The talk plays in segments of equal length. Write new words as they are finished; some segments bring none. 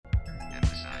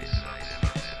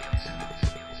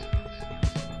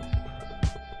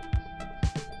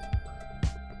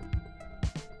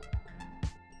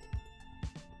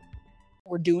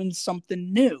we're doing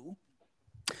something new,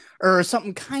 or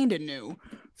something kind of new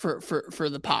for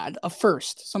the pod. A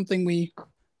first, something we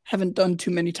haven't done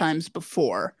too many times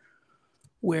before,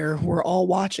 where we're all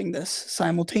watching this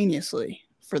simultaneously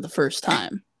for the first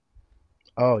time.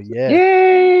 Oh yeah!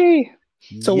 Yay!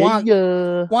 So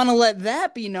yeah. want to let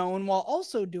that be known while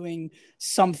also doing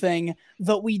something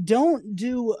that we don't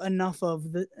do enough of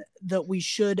that we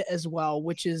should as well,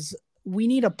 which is we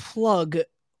need to plug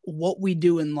what we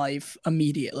do in life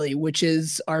immediately, which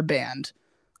is our band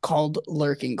called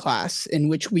Lurking Class, in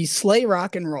which we slay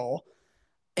rock and roll.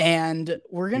 And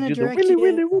we're going to direct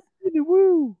you.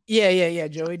 Woo. Yeah.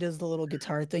 Joey does the little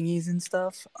guitar thingies and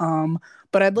stuff.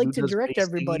 But I'd like to direct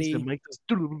everybody.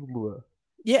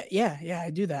 Yeah, I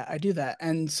do that.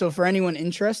 And so for anyone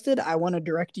interested, I want to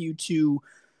direct you to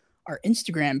our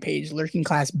Instagram page, Lurking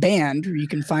Class Band, where you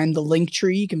can find the link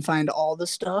tree, you can find all the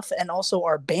stuff, and also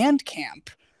our Bandcamp,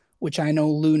 which I know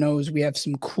Lou knows we have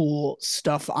some cool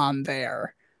stuff on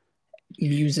there.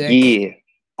 Music,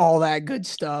 all that good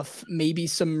stuff. Maybe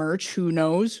some merch, who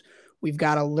knows? We've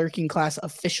got a Lurking Class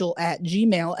official at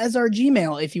Gmail as our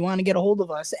Gmail if you want to get a hold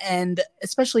of us. And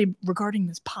especially regarding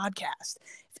this podcast,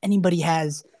 if anybody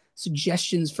has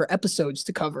suggestions for episodes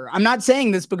to cover. I'm not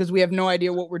saying this because we have no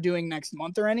idea what we're doing next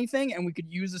month or anything, and we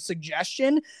could use a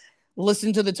suggestion.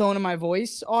 Listen to the tone of my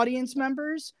voice, audience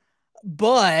members.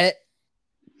 But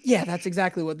yeah, that's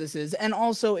exactly what this is. And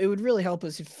also, it would really help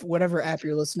us if whatever app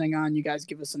you're listening on, you guys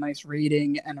give us a nice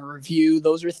rating and a review.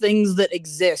 Those are things that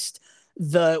exist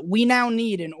that we now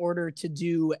need in order to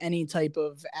do any type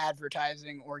of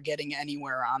advertising or getting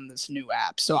anywhere on this new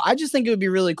app. So I just think it would be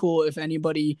really cool if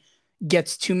anybody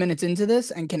gets 2 minutes into this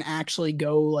and can actually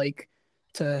go like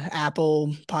to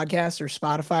Apple Podcasts or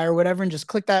Spotify or whatever and just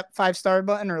click that 5-star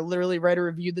button or literally write a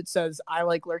review that says I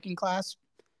like Lurking Class,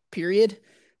 period.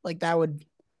 Like that'd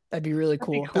be really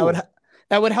cool.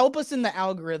 That would help us in the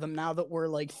algorithm now that we're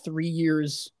like 3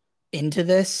 years into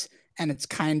this and it's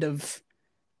kind of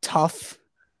tough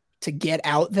to get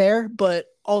out there, but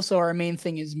also our main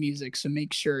thing is music. So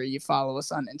make sure you follow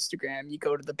us on Instagram, you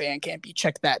go to the Bandcamp, you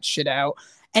check that shit out.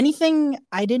 Anything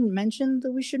I didn't mention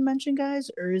that we should mention, guys,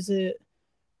 or is it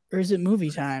movie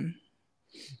time?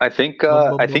 I think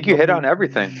you hit on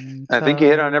everything. I had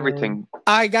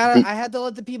to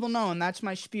let the people know, and that's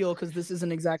my spiel because this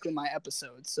isn't exactly my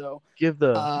episode. So give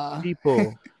the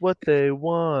people what they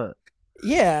want.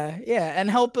 Yeah,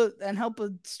 and help a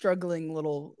struggling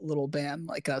little band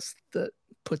like us that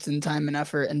puts in time and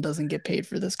effort and doesn't get paid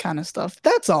for this kind of stuff.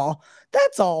 That's all,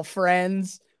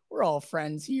 friends. We're all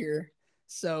friends here.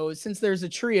 So since there's a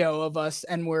trio of us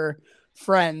and we're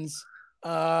friends,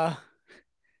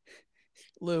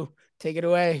 Lou, take it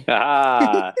away.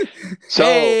 So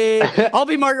hey, I'll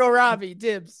be Margot Robbie.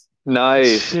 Dibs.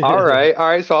 Nice. All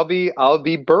right. So I'll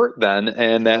be Bert then,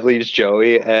 and that leaves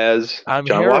Joey as John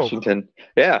Harold. Washington.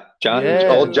 Yeah,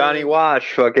 old Johnny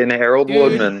Wash, fucking Harold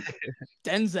Woodman.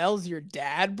 Denzel's your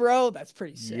dad, bro. That's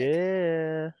pretty sick.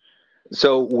 Yeah.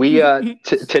 So we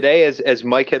today, as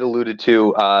Mike had alluded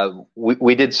to,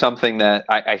 we did something that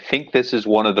I think this is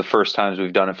one of the first times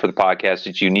we've done it for the podcast.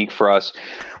 It's unique for us.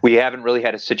 We haven't really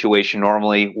had a situation.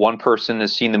 Normally, one person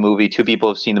has seen the movie, 2 people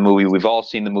have seen the movie. We've all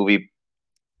seen the movie.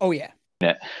 Oh yeah.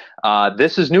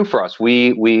 This is new for us.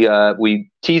 We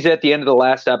teased at the end of the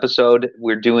last episode.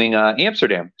 We're doing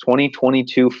Amsterdam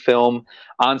 2022 film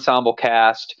ensemble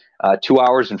cast, 2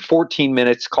 hours and 14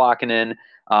 minutes clocking in.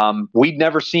 We'd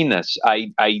never seen this.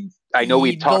 I know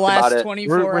we've talked about it.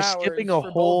 We're skipping a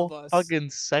whole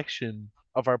fucking section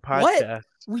of our podcast. What?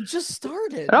 We just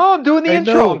started. No, I'm doing the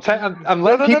intro. I'm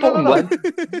letting people.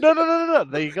 No.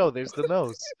 There you go. There's the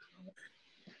nose.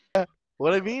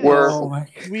 What I mean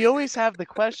is, we always have the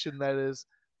question that is,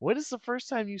 when is the first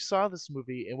time you saw this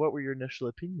movie, and what were your initial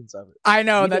opinions of it? I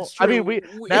know, that's true. I mean,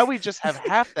 now we just have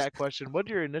half that question. What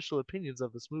are your initial opinions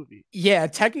of this movie? Yeah,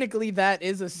 technically that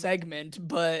is a segment,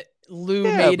 but Lou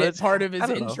made it part of his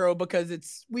intro because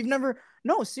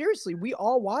seriously, we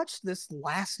all watched this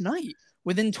last night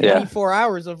within 24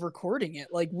 hours of recording it.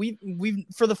 Like we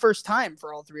for the first time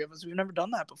for all 3 of us, we've never done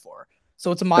that before.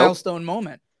 So it's a milestone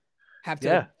moment. Have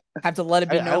to let it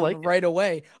be known right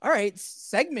away. All right,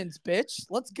 segments, bitch.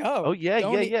 Let's go. Oh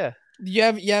yeah. You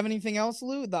have anything else,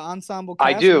 Lou? The ensemble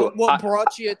cast? I do. What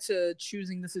brought you to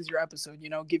choosing this as your episode?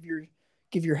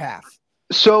 Give your half.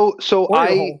 So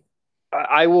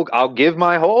I'll give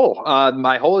my whole.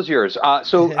 My whole is yours.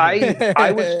 So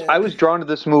I was drawn to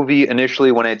this movie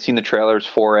initially when I had seen the trailers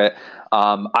for it.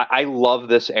 I love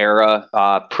this era,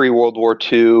 pre-World War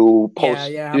II,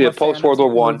 post World War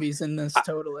One. Movies in this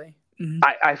totally. Mm-hmm.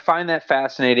 I find that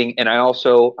fascinating, and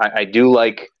I do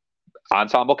like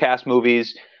ensemble cast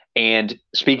movies. And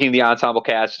speaking of the ensemble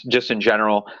cast, just in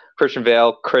general, Christian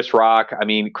Bale, Chris Rock, I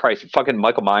mean, Christ, fucking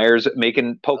Michael Myers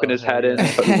poking his head in,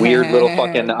 weird little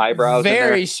fucking eyebrows.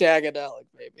 Very shagadelic,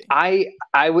 baby.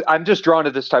 I'm just drawn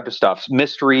to this type of stuff,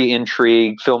 mystery,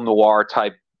 intrigue, film noir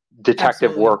type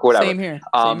detective work, whatever. Same here.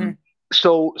 Same here.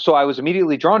 So I was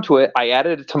immediately drawn to it. I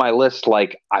added it to my list,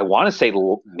 like I want to say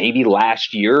maybe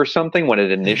last year or something when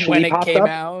it initially popped came up.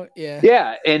 Out, yeah.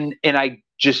 Yeah, and I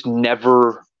just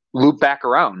never looped back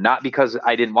around. Not because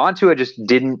I didn't want to, it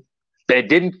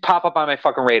didn't pop up on my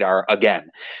fucking radar again.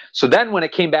 So then when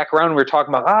it came back around, we were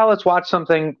talking about, let's watch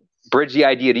something, bridge the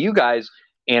idea to you guys,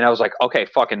 and I was like, okay,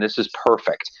 fucking, this is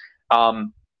perfect.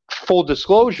 Full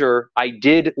disclosure, I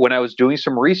did, when I was doing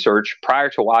some research prior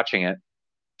to watching it,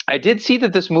 I did see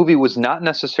that this movie was not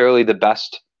necessarily the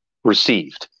best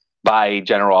received by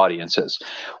general audiences,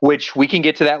 which we can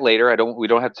get to that later. We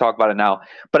don't have to talk about it now,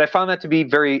 but I found that to be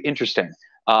very interesting.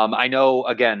 I know,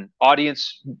 again,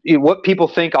 what people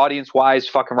think audience-wise,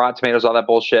 fucking Rotten Tomatoes, all that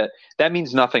bullshit, that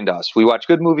means nothing to us. We watch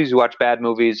good movies, we watch bad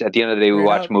movies. At the end of the day, we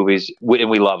watch movies and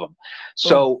we love them.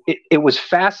 So it was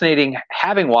fascinating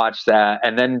having watched that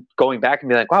and then going back and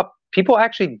be like, wow, people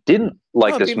actually didn't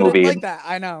like this movie. Didn't like that.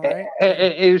 I know, right?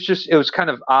 It was kind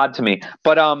of odd to me.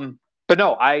 But no,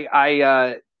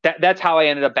 that's how I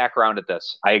ended up back around at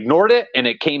this. I ignored it and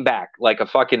it came back like a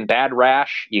fucking bad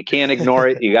rash. You can't ignore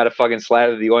it. You got to fucking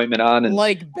slather the ointment on. And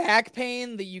like back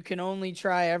pain that you can only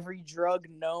try every drug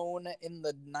known in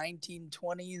the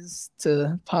 1920s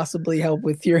to possibly help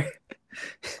with your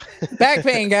back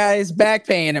pain, guys. Back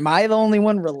pain. Am I the only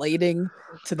one relating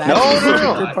to that?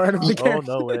 No. Part of the oh,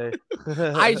 no way.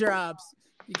 Eye drops.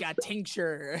 You got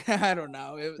tincture. I don't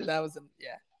know.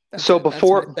 So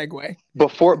before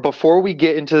we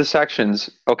get into the sections,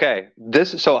 okay,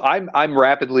 I'm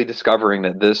rapidly discovering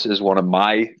that this is one of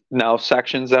my now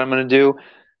sections that I'm going to do.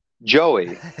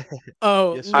 Joey.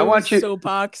 Oh, yes, I want you,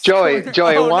 soapbox. Joey.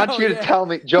 I want you to tell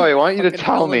me, Joey. I want you to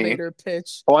tell me.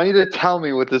 Pitch. I want you to tell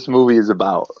me what this movie is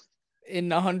about. In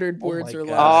 100 words or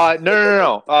less.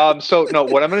 No. So no,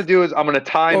 what I'm going to do is I'm going to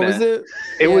time it. Was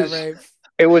it?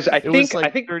 It was. I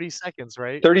think 30 seconds,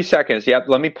 right? 30 seconds. Yep.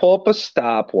 Let me pull up a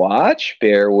stopwatch.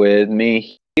 Bear with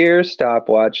me here.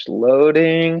 Stopwatch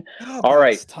loading. All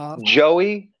right,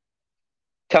 Joey,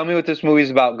 tell me what this movie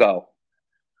is about. Go.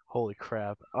 Holy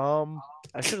crap.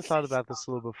 I should have thought about this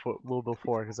a little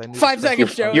before because I knew 5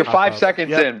 seconds, Joey. You're 5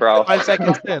 seconds in, bro. 5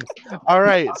 seconds in. All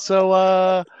right.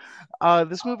 So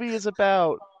this movie is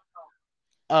about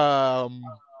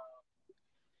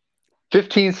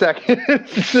 15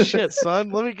 seconds. Shit,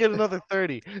 son. Let me get another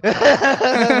 30.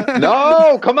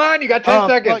 No, come on. You got 10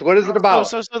 seconds. What is it about?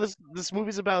 So this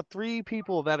movie's about 3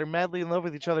 people that are madly in love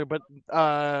with each other, but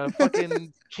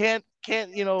fucking can't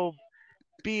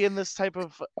be in this type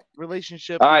of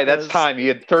relationship. All right, that's time. You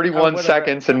had 31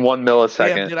 seconds and 1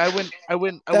 millisecond. Yeah, dude, I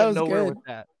went nowhere with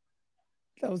that.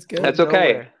 That was good. That's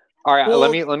okay. Nowhere. All right, well,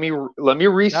 let me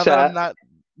reset.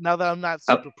 Now that I'm not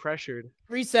super pressured.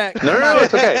 Reset. No,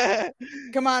 it's okay.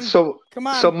 Come on. So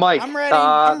Mike, I'm ready.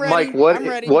 Mike,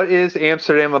 what is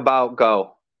Amsterdam about?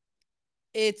 Go.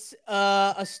 It's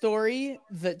a story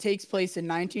that takes place in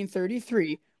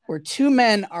 1933 where 2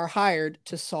 men are hired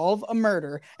to solve a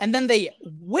murder, and then they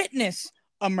witness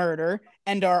a murder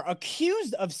and are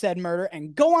accused of said murder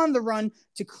and go on the run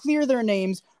to clear their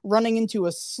names, running into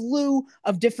a slew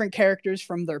of different characters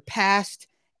from their past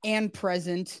and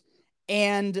present,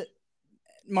 and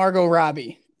Margot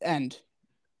Robbie. End.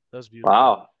 That was beautiful.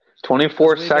 Wow.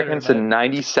 24 seconds and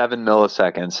 97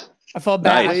 milliseconds. I felt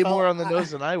bad. Way more on the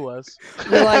nose than I was.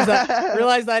 Realized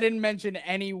I didn't mention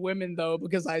any women though,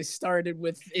 because I started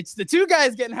with it's the 2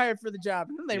 guys getting hired for the job,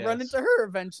 and then they run into her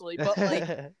eventually. But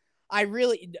like, I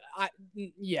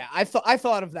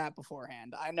thought of that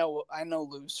beforehand. I know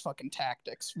Lou's fucking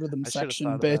tactics, rhythm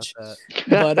section, bitch.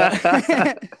 But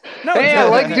no, hey, I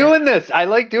like doing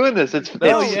this. It's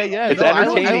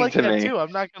entertaining to me too.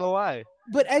 I'm not gonna lie.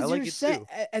 But as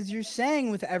you're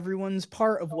saying with everyone's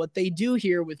part of what they do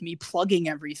here, with me plugging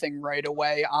everything right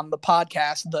away on the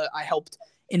podcast that I helped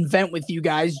invent with you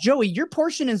guys, Joey, your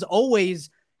portion is always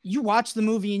you watch the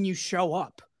movie and you show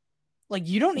up. Like,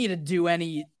 you don't need to do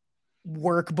any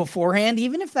work beforehand,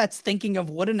 even if that's thinking of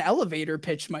what an elevator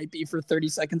pitch might be for 30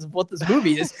 seconds of what this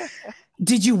movie is.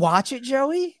 Did you watch it,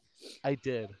 Joey? I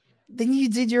did. Then you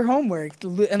did your homework,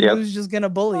 and Lou's just gonna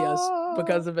bully us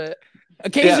because of it.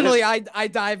 Occasionally, I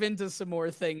dive into some more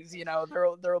things.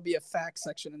 There'll be a fact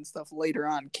section and stuff later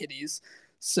on, kiddies.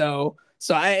 So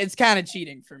it's kind of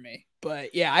cheating for me.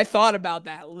 But yeah, I thought about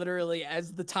that literally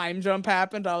as the time jump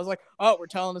happened. I was like, oh, we're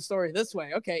telling the story this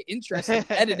way. Okay, interesting.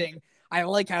 Editing. I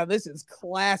like how this is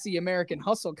classy American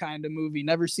Hustle kind of movie.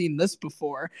 Never seen this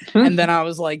before. And then I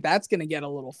was like, that's going to get a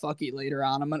little fucky later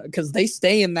on. Because they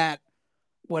stay in that,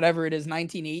 whatever it is,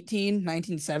 1918,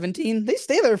 1917. They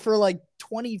stay there for like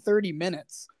 20, 30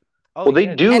 minutes. Oh, well,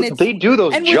 they do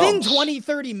those and jumps. Within 20,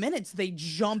 30 minutes, they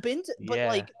jump into, but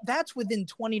like that's within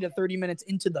 20 to 30 minutes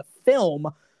into the film,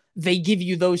 they give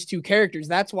you those two characters.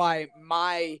 That's why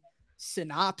my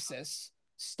synopsis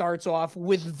starts off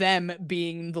with them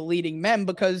being the leading men,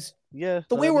 because the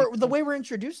way we're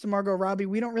introduced to Margot Robbie,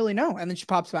 we don't really know. And then she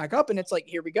pops back up and it's like,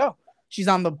 here we go. She's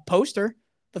on the poster.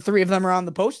 The three of them are on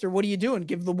the poster. What are you doing?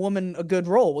 Give the woman a good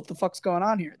role. What the fuck's going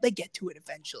on here? They get to it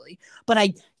eventually, but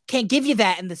I can't give you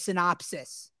that in the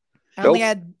synopsis. I only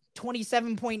had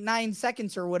 27.9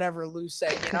 seconds or whatever Lou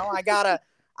said. You know,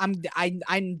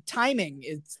 I'm timing.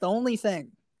 It's the only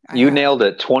thing. You nailed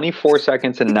it. 24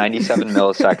 seconds and 97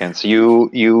 milliseconds.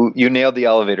 You nailed the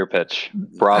elevator pitch.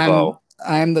 Bravo.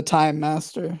 I'm the time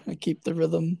master. I keep the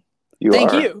rhythm.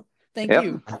 Thank you. Thank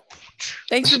you.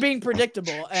 Thanks for being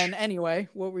predictable. And anyway,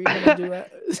 what were you gonna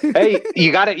do? Hey,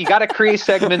 you gotta create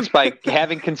segments by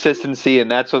having consistency,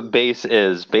 and that's what bass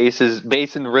is. Bass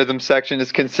in the rhythm section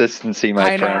is consistency,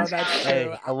 my friend. I know, that's true.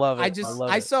 Hey, I love it.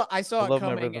 I saw it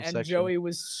coming, and section. Joey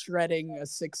was shredding a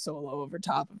 6 solo over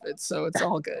top of it, so it's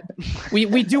all good.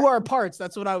 we do our parts.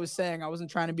 That's what I was saying. I wasn't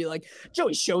trying to be like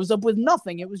Joey shows up with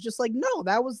nothing. It was just like, no,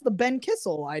 that was the Ben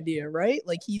Kissel idea, right?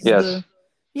 Like he's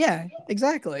yeah,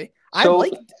 exactly. So,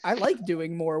 I like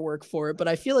doing more work for it, but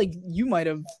I feel like you might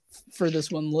have for this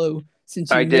one, Lou,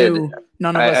 since you knew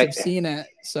none of us have seen it.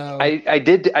 So I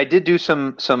did do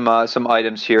some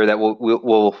items here that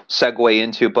we'll segue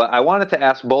into, but I wanted to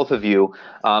ask both of you,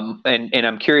 and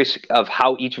I'm curious of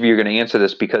how each of you are going to answer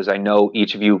this, because I know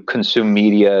each of you consume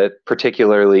media,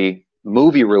 particularly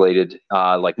movie related,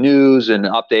 like news and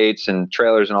updates and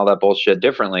trailers and all that bullshit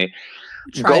differently.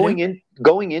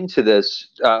 Going into this,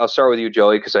 I'll start with you,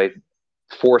 Joey, because I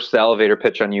forced the elevator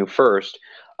pitch on you first.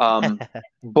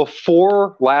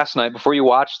 Before last night, before you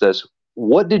watched this,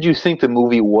 what did you think the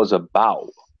movie was about?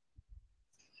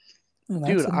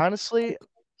 Dude, honestly,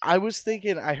 I was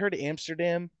thinking, I heard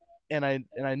Amsterdam, and I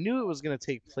knew it was going to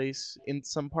take place in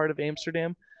some part of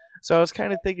Amsterdam. So I was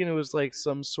kind of thinking it was like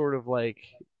some sort of like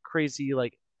crazy,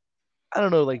 like, I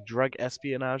don't know, like drug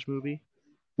espionage movie.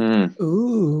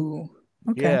 Ooh.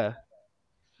 Okay. Yeah.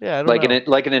 Yeah, I don't know.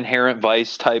 Like an Inherent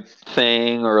Vice type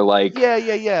thing, or like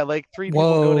like three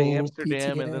people go to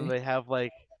Amsterdam PTA. And then they have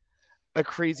like a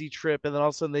crazy trip, and then all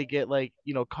of a sudden they get like,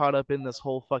 you know, caught up in this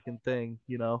whole fucking thing,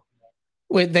 you know.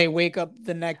 They wake up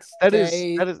the next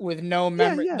day with no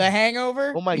memory. Yeah. The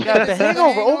Hangover. Oh my god, the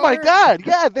Hangover. Oh my god,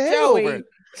 yeah, the Hangover. Joey.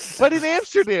 But in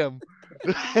Amsterdam.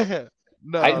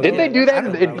 No, did they do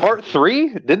that in part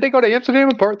 3? Did they go to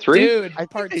Amsterdam in part 3? Dude,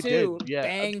 part 2. Yeah,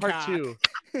 Bangkok. Part 2.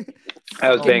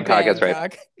 That was Bangkok. That's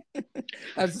right.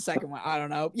 That's the second one. I don't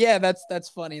know. Yeah, that's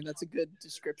funny. That's a good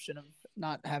description of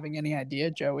not having any idea,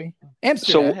 Joey.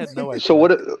 Amsterdam. So, I had no idea. So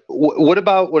what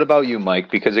about you, Mike?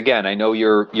 Because again, I know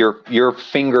your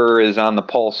finger is on the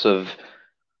pulse of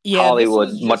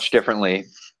Hollywood much differently.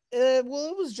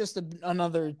 Well, it was just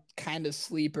another kind of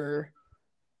sleeper.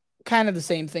 Kind of the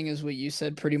same thing as what you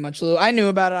said, pretty much, Lou. I knew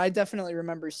about it. I definitely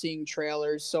remember seeing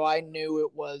trailers, so I knew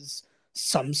it was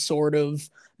some sort of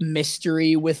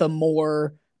mystery with a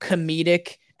more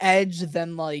comedic edge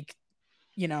than, like,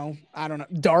 you know, I don't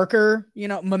know, darker, you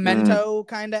know, Memento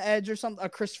kind of edge or something, a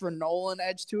Christopher Nolan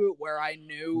edge to it, where I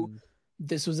knew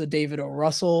this was a David O.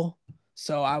 Russell.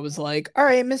 So I was like, all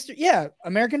right,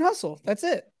 American Hustle. That's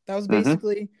it. That was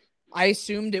basically, I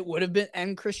assumed it would have been,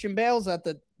 and Christian Bale's at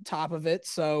the top of it,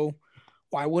 so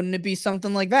why wouldn't it be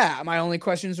something like that? My only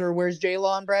questions were, where's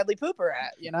J-Law and Bradley Cooper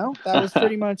at? You know, that was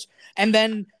pretty much, and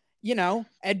then, you know,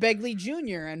 Ed Begley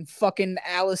Jr. and fucking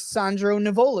Alessandro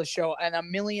Nivola show and a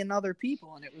million other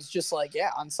people, and it was just like,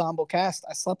 yeah, ensemble cast.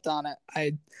 I slept on it.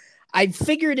 I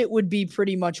figured it would be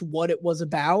pretty much what it was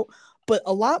about, but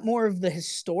a lot more of the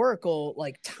historical,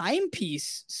 like,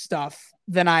 timepiece stuff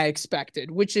than I expected,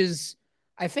 which is,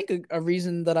 I think, a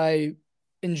reason that I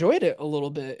enjoyed it a little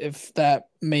bit, if that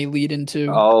may lead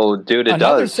into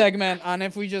another segment on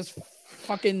if we just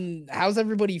fucking, how's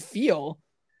everybody feel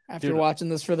after watching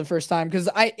this for the first time, because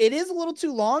it is a little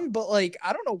too long, but like,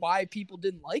 I don't know why people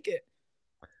didn't like it.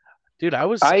 Dude, I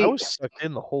was sucked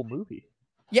in the whole movie.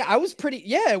 Yeah, I was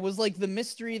it was like the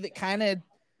mystery that kind of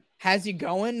has you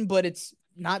going, but it's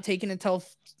not taking itself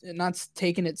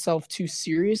too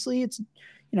seriously. It's,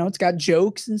 you know, it's got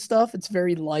jokes and stuff. It's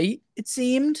very light, it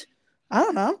seemed. I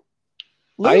don't know.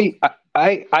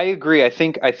 I agree. I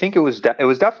think it was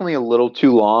definitely a little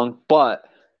too long, but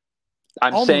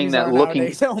I'm All saying movies that are looking,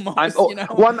 nowadays, almost, I'm you know,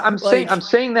 well, like I'm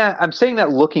saying that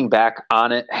looking back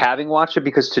on it, having watched it,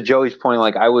 because to Joey's point,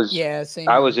 like yeah, same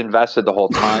I here. was invested the whole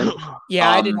time. Yeah,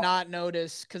 I did not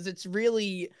notice because it's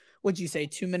really, what'd you say,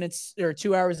 2 minutes or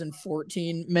 2 hours and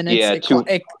 14 minutes?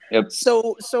 Yeah, yep.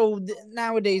 So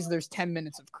nowadays there's 10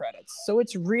 minutes of credits, so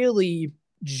it's really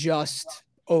just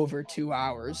over 2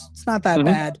 hours. It's not that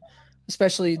bad,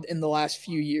 especially in the last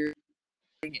few years.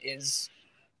 Is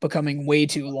becoming way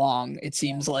too long. It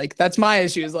seems like that's my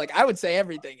issue. Is like I would say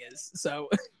everything is so.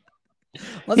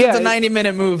 Unless it's a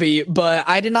 90-minute movie, but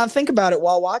I did not think about it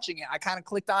while watching it. I kind of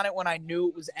clicked on it when I knew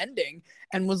it was ending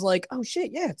and was like, oh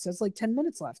shit, yeah, it says like 10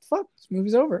 minutes left. Fuck, this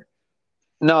movie's over.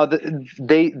 No,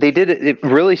 they did it. It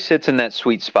really sits in that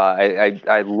sweet spot.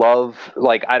 I love,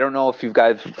 like, I don't know if you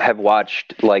guys have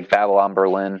watched like Babylon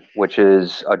Berlin, which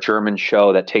is a German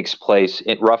show that takes place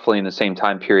roughly in the same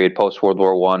time period, post World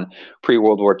War One, pre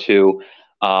World War Two,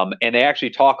 and they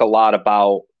actually talk a lot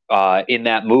about in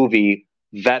that movie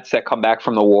vets that come back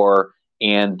from the war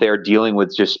and they're dealing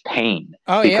with just pain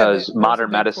because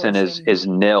modern medicine is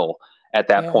nil at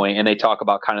that point. And they talk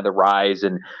about kind of the rise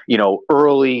and,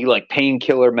 early like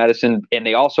painkiller medicine. And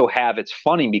they also have, it's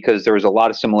funny because there was a lot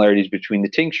of similarities between the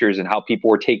tinctures and how people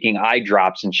were taking eye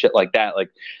drops and shit like that. Like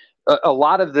a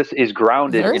lot of this is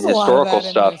grounded in historical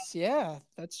stuff. Yeah,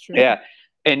 that's true. Yeah.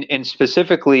 And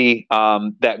specifically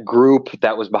that group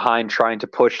that was behind trying to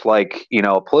push like,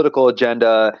 a political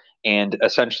agenda and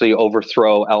essentially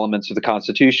overthrow elements of the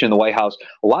Constitution, the White House,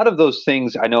 a lot of those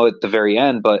things I know at the very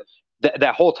end, but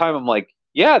that whole time I'm like,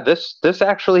 yeah, this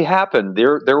actually happened.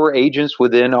 There were agents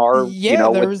within our,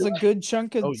 there was a good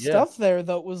chunk of stuff there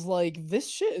that was like, this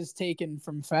shit is taken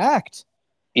from fact.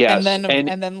 Yes.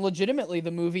 And then legitimately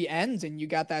the movie ends and you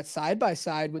got that side by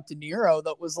side with De Niro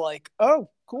that was like, oh,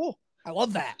 cool. I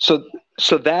love that.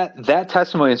 So that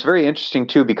testimony is very interesting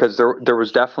too, because there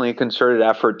was definitely a concerted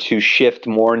effort to shift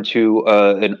more into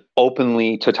an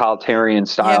openly totalitarian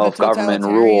style of government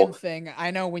and rule. Thing. I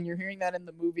know when you're hearing that in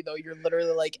the movie, though, you're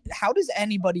literally like, how does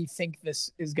anybody think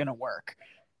this is gonna work?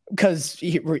 Because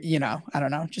I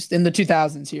don't know, just in the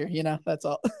 2000s here, that's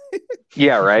all.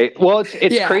 Yeah, right. Well,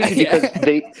 it's crazy because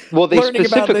they learning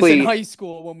specifically about this in high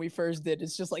school when we first did.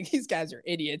 It's just like these guys are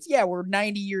idiots. Yeah, we're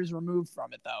 90 years removed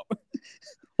from it though.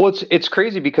 Well, it's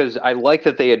crazy because I like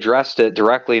that they addressed it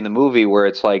directly in the movie, where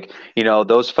it's like,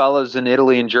 those fellas in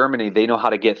Italy and Germany, they know how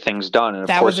to get things done, and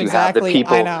of course you have the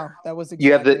people. I know that was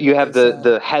exactly. You have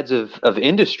the heads of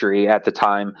industry at the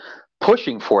time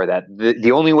pushing for that.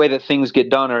 The only way that things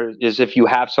get done is if you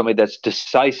have somebody that's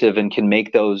decisive and can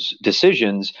make those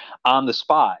decisions on the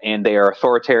spot, and they are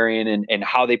authoritarian in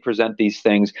how they present these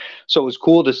things. So it was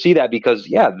cool to see that because,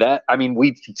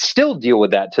 we still deal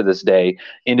with that to this day.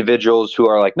 Individuals who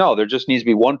are like, no, there just needs to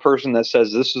be one person that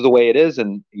says this is the way it is,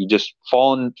 and you just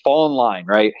fall in line,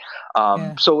 right?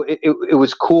 So it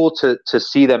was cool to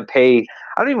see them pay.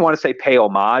 I don't even want to say pay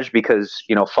homage because,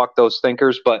 fuck those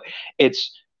thinkers, but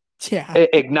it's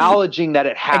acknowledging that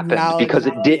it happened because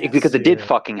it did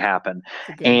fucking happen.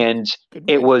 And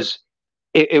it was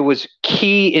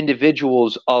key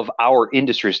individuals of our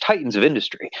industries, titans of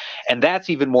industry. And that's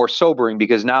even more sobering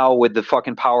because now with the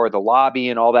fucking power of the lobby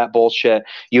and all that bullshit,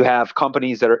 you have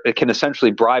companies that can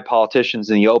essentially bribe politicians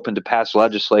in the open to pass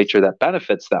legislature that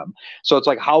benefits them. So it's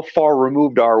like, how far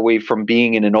removed are we from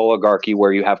being in an oligarchy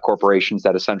where you have corporations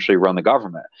that essentially run the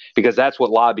government? Because that's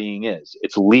what lobbying is.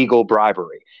 It's legal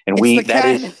bribery. And it's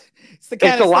the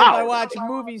kind of stuff I watch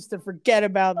movies to forget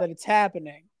about that it's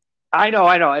happening. I know,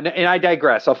 and I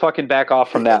digress. I'll fucking back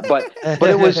off from that. But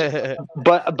it was,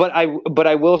 but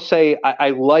I will say I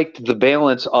liked the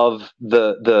balance of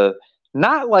the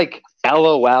not like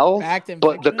LOL,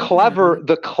 but the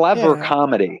clever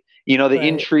comedy. The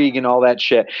intrigue and all that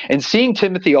shit. And seeing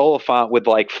Timothy Oliphant with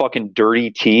like fucking dirty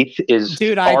teeth is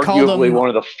arguably one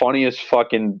of the funniest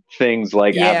fucking things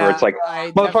ever. It's like,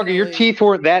 motherfucker, your teeth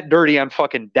weren't that dirty on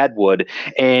fucking Deadwood,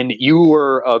 and you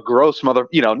were a gross not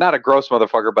a gross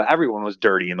motherfucker, but everyone was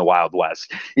dirty in the Wild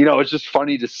West. It's just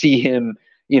funny to see him.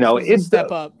 It's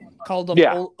step up. Called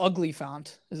him Ugly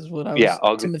Font. This is what I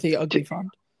was. Timothy Ugly Font.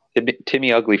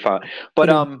 Timmy Ugly Font.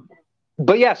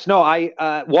 But yes, no,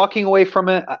 I walking away from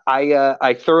it,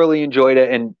 I thoroughly enjoyed it,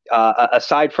 and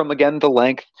aside from again the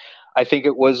length, I think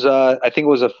it was a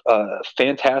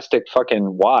fantastic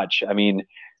fucking watch. I mean,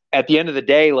 at the end of the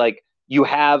day, like you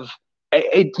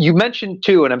mentioned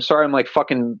too, and I'm sorry I'm like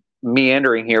fucking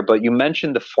meandering here, but you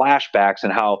mentioned the flashbacks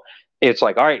and how it's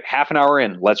like, all right, half an hour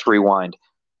in, let's rewind,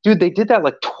 dude. They did that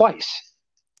like twice.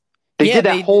 They did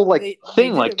that whole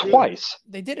thing like twice.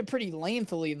 They did it pretty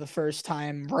lengthily the first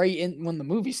time, right in when the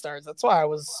movie starts. That's why I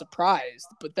was surprised.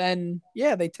 But then,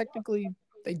 yeah, they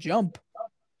jump.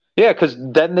 Yeah, because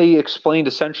then they explained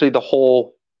essentially the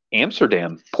whole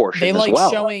Amsterdam portion as well.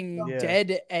 They showing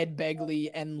dead Ed Begley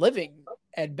and living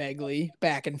Ed Begley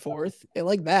back and forth. They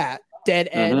like that. Dead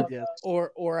Ed,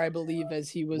 or I believe as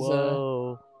he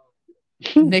was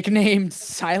nicknamed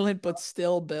Silent But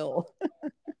Still Bill.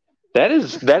 That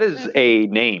is a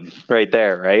name right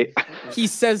there, right? He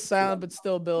says Silent But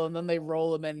Still Bill, and then they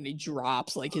roll him in and he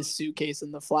drops like his suitcase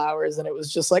and the flowers, and it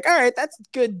was just like, all right, that's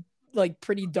good, like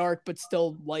pretty dark but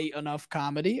still light enough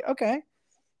comedy. Okay.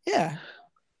 Yeah.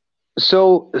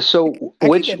 So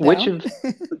which of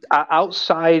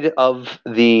outside of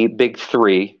the big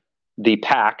three, the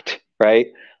pact, right?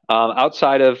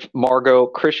 Outside of Margot,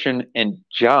 Christian, and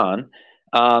John,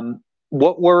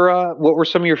 what were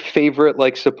some of your favorite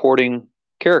like supporting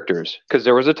characters? Because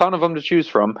there was a ton of them to choose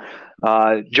from.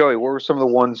 Joey, what were some of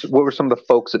the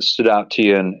folks that stood out to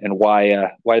you, and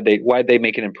why they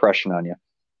make an impression on you?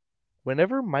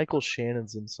 Whenever Michael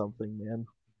Shannon's in something, man.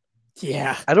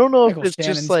 Yeah. I don't know Michael if it's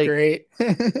Shannon's just like great.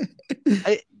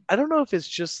 I don't know if it's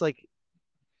just like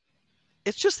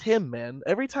it's just him, man.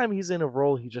 Every time he's in a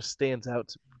role, he just stands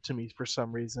out to me for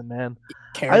some reason, man.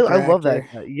 I love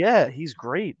that guy. Yeah, he's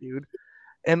great, dude.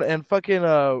 And fucking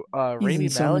Rami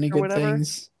so Malek many or good whatever.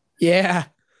 Things. Yeah.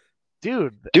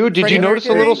 Dude, did you notice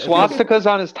the little swastikas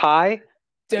on his tie?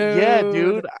 Dude. Yeah,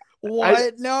 dude.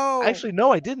 No. Actually,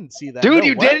 no, I didn't see that. Dude, no,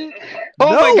 you what? didn't?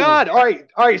 Oh my God! All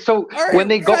right. So when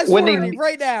they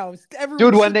right now,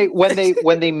 dude, when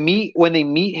they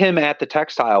meet him at the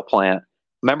textile plant,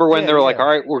 remember when they were like, all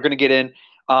right, we're gonna get in.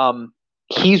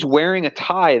 He's wearing a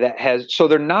tie that has, so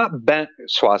they're not bent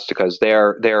swastikas.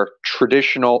 They're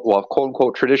traditional, well, quote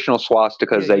unquote traditional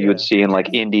swastikas that you would see in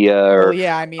like India or. Well,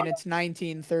 yeah, I mean it's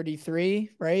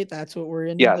 1933, right? That's what we're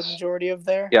in the majority of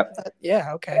there. Yep.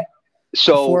 Yeah. Okay.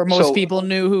 So before most people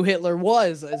knew who Hitler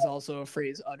was, is also a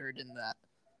phrase uttered in that.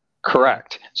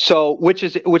 Correct. So which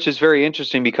is very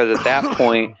interesting because at that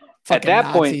point. At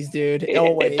that Nazis, point, dude,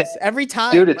 always, every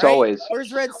time, dude, it's right? always.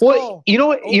 Where's Red Skull? Well, you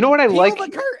know what I like. The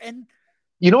curtain.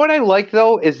 You know what I like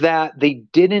though is that they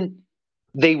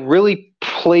really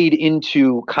played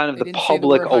into kind of the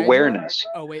public awareness.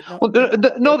 Oh wait, no. Well,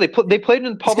 they played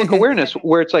in public awareness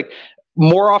where it's like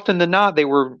more often than not they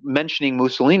were mentioning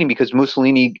Mussolini because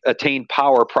Mussolini attained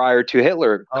power prior to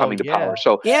Hitler coming to power.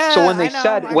 So when they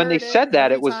said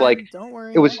that it was like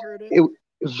it was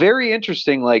very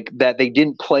interesting, like that they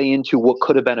didn't play into what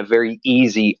could have been a very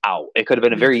easy out. It could have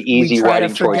been a very easy writing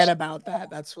choice. We try to forget about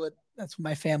that. That's what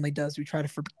my family does. We try to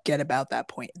forget about that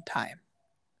point in time.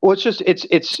 Well,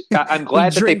 it's. I'm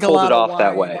glad that they pulled it off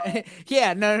that way.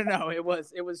 Yeah, no. It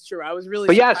was true. I was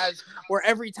really surprised. Where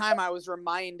every time I was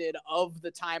reminded of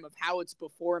the time of how it's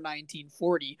before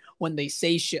 1940 when they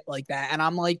say shit like that, and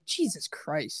I'm like, Jesus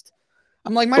Christ.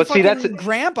 I'm like, my fucking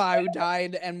grandpa who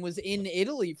died and was in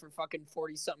Italy for fucking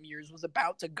 40-something years was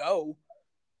about to go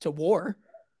to war.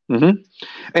 Mm-hmm.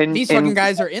 And these fucking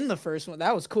guys are in the first one.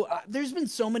 That was cool. There's been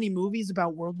so many movies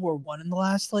about World War I in the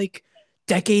last like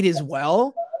decade as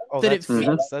well. Oh, that's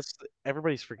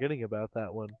everybody's forgetting about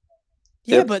that one.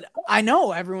 Yeah, but I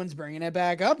know everyone's bringing it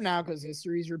back up now because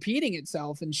history's repeating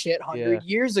itself and shit 100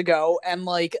 years ago. And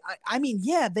like, I mean,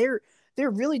 yeah, they're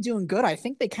really doing good. I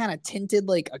think they kind of tinted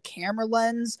like a camera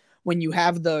lens when you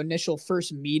have the initial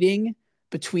first meeting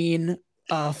between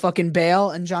fucking Bale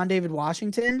and John David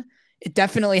Washington. It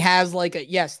definitely has like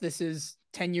yes, this is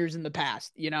 10 years in the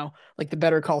past, you know, like the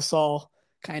Better Call Saul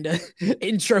kind of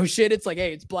intro shit. It's like,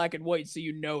 hey, it's black and white, so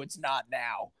you know it's not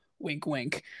now. Wink,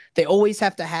 wink. They always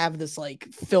have to have this like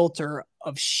filter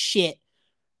of shit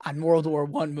on World War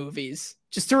I movies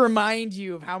just to remind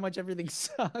you of how much everything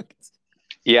sucked.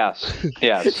 Yes.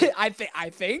 I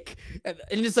think,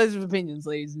 indecisive opinions,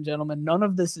 ladies and gentlemen. None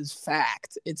of this is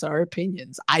fact. It's our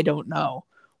opinions. I don't know.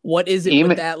 What is it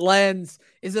with that lens?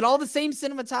 Is it all the same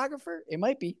cinematographer? It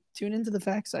might be. Tune into the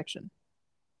fact section.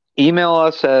 Email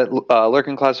us at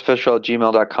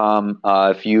lurkingclassofficial@gmail.com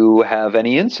if you have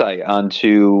any insight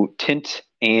onto tint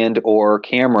and or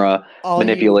camera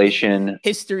manipulation.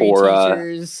 History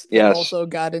teachers that also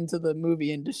got into the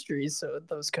movie industry, so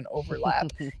those can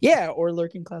overlap. Yeah, or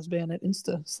Lurking Class Band at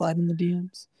Insta. Slide in the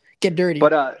DMs. Get dirty.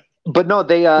 But no,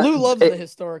 they Lou loves the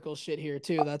historical shit here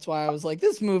too. That's why I was like,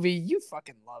 this movie, you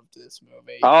fucking loved this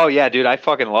movie. Oh yeah, dude, I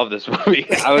fucking love this movie.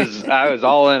 I was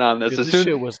all in on this.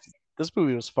 Dude, this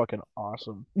movie was fucking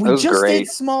awesome. We just did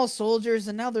Small Soldiers,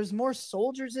 and now there's more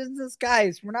soldiers in this,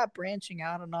 guys. We're not branching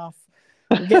out enough.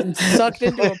 We're getting sucked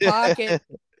into a pocket.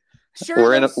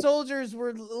 Sure, those soldiers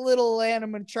were little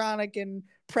animatronic and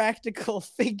practical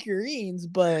figurines,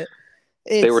 but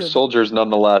they were soldiers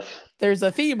nonetheless. There's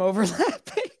a theme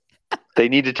overlapping. They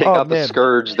need to take out the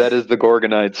scourge that is the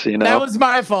Gorgonites, you know? That was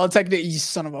my fault. You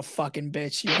son of a fucking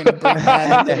bitch. You're going to bring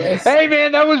that into this. Hey,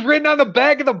 man, that was written on the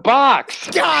back of the box.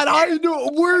 God, I know.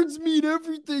 Words mean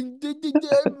everything.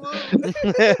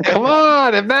 Come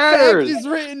on, it matters. Fact is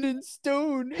written in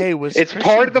stone. Hey, it's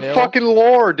part of the fucking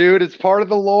lore, dude. It's part of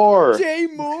the lore. Jay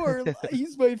Moore.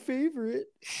 He's my favorite.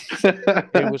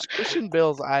 Hey, was Christian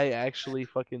Bale's eye actually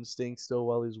fucking staying still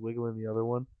while he's wiggling the other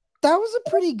one? That was a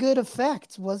pretty good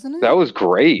effect, wasn't it? That was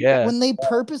great. Yeah. When they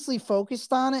purposely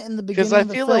focused on it in the beginning of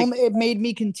the film, it made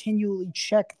me continually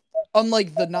check.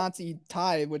 Unlike the Nazi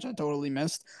tie, which I totally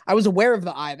missed, I was aware of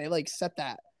the eye. They like set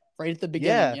that right at the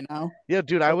beginning, you know? Yeah,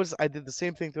 dude, I did the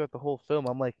same thing throughout the whole film.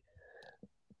 I'm like,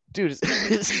 dude,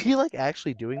 is he like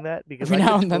actually doing that? Because every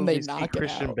now and then they knock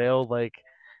Christian Bale like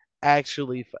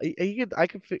actually. I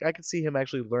could see him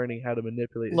actually learning how to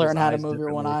manipulate. Learn how to move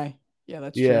your one eye. Yeah,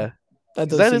 that's true. Yeah. That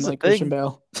does seem like Christian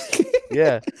Bale.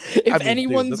 Yeah. If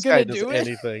anyone's going to do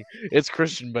anything, it's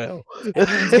Christian Bale.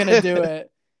 Everyone's going to do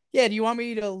it. Yeah, do you want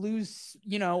me to lose,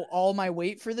 all my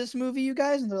weight for this movie, you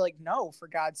guys? And they're like, no, for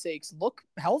God's sakes, look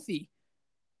healthy.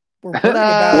 We're going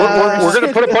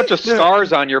to put a bunch of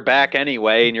scars on your back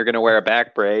anyway, and you're going to wear a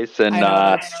back brace. And I know,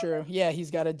 that's true. Yeah,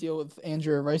 he's got to deal with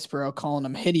Andrea Riceborough calling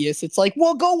him hideous. It's like,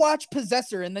 well, go watch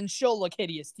Possessor, and then she'll look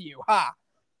hideous to you. Ha!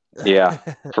 Yeah,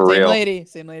 for real.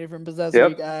 Same lady from Possessor,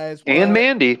 you guys. What? And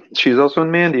Mandy, she's also in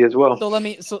Mandy as well. So let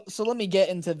me get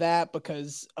into that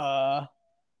because the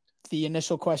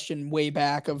initial question way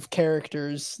back of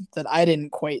characters that I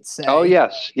didn't quite say. Oh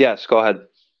yes, go ahead.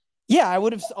 Yeah, I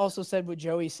would have also said what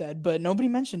Joey said, but nobody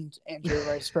mentioned Andrea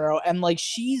Riceborough, and like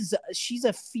she's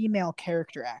a female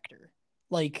character actor,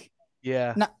 like.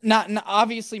 Yeah. Not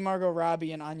obviously Margot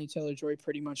Robbie and Anya Taylor-Joy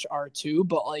pretty much are too,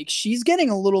 but like she's getting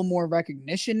a little more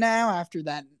recognition now after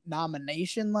that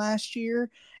nomination last year,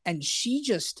 and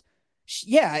it's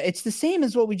the same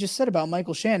as what we just said about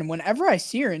Michael Shannon. Whenever I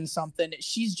see her in something,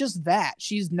 she's just that.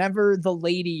 She's never the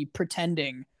lady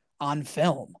pretending on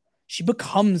film. She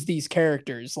becomes these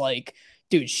characters. Like,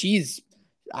 dude,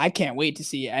 I can't wait to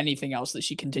see anything else that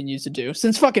she continues to do.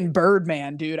 Since fucking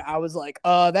Birdman, dude, I was like,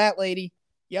 that lady.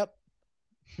 Yep.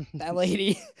 That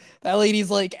lady's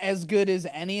like as good as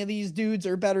any of these dudes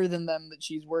or better than them that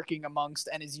she's working amongst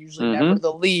and is usually never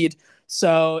the lead.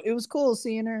 So it was cool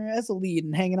seeing her as a lead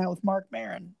and hanging out with Mark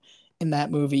Maron in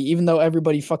that movie, even though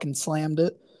everybody fucking slammed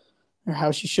it or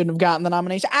how she shouldn't have gotten the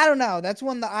nomination. I don't know. That's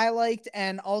one that I liked.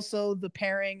 And also the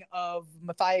pairing of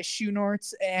Matthias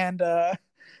Schoenaerts and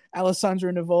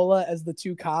Alessandro Nivola as the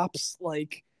two cops,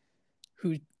 like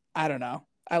who, I don't know.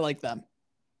 I like them.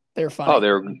 They're funny. Oh,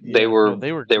 they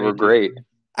were great.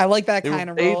 I like that kind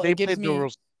of role. They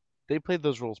played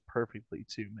those roles perfectly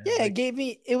too, man. Yeah,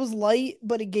 it was light,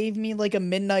 but it gave me like a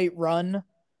Midnight Run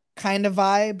kind of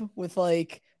vibe with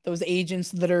like those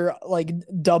agents that are like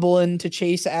doubling to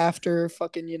chase after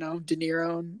fucking, De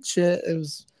Niro and shit. It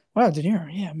was De Niro.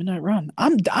 Yeah, Midnight Run.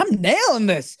 I'm nailing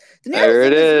this. De Niro's there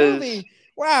it is. Movie.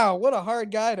 Wow, what a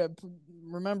hard guy to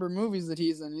remember movies that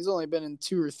he's in. He's only been in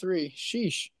 2 or 3.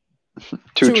 Sheesh.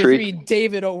 Two or 3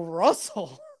 David O.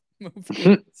 Russell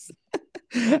movies.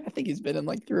 I think he's been in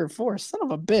like 3 or 4. Son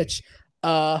of a bitch.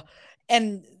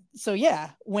 And so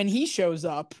yeah, when he shows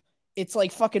up, it's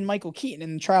like fucking Michael Keaton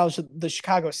in Trials of the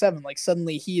Chicago 7. Like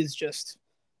suddenly he is just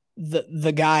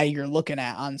the guy you're looking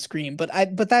at on screen. But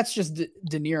that's just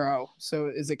De Niro. So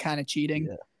is it kind of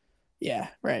cheating? Yeah,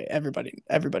 right.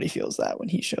 Everybody feels that when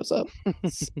he shows up.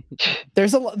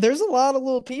 There's a lot of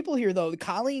little people here though.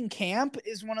 Colleen Camp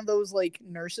is one of those like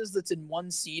nurses that's in one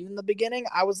scene in the beginning.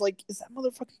 I was like, is that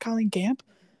motherfucking Colleen Camp?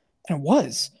 And it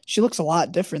was. She looks a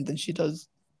lot different than she does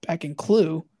back in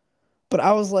Clue. But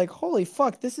I was like, holy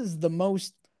fuck, this is the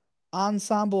most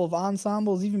ensemble of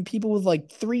ensembles. Even people with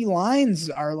like 3 lines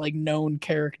are like known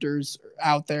characters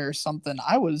out there or something.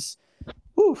 I was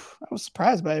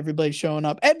surprised by everybody showing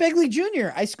up. Ed Begley Jr.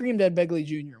 I screamed Ed Begley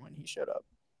Jr. when he showed up.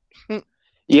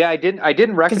 Yeah, I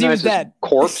didn't recognize his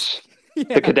corpse,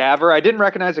 the cadaver. I didn't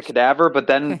recognize a cadaver, but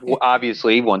then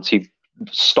obviously once he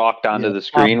stalked onto the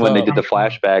screen when they did the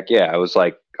flashback, I was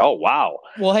like, oh wow.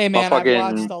 Well, hey man, I've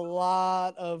watched a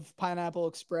lot of Pineapple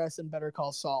Express and Better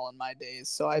Call Saul in my days,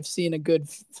 so I've seen a good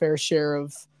fair share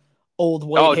of old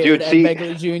white-haired Ed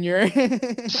Begley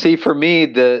Jr. See, for me,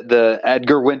 the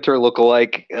Edgar Winter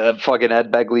lookalike, fucking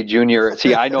Ed Begley Jr.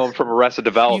 See, I know him from Arrested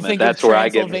Development. That's where I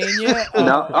get it.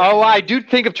 No, I do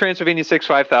think of Transylvania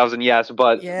 65000, yes,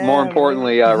 but more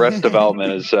importantly, Arrested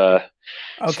Development is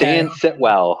Stan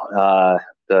Sitwell,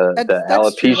 the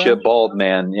that's true, alopecia though. bald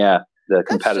man. Yeah, the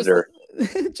competitor.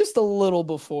 Just a little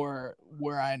before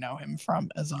where I know him from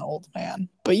as an old man.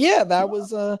 But yeah, that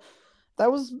was a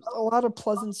lot of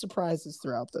pleasant surprises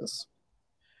throughout this.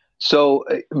 So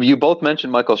you both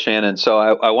mentioned Michael Shannon. So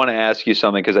I want to ask you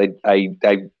something because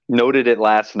I noted it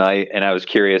last night and I was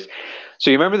curious.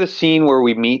 So you remember the scene where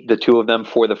we meet the two of them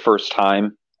for the first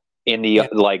time in the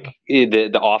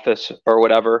the office or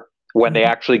whatever when they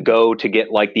actually go to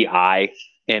get like the eye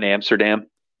in Amsterdam?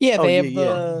 Yeah, they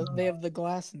have the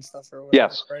glass and stuff or whatever.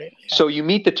 Yes. Right. Yeah. So you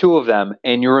meet the two of them,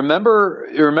 and you remember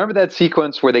that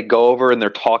sequence where they go over and they're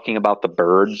talking about the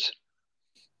birds,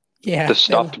 the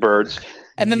stuffed birds.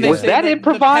 And then was that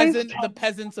improvised? The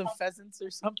peasants of pheasants or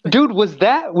something. Dude, was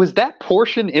that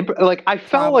portion like I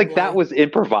felt like that was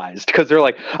improvised because they're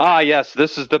like, yes,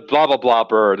 this is the blah blah blah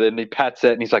bird, and he pets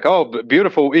it, and he's like, oh,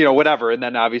 beautiful, whatever, and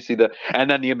then obviously the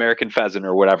American pheasant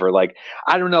or whatever. Like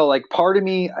I don't know, like part of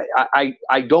me,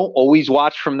 I don't always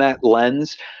watch from that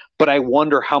lens, but I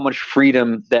wonder how much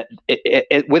freedom that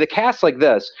with a cast like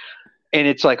this. And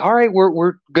it's like, all right,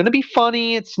 we're gonna be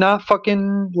funny. It's not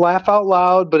fucking laugh out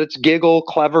loud, but it's giggle,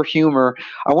 clever humor.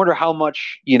 I wonder how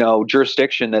much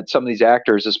jurisdiction that some of these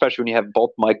actors, especially when you have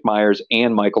both Mike Myers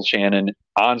and Michael Shannon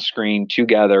on screen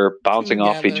together, bouncing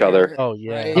off each other. Oh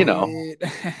yeah,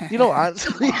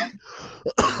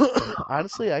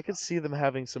 honestly, I could see them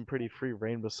having some pretty free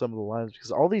reign with some of the lines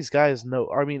because all these guys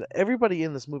know. I mean, everybody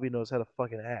in this movie knows how to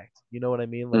fucking act. You know what I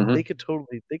mean? Like they could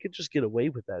just get away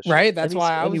with that shit. Right. That's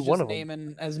why I was just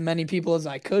naming as many people as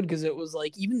I could because it was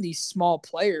like even these small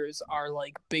players are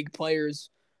like big players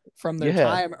from their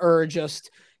time or just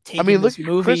taking this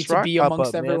movie to be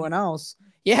amongst everyone else.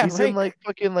 Yeah, he's in like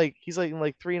fucking like he's like in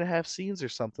like 3.5 scenes or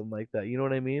something like that. You know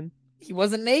what I mean? He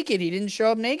wasn't naked. He didn't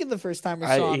show up naked the first time we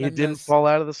saw him. He didn't fall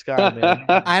out of the sky, man.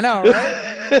 I know,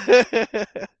 right?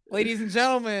 Ladies and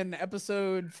gentlemen,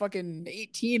 episode fucking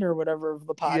 18 or whatever of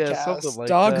the podcast. Yeah, something like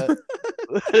that.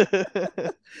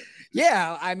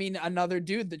 Yeah, I mean, another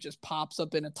dude that just pops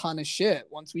up in a ton of shit.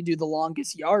 Once we do the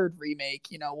Longest Yard remake,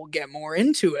 we'll get more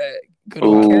into it. Good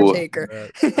old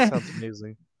Caretaker. That sounds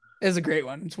amazing. It's a great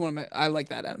one. It's one of my. I like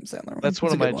that Adam Sandler one. That's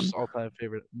one of my all-time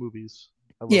favorite movies.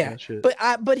 I love that shit.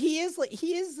 But he is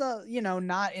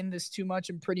not in this too much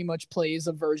and pretty much plays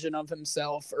a version of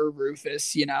himself or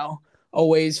Rufus.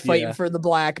 Always fighting for the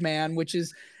black man, which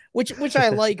I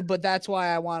like. But that's why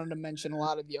I wanted to mention a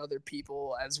lot of the other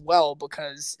people as well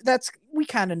because we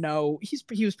kind of know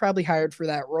he was probably hired for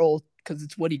that role because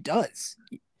it's what he does.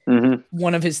 Mm-hmm.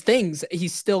 One of his things.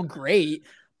 He's still great,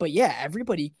 but yeah,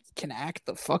 everybody can act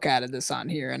the fuck out of this on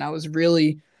here, and I was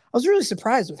really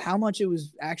surprised with how much it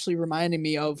was actually reminding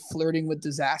me of Flirting with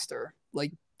Disaster,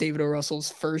 like David O. Russell's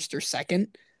first or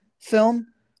second film.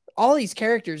 All these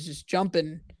characters just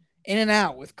jumping in and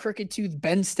out with Crooked Tooth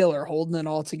Ben Stiller holding it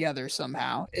all together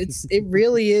somehow. It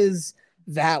really is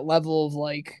that level of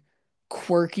like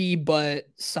quirky but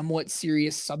somewhat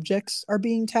serious subjects are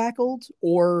being tackled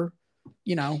or,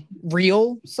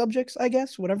 real subjects, I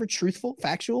guess, whatever, truthful,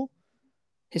 factual,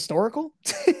 historical.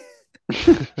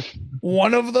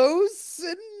 One of those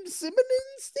cinnamon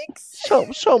sticks.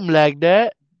 Something like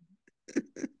that.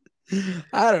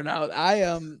 I don't know.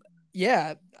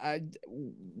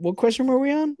 What question were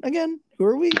we on again? Who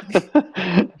are we?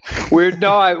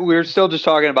 we're still just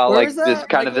talking about Where like this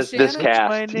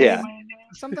cast. Yeah.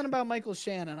 Something about Michael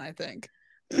Shannon, I think.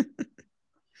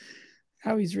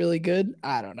 How he's really good.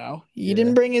 I don't know. He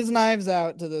didn't bring his knives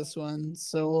out to this one,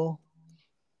 so we'll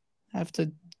have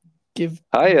to give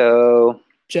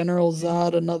General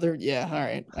Zod another. Yeah, all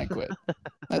right. I quit.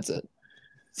 That's it.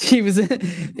 He was.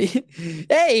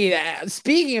 Hey,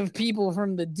 speaking of people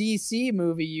from the DC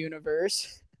movie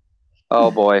universe.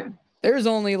 Oh boy. There's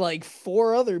only like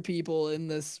 4 other people in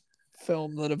this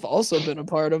film that have also been a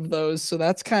part of those. So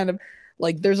that's kind of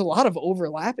like there's a lot of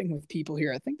overlapping with people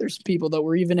here. I think there's people that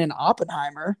were even in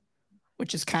Oppenheimer,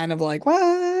 which is kind of like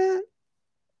what?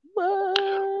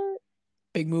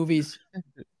 Big movies.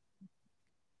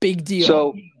 Big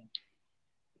deal.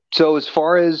 So as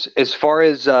far as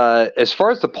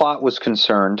the plot was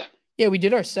concerned, yeah, we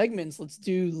did our segments. Let's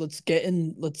do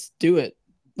it.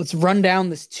 Let's run down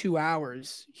this 2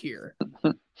 hours here.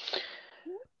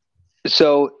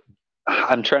 So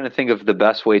I'm trying to think of the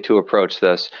best way to approach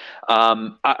this.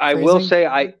 I will say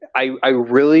I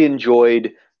really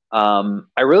enjoyed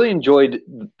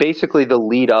basically the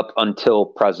lead up until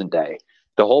present day.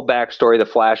 The whole backstory, the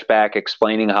flashback,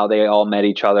 explaining how they all met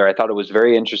each other. I thought it was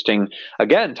very interesting.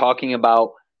 Again, talking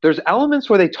about there's elements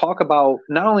where they talk about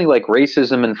not only like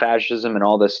racism and fascism and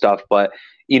all this stuff, but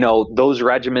those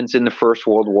regiments in the First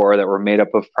World War that were made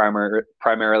up of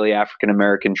primarily African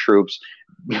American troops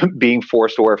being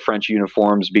forced to wear French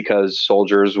uniforms because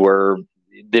soldiers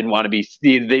didn't want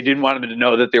them to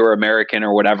know that they were American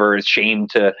or whatever, ashamed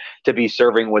to be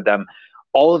serving with them.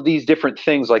 All of these different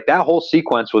things, like that whole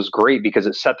sequence was great because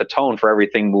it set the tone for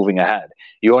everything moving ahead.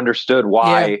 You understood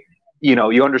why,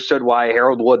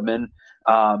 Harold Woodman,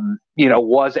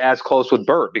 was as close with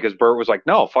Bert, because Bert was like,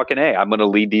 no, fucking A, I'm going to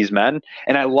lead these men.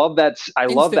 And I love that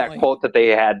quote that they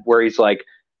had where he's like,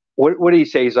 what did he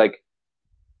say? He's like,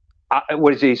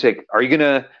 what is he? He's like,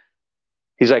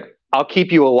 he's like, I'll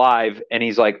keep you alive. And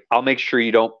he's like, I'll make sure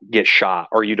you don't get shot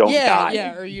or you don't die.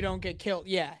 Yeah, or you don't get killed.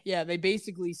 Yeah. They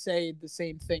basically say the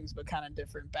same things, but kind of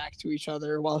different back to each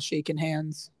other while shaking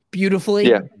hands beautifully.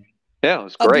 Yeah, it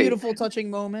was great. A beautiful, touching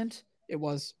moment. It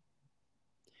was.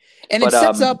 And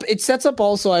it sets up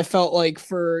also, I felt like,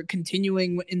 for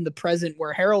continuing in the present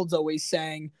where Harold's always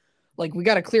saying, like, we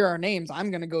got to clear our names. I'm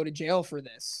going to go to jail for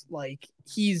this. Like,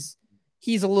 he's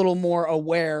a little more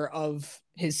aware of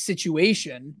his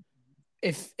situation.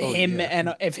 If him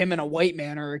and a white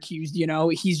man are accused,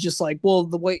 he's just like,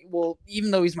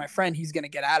 even though he's my friend, he's going to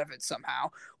get out of it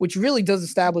somehow, which really does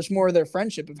establish more of their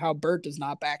friendship of how Bert does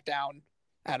not back down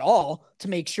at all to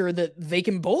make sure that they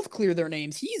can both clear their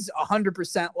names. He's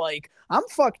 100% like, I'm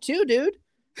fucked too, dude.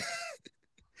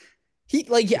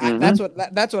 That's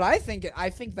what I think.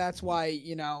 I think that's why,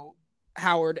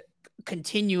 Howard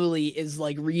continually is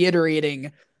like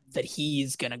reiterating that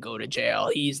he's gonna go to jail.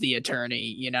 He's the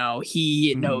attorney,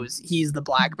 he knows he's the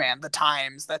black man, the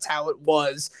times, that's how it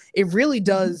was. It really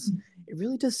does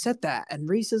set that. And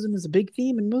racism is a big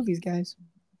theme in movies, guys.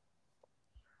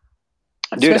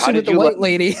 Dude, especially with the white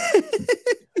lady.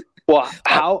 Well,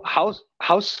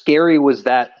 how scary was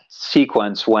that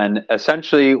sequence when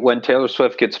Taylor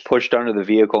Swift gets pushed under the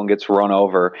vehicle and gets run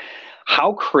over?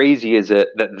 How crazy is it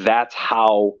that that's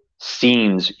how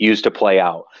scenes used to play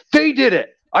out? They did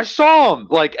it. I saw him.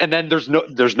 Like, and then there's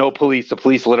no police. The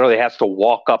police literally has to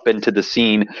walk up into the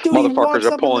scene. Dude,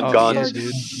 motherfuckers are pulling guns.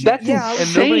 Yeah, dude. That's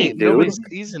insane, dude. Nobody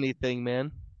sees anything,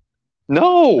 man.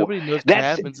 No, nobody knows what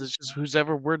happens. It's just who's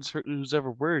ever word.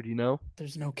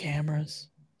 There's no cameras.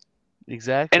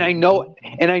 Exactly. And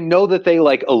I know that they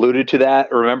like alluded to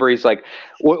that. Remember, he's like,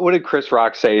 what did Chris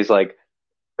Rock say? He's like,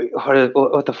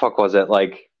 what the fuck was it?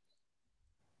 Like,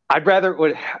 I'd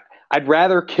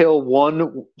rather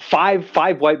kill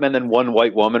five white men than one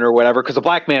white woman or whatever, because a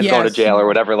black man's going to jail or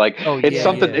whatever. Like, it's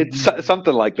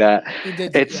something like that.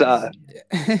 It's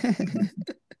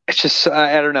just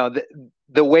I don't know.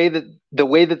 The way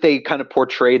that they kind of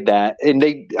portrayed that, and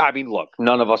look,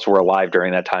 none of us were alive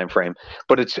during that time frame,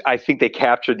 but I think they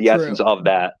captured the essence of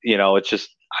that. It's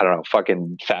just, I don't know,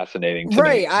 fucking fascinating to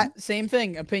me. Same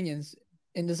thing, opinions,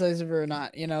 indecisive or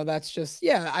not, that's just,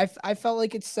 I felt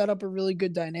like it set up a really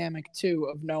good dynamic too,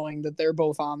 of knowing that they're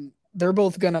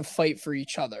both gonna fight for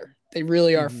each other. They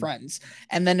really are friends.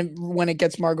 And then when it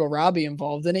gets Margot Robbie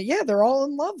involved in it, they're all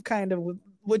in love, kind of, with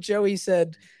what Joey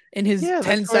said in his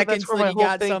 10 seconds that he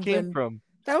got something came from.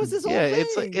 That was his whole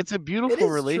thing. It's a beautiful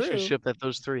relationship that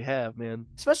those three have, man.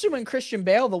 Especially when Christian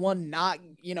Bale, the one not,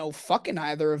 fucking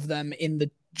either of them in the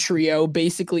trio,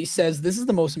 basically says, this is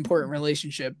the most important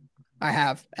relationship I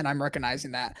have, and I'm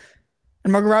recognizing that.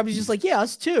 And Margot Robbie's just like, yeah,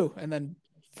 us too. And then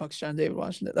fucks John David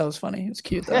Washington. That was funny. It was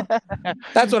cute though.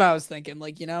 That's what I was thinking.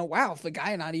 Like, wow, if the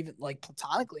guy not even like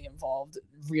platonically involved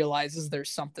realizes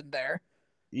there's something there.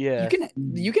 Yeah.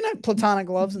 You can have platonic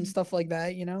loves and stuff like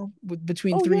that,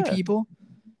 between three people.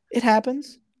 It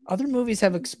happens. Other movies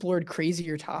have explored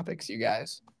crazier topics, you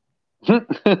guys.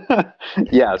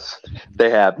 Yes, they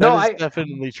have. That is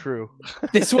definitely true.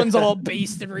 This one's all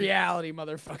based in reality,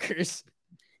 motherfuckers.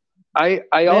 I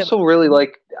also really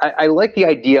like I like the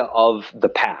idea of the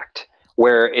pact,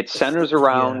 where it centers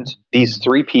around these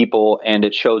three people and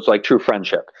it shows like true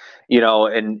friendship,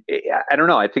 and I don't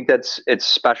know, I think it's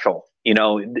special.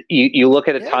 You look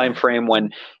at a time frame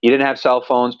when you didn't have cell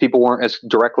phones, people weren't as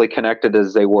directly connected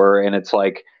as they were, and it's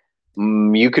like,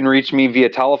 you can reach me via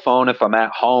telephone if I'm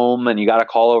at home, and you got to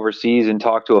call overseas and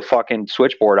talk to a fucking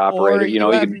switchboard operator. You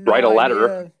can write a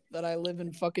letter. That I live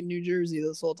in fucking New Jersey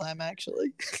this whole time,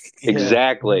 actually.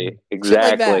 Exactly. Like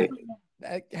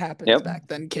that happens back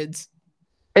then, kids.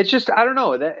 It's just, I don't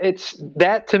know,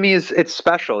 that to me it's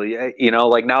special.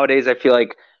 Like nowadays I feel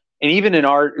like, and even in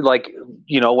our, like,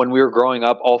 when we were growing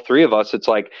up, all three of us, it's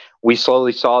like we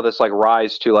slowly saw this like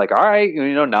rise to like, all right,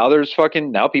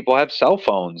 now people have cell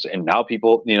phones, and now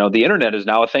people, the internet is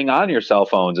now a thing on your cell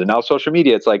phones, and now social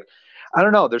media. It's like, I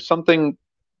don't know, there's something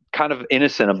kind of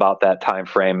innocent about that time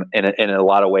frame in a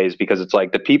lot of ways, because it's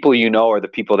like the people are the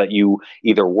people that you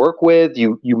either work with,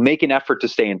 you make an effort to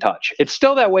stay in touch. It's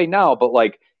still that way now, but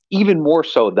like even more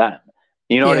so then.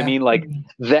 You know what I mean? Like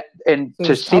that, and It to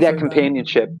was see that tougher,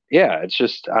 companionship, yeah, it's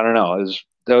just, I don't know.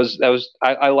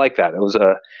 I like that.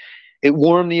 It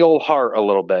warmed the old heart a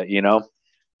little bit, you know?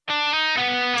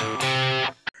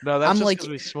 No, that's I'm just like, because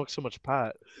we smoke so much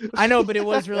pot. I know, but it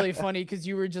was really funny because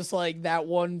you were just like that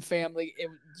one family.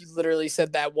 You literally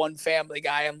said that one Family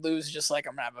Guy, and Lou's just like,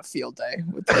 I'm gonna have a field day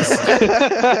with this.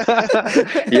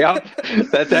 Yep,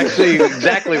 that's actually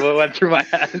exactly what went through my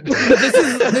head.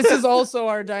 This is also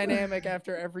our dynamic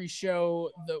after every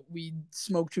show that we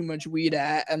smoke too much weed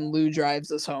at, and Lou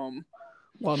drives us home,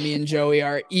 while me and Joey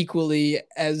are equally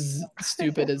as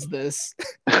stupid as this.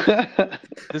 This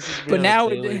is But now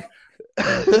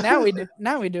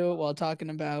we do it while talking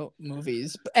about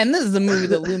movies. And this is the movie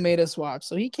that Lou made us watch,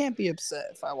 so he can't be upset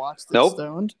if I watched it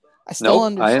stoned. I still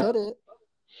understood it.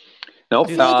 Nope. I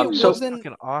feel like it wasn't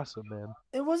fucking awesome, man.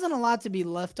 It wasn't a lot to be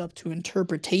left up to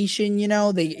interpretation, you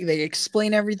know. They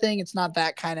explain everything. It's not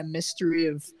that kind of mystery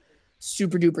of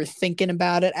super duper thinking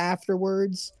about it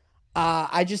afterwards.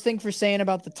 I just think for saying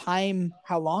about the time,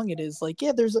 how long it is, like,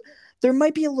 yeah, there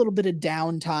might be a little bit of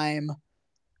downtime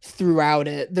throughout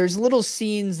it. There's little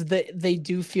scenes that they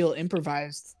do feel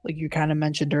improvised, like you kind of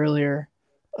mentioned earlier,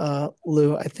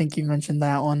 Lou. I think you mentioned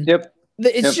that one. Yep.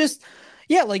 It's just,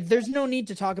 yeah, like there's no need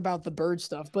to talk about the bird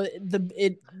stuff, but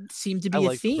it seemed to be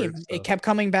a theme. It kept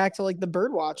coming back to like the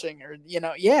bird watching, or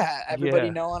everybody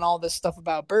knowing all this stuff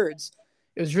about birds.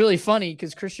 It was really funny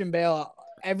because Christian Bale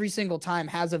every single time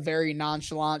has a very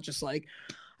nonchalant, just like,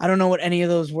 I don't know what any of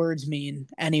those words mean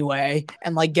anyway,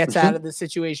 and like gets out of the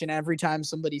situation every time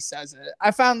somebody says it. I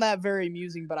found that very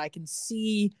amusing, but I can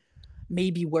see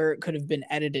maybe where it could have been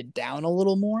edited down a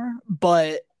little more.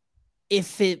 But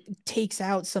if it takes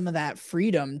out some of that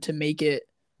freedom to make it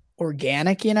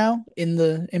organic, you know, in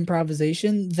the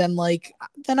improvisation, then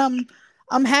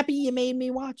I'm happy you made me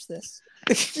watch this.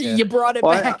 You brought it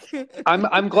back.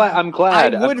 I'm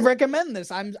glad. I would recommend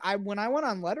this. When I went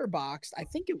on Letterboxd, I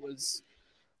think it was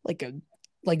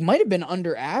might have been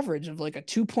under average of like a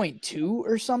 2.2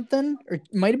 or something, or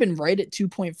might have been right at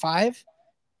 2.5.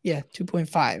 Yeah,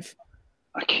 2.5.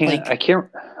 I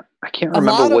can't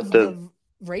remember what the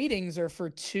ratings are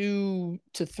for 2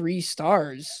 to 3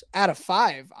 stars out of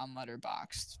 5 on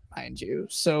Letterboxd, mind you.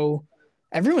 So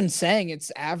everyone's saying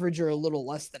it's average or a little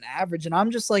less than average, and I'm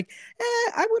just like,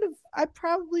 I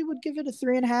probably would give it a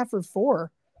 3.5 or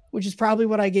 4, which is probably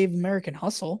what I gave American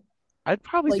Hustle. I'd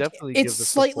probably definitely give this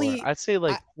slightly. I'd say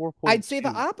like 4.2. I'd say the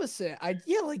opposite.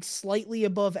 Like slightly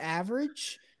above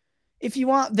average. If you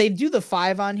want, they do the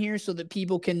 5 on here so that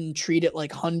people can treat it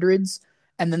like hundreds,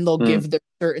 and then they'll give their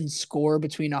certain score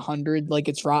between 100, like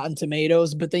it's Rotten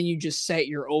Tomatoes. But then you just set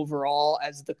your overall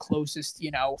as the closest,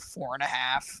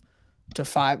 4.5 to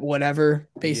 5, whatever.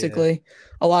 Basically,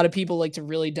 a lot of people like to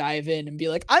really dive in and be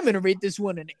like, I'm gonna rate this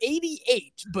one an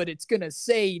 88, but it's gonna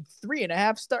say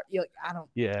 3.5 star. You're like, I don't.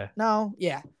 Yeah. No.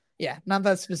 Yeah. Not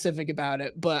that specific about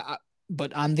it,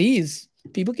 but on these,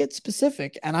 people get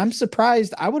specific, and I'm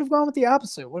surprised. I would have gone with the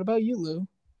opposite. What about you, Lou?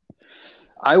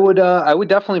 I would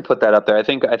definitely put that up there. I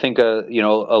think a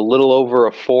little over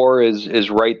a 4 is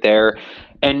right there,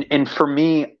 and for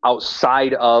me,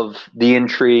 outside of the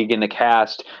intrigue and the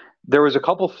cast, there was a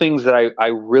couple things that I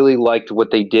really liked what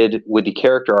they did with the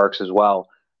character arcs as well.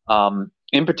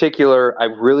 In particular, I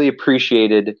really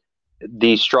appreciated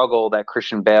the struggle that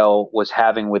Christian Bale was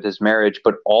having with his marriage,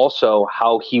 but also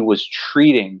how he was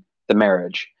treating the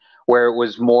marriage, where it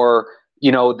was more,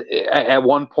 at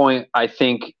one point, I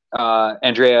think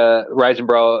Andrea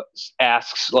Riseborough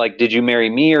asks, like, did you marry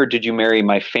me or did you marry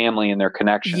my family and their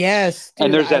connection? Yes. Dude,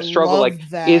 and there's that struggle, like,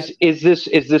 is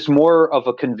this more of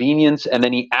a convenience? And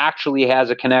then he actually has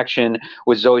a connection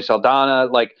with Zoe Saldana,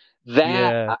 like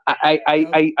that.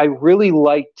 Yeah. I really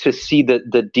like to see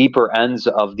the deeper ends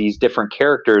of these different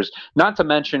characters, not to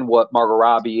mention what Margot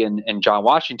Robbie and John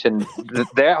Washington,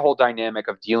 that whole dynamic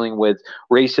of dealing with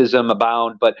racism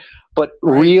abound, but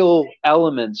real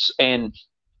elements. And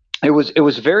it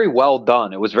was very well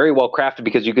done. It was very well crafted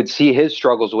because you could see his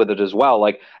struggles with it as well.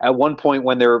 Like at one point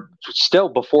when they're still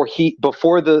before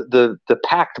the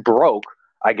pact broke,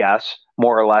 I guess,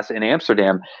 more or less, in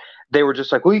Amsterdam, they were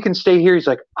just like, well, you can stay here. He's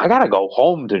like, I gotta go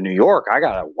home to New York. I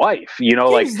got a wife, He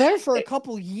was there for a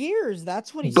couple years.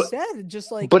 That's what he said.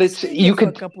 Just like, but it's, you could,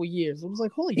 for a couple years. I was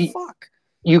like, holy fuck.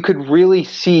 you could really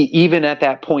see even at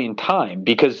that point in time,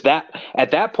 because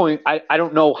at that point, I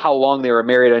don't know how long they were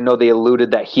married. I know they alluded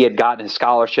that he had gotten his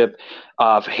scholarship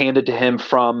handed to him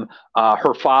from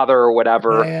her father or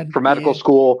whatever for medical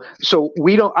school. So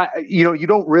we don't, you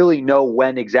don't really know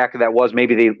when exactly that was.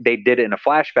 Maybe they did it in a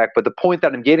flashback. But the point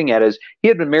that I'm getting at is he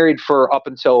had been married for up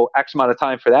until X amount of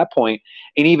time for that point.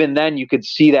 And even then you could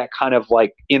see that kind of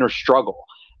like inner struggle.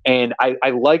 And I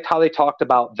liked how they talked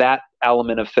about that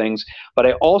element of things, but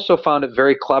I also found it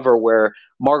very clever where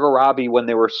Margot Robbie, when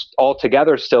they were all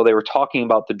together still, they were talking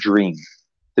about the dream.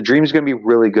 The dream's going to be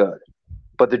really good,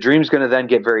 but the dream's going to then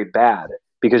get very bad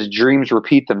because dreams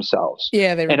repeat themselves.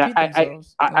 Yeah, they repeat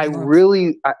themselves. I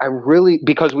really,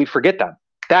 because we forget them.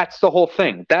 That's the whole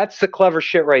thing. That's the clever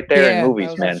shit right there in movies,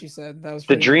 that was man. What she said. That was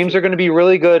the dreams are going to be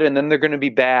really good, and then they're going to be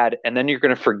bad, and then you're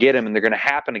going to forget them, and they're going to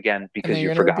happen again because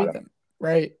you forgot them.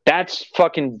 Right. That's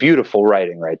fucking beautiful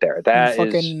writing right there. That is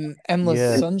fucking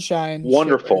endless sunshine.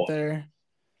 Wonderful. Right there.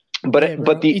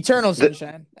 But the eternal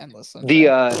sunshine, endless sunshine.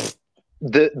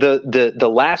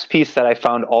 The last piece that I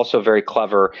found also very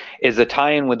clever is the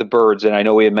tie-in with the birds, and I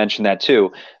know we had mentioned that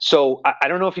too. So I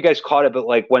don't know if you guys caught it, but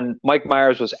like when Mike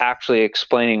Myers was actually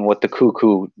explaining what the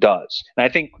cuckoo does, and I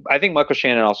think Michael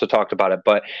Shannon also talked about it,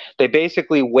 but they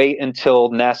basically wait until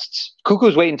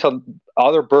cuckoos wait until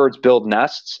other birds build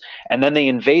nests, and then they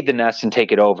invade the nest and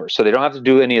take it over. So they don't have to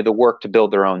do any of the work to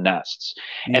build their own nests.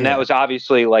 Yeah. And that was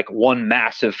obviously like one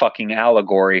massive fucking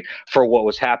allegory for what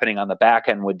was happening on the back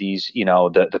end with these,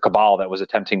 the cabal that was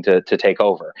attempting to take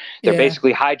over. They're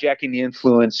basically hijacking the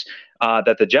influence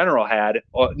that the general had,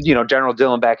 General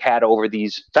Dillenbeck had over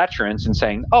these veterans and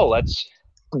saying, oh, let's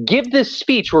give this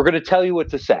speech. We're going to tell you what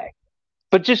to say.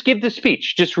 But just give the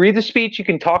speech. Just read the speech. You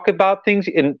can talk about things.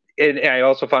 And I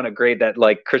also found it great that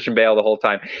like Christian Bale the whole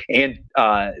time and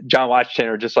John Washington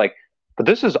are just like, but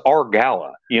this is our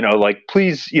gala,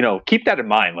 please, keep that in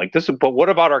mind. Like this is, but what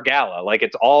about our gala? Like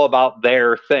it's all about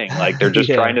their thing. Like they're just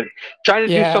trying to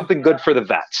do something good for the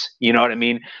vets. You know what I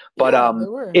mean? But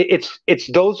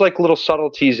it's those like little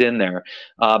subtleties in there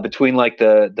between like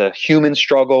the human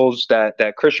struggles that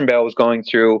Christian Bale was going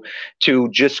through to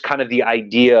just kind of the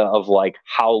idea of like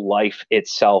how life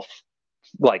itself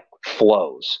like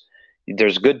flows.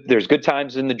 There's good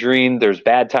times in the dream, there's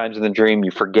bad times in the dream,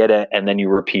 you forget it and then you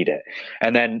repeat it.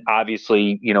 And then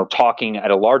obviously, talking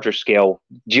at a larger scale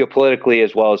geopolitically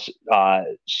as well as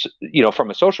from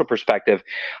a social perspective,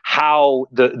 how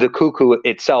the cuckoo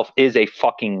itself is a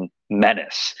fucking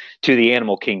menace to the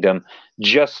animal kingdom,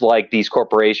 just like these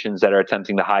corporations that are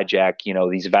attempting to hijack,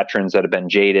 these veterans that have been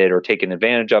jaded or taken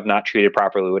advantage of, not treated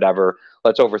properly, whatever.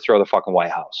 Let's overthrow the fucking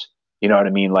White House. You know what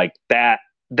I mean? Like that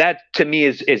to me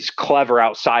is clever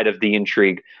outside of the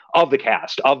intrigue of the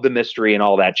cast, of the mystery and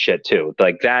all that shit too.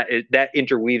 Like that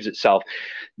interweaves itself.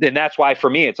 And that's why for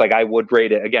me, it's like, I would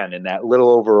rate it again in that little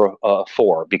over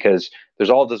 4, because there's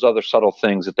all those other subtle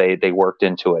things that they worked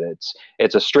into it.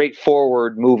 It's a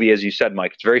straightforward movie. As you said,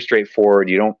 Mike, it's very straightforward.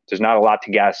 There's not a lot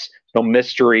to guess. No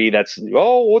mystery. That's,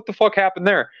 oh, what the fuck happened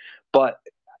there? But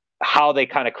how they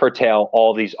kind of curtail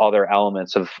all these other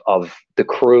elements of the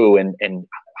crew and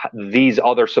these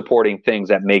other supporting things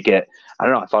that make it, I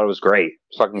don't know, I thought it was great.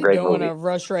 Fucking great movie. Don't want to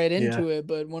rush right into it,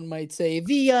 but one might say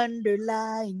the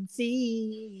underlying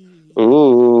theme.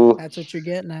 Ooh. That's what you're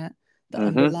getting at. The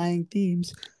underlying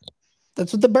themes.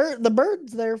 That's what the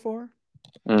bird's there for.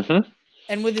 Mm-hmm.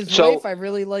 And with his wife, I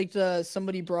really liked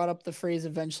somebody brought up the phrase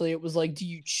eventually. It was like, do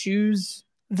you choose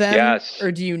them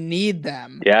or do you need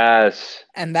them? Yes.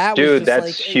 And that was just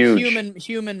like huge. A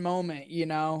human moment,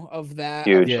 of that.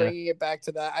 Huge. Of bringing it back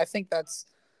to that. I think that's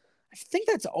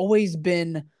always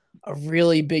been a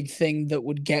really big thing that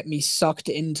would get me sucked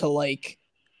into like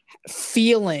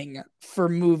feeling for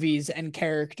movies and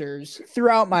characters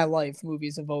throughout my life.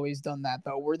 Movies have always done that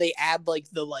though, where they add like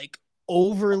the like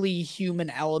overly human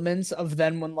elements of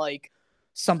then when like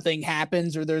something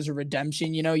happens or there's a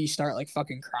redemption, you start like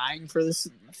fucking crying for this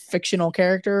fictional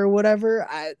character or whatever.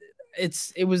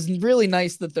 It was really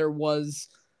nice that there was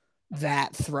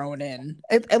that thrown in,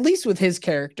 at least with his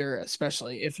character,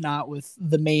 especially if not with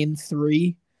the main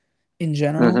 3 in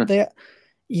general.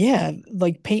 Mm-hmm.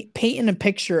 Like painting a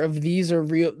picture of these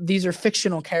are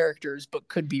fictional characters, but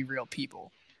could be real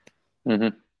people.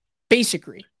 Mm-hmm.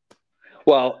 Basically.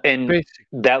 Well, and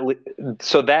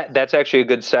that's actually a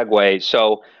good segue.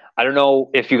 So I don't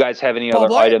know if you guys have any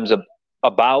other items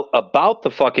about the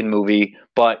fucking movie,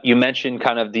 but you mentioned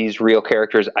kind of these real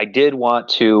characters. I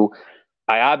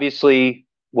obviously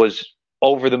was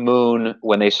over the moon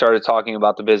when they started talking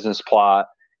about the business plot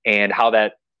and how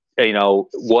that,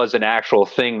 was an actual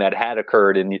thing that had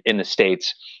occurred in the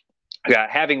States.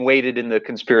 having waded in the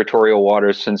conspiratorial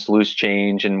waters since Loose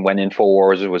Change and when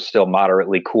InfoWars was still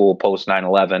moderately cool post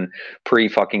 9/11, pre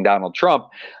fucking Donald Trump,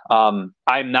 I'm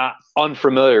not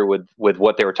unfamiliar with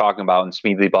what they were talking about in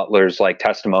Smedley Butler's like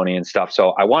testimony and stuff.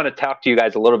 So I want to talk to you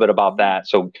guys a little bit about that.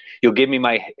 So you'll give me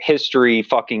my history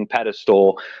fucking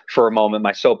pedestal for a moment,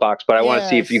 my soapbox. But I want to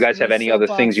see if you guys have any other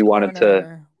things you wanted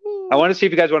to. I want to see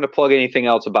if you guys want to plug anything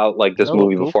else about like this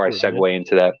movie before I segue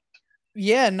into that.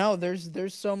 Yeah, no,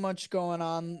 there's so much going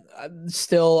on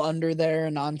still under there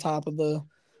and on top of the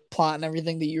plot and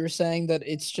everything that you were saying that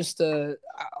it's just I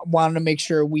wanted to make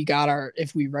sure we got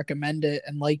if we recommend it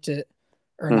and liked it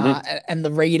or not and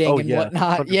the rating and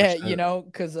whatnot. 100%. Yeah, you know,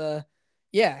 because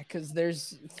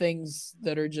there's things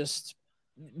that are just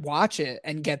watch it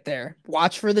and get there.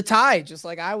 Watch for the tie, just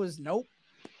like I was. Nope.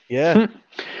 Yeah.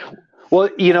 Well,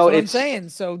 you know, what I'm saying.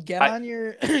 So get on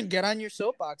your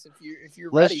soapbox if you're let's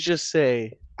ready. Let's just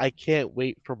say I can't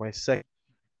wait for my second.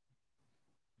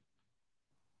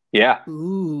 Yeah.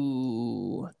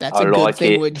 Ooh, that's a good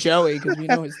thing with Joey because we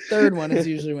know his third one is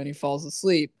usually when he falls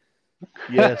asleep.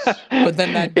 Yes. But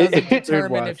then that doesn't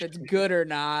determine if it's good or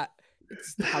not.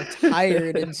 It's how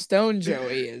tired and stoned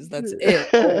Joey is. That's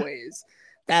it. Always.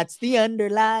 That's the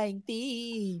underlying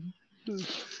theme.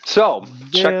 So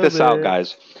check this out,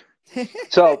 guys.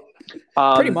 So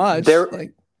pretty much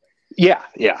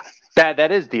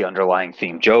that is the underlying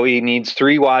theme. Joey needs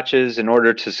 3 watches in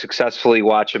order to successfully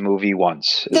watch a movie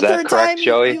once. Is that correct,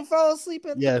 Joey? You fell asleep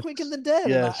at The Quick and the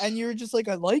Dead, and you were just like,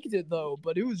 I liked it though,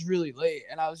 but it was really late,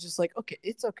 and I was just like, okay,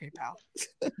 it's okay, pal.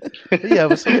 Yeah,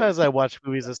 but sometimes I watch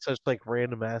movies at such like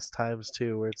random ass times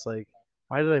too, where it's like,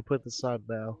 why did I put this on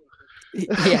now?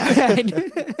 Yeah.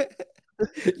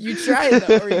 You try it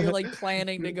though, or you're like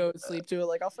planning to go to sleep to it,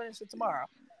 like I'll finish it tomorrow.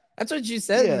 That's what you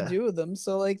said you do with them,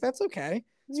 so like that's okay.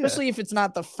 Especially if it's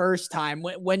not the first time.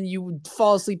 When you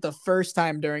fall asleep the first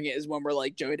time during it is when we're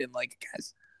like, Joey didn't like it,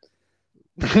 guys.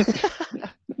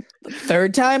 The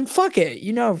third time, fuck it,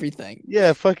 you know everything.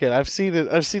 Yeah, fuck it. I've seen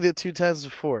it 2 times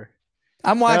before.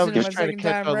 I'm watching it my second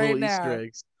time right now.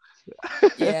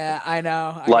 Yeah, I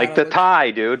know. Like the tie,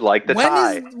 dude. Like the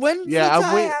tie. When does the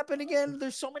tie happen again?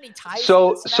 There's so many ties.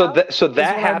 So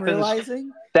that happens.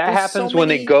 That happens when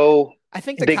they go. I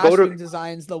think the costume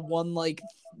design's the one like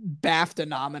BAFTA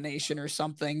nomination or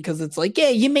something because it's like, yeah,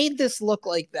 you made this look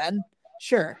like then.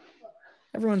 Sure,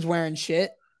 everyone's wearing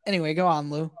shit. Anyway, go on,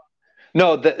 Lou.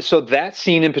 No, so that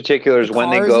scene in particular is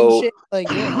when they go. Like,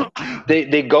 yeah.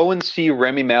 They go and see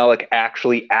Rami Malek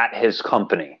actually at his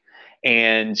company.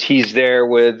 And he's there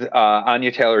with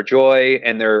Anya Taylor-Joy,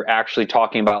 and they're actually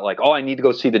talking about like, oh, I need to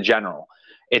go see the general.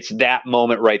 It's that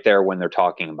moment right there when they're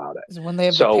talking about it. Is it when they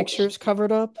have the pictures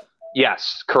covered up?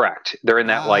 Yes, correct. They're in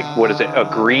that like, what is it, a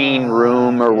green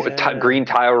room or green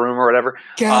tile room or whatever.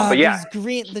 God, but yeah,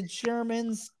 the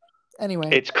Germans. Anyway,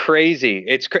 it's crazy.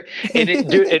 And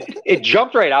it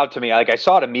jumped right out to me. Like I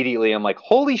saw it immediately. I'm like,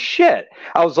 holy shit!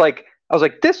 I was like,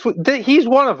 he's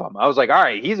one of them. I was like, all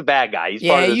right, he's a bad guy. He's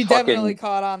part of this you definitely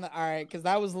caught on. All right, because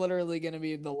that was literally going to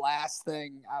be the last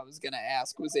thing I was going to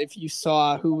ask was if you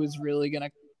saw who was really going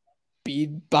to be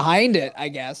behind it. I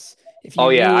guess if you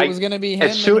knew it was going to be him.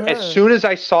 As soon as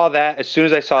I saw that,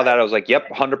 I was like, yep,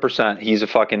 100%. He's a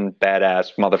fucking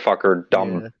badass motherfucker,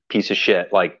 dumb piece of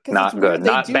shit. Like not good,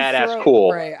 not badass,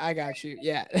 cool. Right, I got you.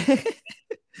 Yeah,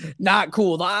 not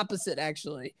cool. The opposite,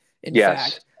 actually. In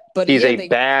fact. But he's a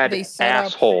bad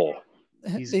asshole.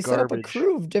 They set up a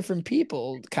crew of different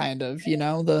people, kind of, you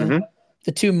know, the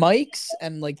 2 mics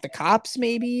and like the cops,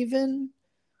 maybe even.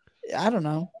 I don't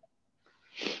know.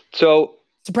 So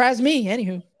surprised me,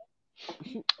 anywho.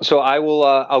 So I will.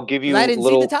 I'll give you. I didn't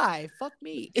see the tie. Fuck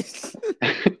me.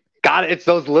 Got it. It's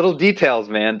those little details,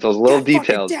 man. Those little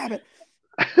details. Damn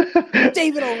it,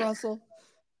 David O. Russell.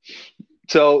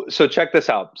 So check this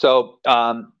out. So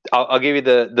I'll give you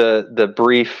the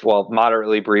brief, well,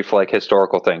 moderately brief, like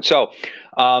historical thing. So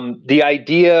the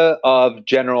idea of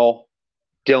General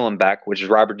Dylan Beck, which is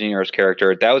Robert De Niro's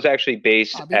character, that was actually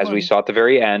based, as we saw at the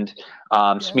very end,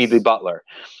 Smedley Butler.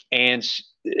 And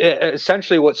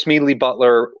essentially what Smedley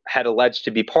Butler had alleged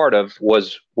to be part of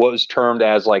was what was termed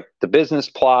as like the business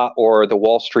plot or the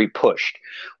Wall Street pushed,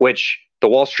 which the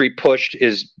Wall Street pushed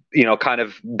is, you know, kind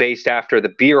of based after the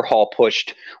beer hall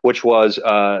pushed, which was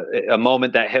a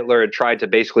moment that Hitler had tried to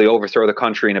basically overthrow the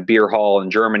country in a beer hall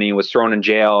in Germany, was thrown in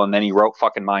jail, and then he wrote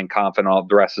fucking Mein Kampf, and all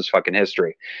the rest is fucking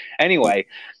history. Anyway,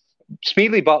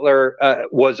 Smedley Butler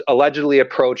was allegedly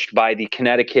approached by the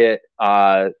Connecticut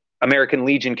American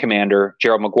Legion commander,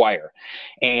 Gerald McGuire.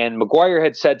 And McGuire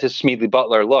had said to Smedley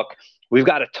Butler, look, we've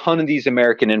got a ton of these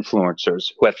American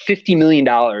influencers who have $50 million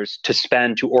to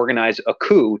spend to organize a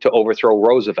coup to overthrow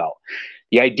Roosevelt.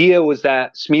 The idea was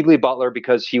that Smedley Butler,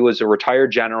 because he was a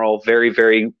retired general, very,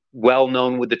 very well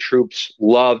known with the troops,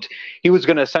 loved, he was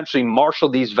going to essentially marshal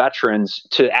these veterans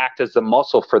to act as the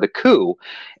muscle for the coup.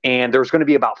 And there was going to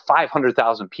be about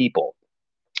 500,000 people.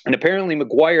 And apparently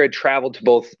McGuire had traveled to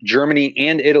both Germany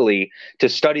and Italy to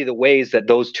study the ways that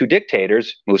those two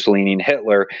dictators, Mussolini and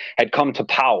Hitler, had come to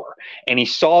power. And he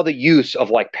saw the use of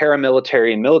like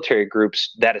paramilitary and military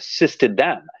groups that assisted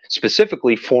them,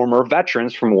 specifically former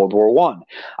veterans from World War I.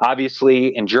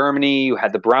 Obviously, in Germany, you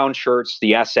had the brown shirts,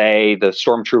 the SA, the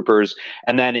stormtroopers,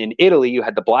 and then in Italy, you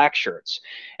had the black shirts.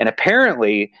 And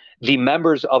apparently, the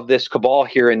members of this cabal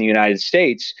here in the United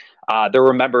States, there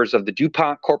were members of the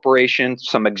DuPont Corporation,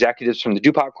 some executives from the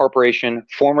DuPont Corporation,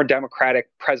 former Democratic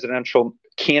presidential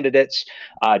candidates,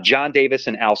 John Davis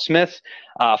and Al Smith,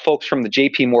 folks from the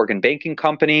J.P. Morgan Banking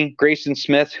Company, Grayson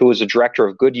Smith, who was a director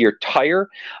of Goodyear Tire,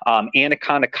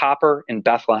 Anaconda Copper, and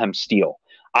Bethlehem Steel.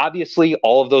 Obviously,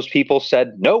 all of those people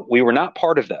said, no, we were not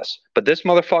part of this. But this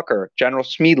motherfucker, General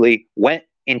Smedley, went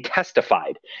and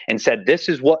testified and said this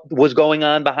is what was going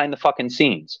on behind the fucking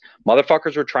scenes.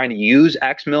 Motherfuckers were trying to use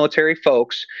ex-military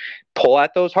folks, pull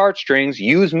at those heartstrings,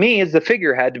 use me as the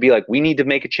figurehead to be like, we need to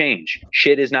make a change.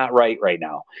 Shit is not right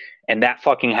now. And that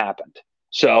fucking happened.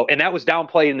 So, and that was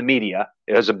downplayed in the media.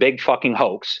 It was a big fucking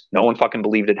hoax. No one fucking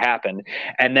believed it happened.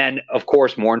 And then, of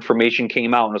course, more information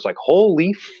came out and it was like,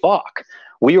 holy fuck.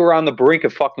 We were on the brink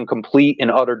of fucking complete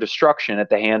and utter destruction at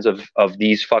the hands of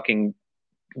these fucking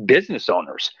business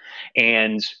owners,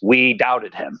 and we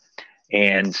doubted him,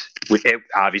 and it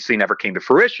obviously never came to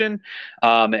fruition.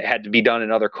 It had to be done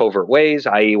in other covert ways,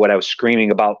 i.e. what I was screaming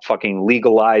about, fucking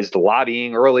legalized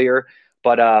lobbying earlier.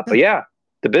 But yeah,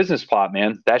 the business plot,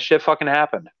 man, that shit fucking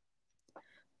happened.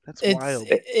 That's wild.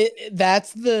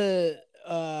 That's the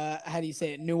how do you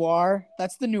say it, noir,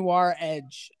 that's the noir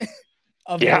edge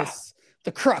of this,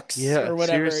 the crux, or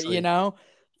whatever, seriously. You know,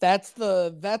 that's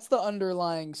the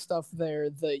underlying stuff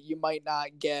there that you might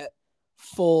not get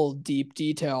full deep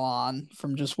detail on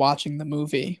from just watching the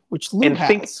movie, which Lou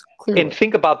has clearly. And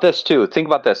think about this too. Think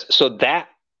about this. So that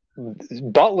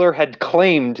Butler had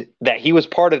claimed that he was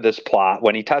part of this plot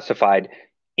when he testified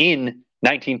in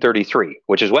 1933,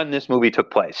 which is when this movie took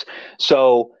place.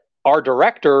 So our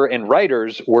director and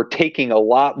writers were taking a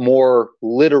lot more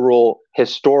literal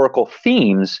historical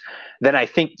themes than I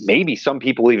think maybe some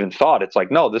people even thought. It's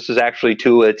like, no, this is actually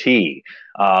to a T.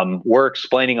 We're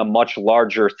explaining a much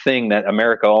larger thing that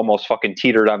America almost fucking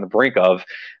teetered on the brink of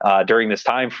during this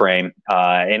time frame,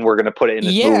 and we're going to put it in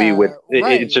this movie with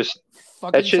it's just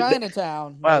fucking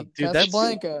Chinatown. Wow, like dude,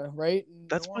 Casablanca, right?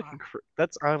 That's fucking.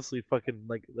 That's honestly fucking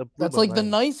like. That's like The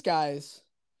Nice Guys.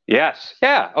 Yes.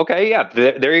 Yeah. Okay. Yeah.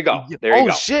 There you go. There you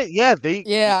go. Oh shit. Yeah. There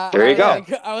you go.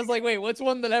 I was like, wait, what's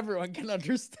one that everyone can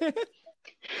understand?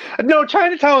 No,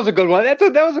 Chinatown was a good one. That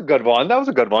was a good one. That was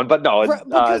a good one. But no,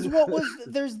 because what was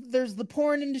there's the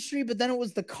porn industry, but then it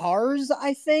was the cars.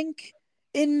 I think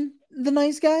in The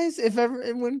Nice Guys, if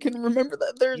everyone can remember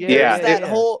that.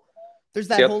 There's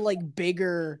that whole like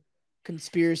bigger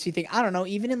conspiracy thing. I don't know.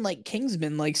 Even in like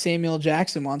Kingsman, like Samuel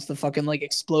Jackson wants to fucking like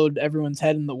explode everyone's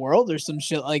head in the world or some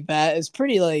shit like that. It's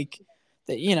pretty like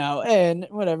that, you know, and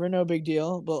whatever, no big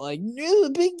deal. But like, no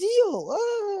big deal.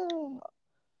 Ah.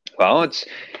 Well,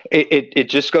 it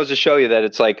just goes to show you that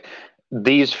it's like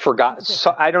these forgotten.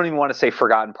 So I don't even want to say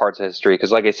forgotten parts of history,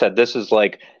 because, like I said, this is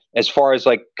like as far as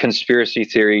like conspiracy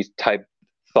theory type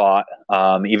thought.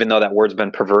 Even though that word's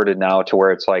been perverted now to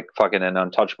where it's like fucking an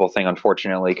untouchable thing,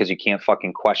 unfortunately, because you can't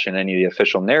fucking question any of the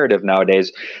official narrative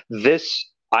nowadays. This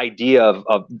idea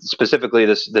of specifically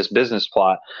this business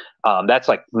plot, that's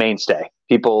like mainstay.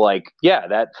 People like, yeah,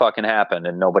 that fucking happened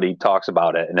and nobody talks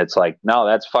about it. And it's like, no,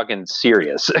 that's fucking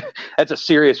serious. That's a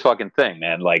serious fucking thing,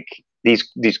 man. Like these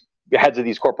heads of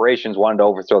these corporations wanted to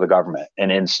overthrow the government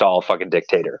and install a fucking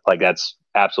dictator. Like that's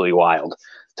absolutely wild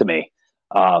to me.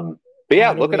 But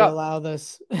yeah, look it up. Allow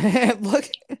this. Look,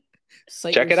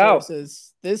 check it out.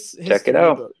 This check it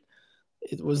out. Book.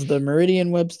 It was the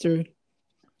Merriam-Webster.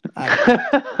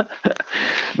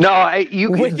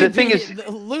 The thing is,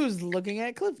 Lou's looking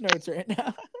at Cliff Notes right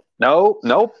now.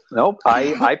 Nope.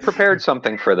 I prepared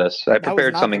something for this. I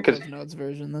prepared something because Cliff Notes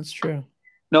version. That's true.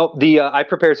 No, I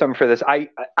prepared something for this. I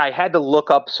had to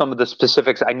look up some of the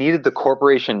specifics. I needed the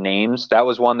corporation names. That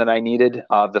was one that I needed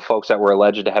of the folks that were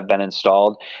alleged to have been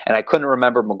installed, and I couldn't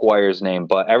remember McGuire's name,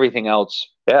 but everything else,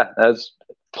 yeah, that's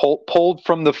pulled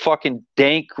from the fucking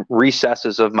dank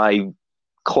recesses of my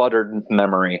cluttered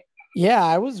memory. Yeah,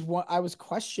 I was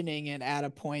questioning it at a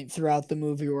point throughout the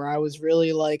movie where I was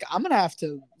really like, I'm gonna have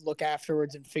to look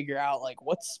afterwards and figure out like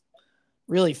what's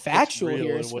really What's factual real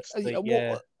here. and what's the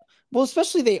yeah. Well,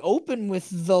 especially they open with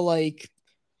the like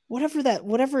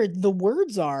whatever the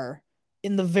words are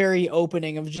in the very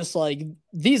opening of just like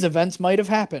these events might have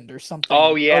happened or Oh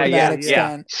something yeah, to that yeah,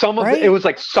 yeah. extent, It right? was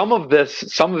like some of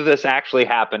this actually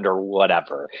happened or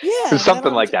whatever. It Yeah, was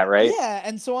something like that, right? yeah,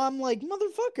 and so I'm like,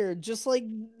 motherfucker, just like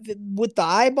with the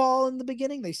eyeball in the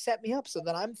beginning, they set me up. So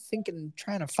then I'm thinking,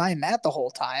 trying to find that the whole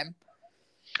time.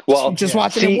 Well, Just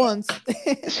watching it once.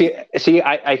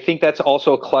 I think that's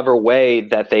also a clever way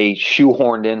that they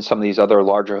shoehorned in some of these other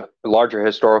larger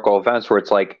historical events where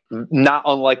it's like not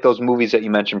unlike those movies that you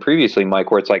mentioned previously,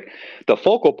 Mike, where it's like the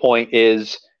focal point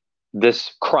is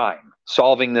this crime,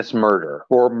 solving this murder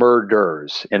or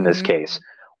murders in this case.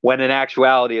 When in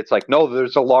actuality, it's like, no,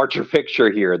 there's a larger picture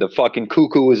here. The fucking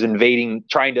cuckoo is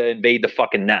trying to invade the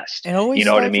fucking nest. It always You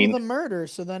know what I starts with mean? a murder,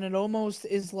 so then it almost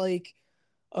is like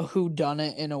a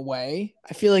whodunit in a way.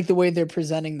 I feel like the way they're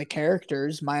presenting the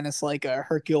characters, minus like a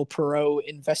Hercule Poirot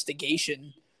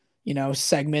investigation,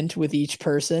 segment with each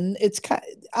person. It's kind.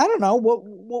 I don't know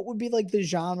what would be like the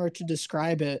genre to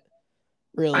describe it.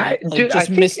 Really, like Dude, I just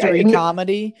think mystery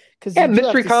comedy, because yeah, you do have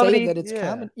mystery to say comedy, that it's Yeah,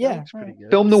 comedy. that Yeah, looks pretty right. good.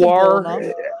 film Simple noir.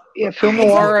 enough. Yeah, film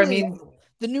noir. I Exactly. mean,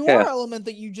 The noir yeah. element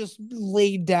that you just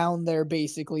laid down there,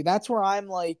 basically, that's where I'm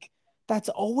like, that's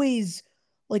always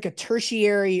like a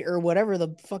tertiary or whatever the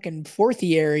fucking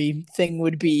fourthiary thing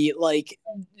would be, like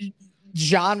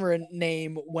genre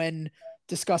name when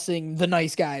discussing The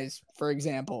Nice Guys, for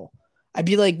example. I'd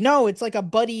be like, no, it's like a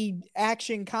buddy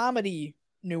action comedy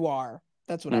noir.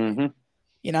 That's what I mean.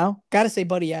 Mm-hmm. Got to say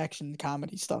buddy action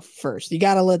comedy stuff first. You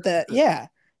got to let that, yeah.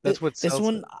 That's what This sells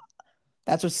one, it.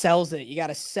 that's what sells it. You got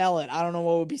to sell it. I don't know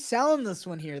what would be selling this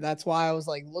one here. That's why I was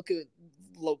like, look at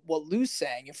what Lou's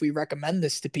saying. If we recommend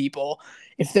this to people,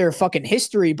 if they're fucking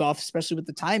history buff, especially with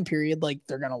the time period, like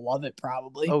they're gonna love it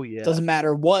probably. Oh yeah. Doesn't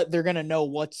matter what, they're gonna know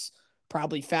what's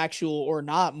probably factual or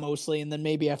not mostly, and then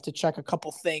maybe have to check a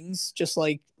couple things, just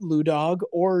like Lou Dog,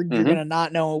 or you're Mm-hmm. gonna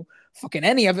not know fucking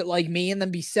any of it like me, and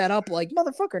then be set up like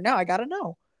motherfucker. Now I gotta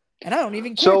know. And I don't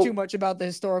even care too So much about the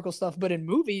historical stuff, but in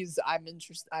movies, I'm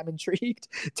interested. I'm intrigued.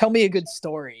 Tell me a good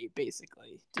story,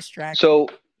 basically. Distract me. so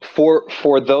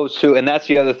for those two, and that's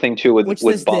the other thing too with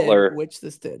Butler. Which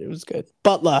this did. It was good.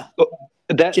 Butler. Oh,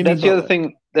 Jimmy that's the other Butler.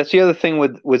 thing. That's the other thing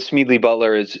with Smedley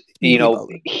Butler is Smedley Butler.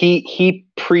 he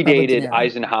Robert De predated Niro.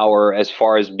 Eisenhower as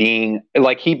far as being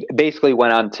like he basically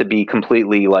went on to be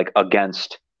completely like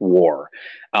against war.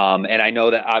 And I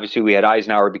know that obviously we had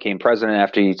Eisenhower became president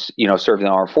after he served in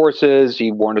the armed forces.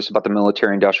 He warned us about the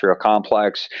military industrial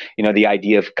complex. The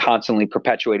idea of constantly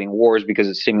perpetuating wars because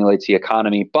it stimulates the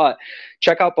economy. But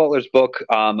check out Butler's book.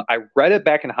 I read it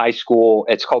back in high school.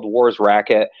 It's called War's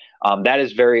Racket.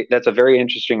 That's a very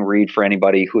interesting read for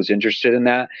anybody who's interested in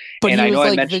that. But And he I know was I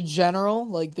like the mentioned,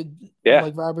 general, yeah,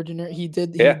 like Robert De Niro. He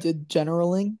did yeah,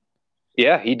 generaling.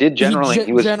 yeah. He did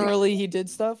generaling. Generally he did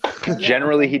stuff. Yeah,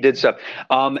 Generally, okay. he did stuff.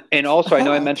 And also, I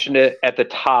know I mentioned it at the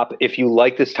top. If you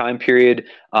like this time period,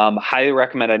 highly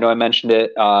recommend. I know I mentioned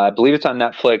it. I believe it's on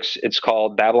Netflix. It's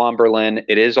called Babylon Berlin.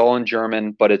 It is all in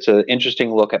German, but it's an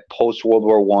interesting look at post World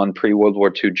War One, pre World War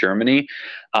Two Germany.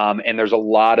 And there's a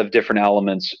lot of different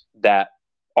elements that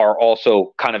are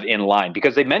also kind of in line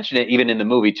because they mention it even in the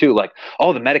movie too. Like,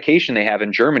 oh, the medication they have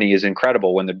in Germany is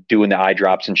incredible when they're doing the eye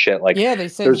drops and shit. Like, yeah, they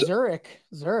said there's Zurich.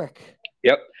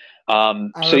 yep. I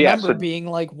So yeah, remember being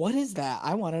like, "What is that?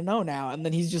 I want to know now." And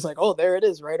then he's just like, "Oh, there it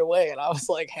is, right away." And I was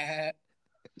like, "Heh."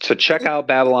 so check out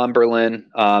Babylon Berlin.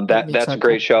 Let me That's a check.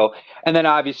 great show. And then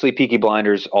obviously Peaky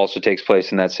Blinders also takes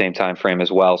place in that same time frame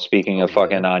as well. Speaking of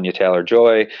fucking Anya Taylor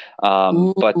Joy, but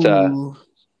Ooh,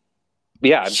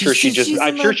 yeah, I'm sure she just she's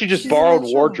in borrowed that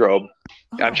show. wardrobe.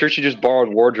 Oh. I'm sure she just borrowed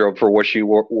wardrobe for what she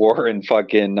wore in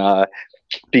fucking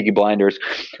Peaky Blinders.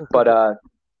 But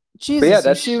Jesus, yeah, so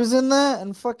that's she was in that,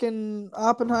 and fucking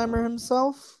Oppenheimer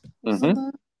himself was in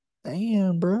that.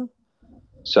 Damn, bro.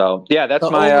 so yeah, that's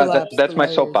The my overlaps, that's the my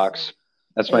layers. soapbox.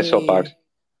 That's my soapbox. Hey,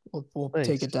 we'll Nice.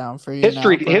 take it down for you now.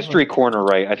 History corner,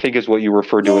 right? I think is what you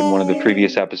referred to in one of the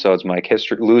previous episodes, Mike.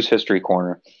 Lou's history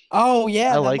corner. Oh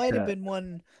yeah, I that like might have that. been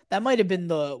one. That might have been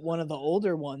the one of the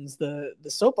older ones. The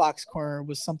soapbox corner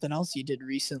was something else you did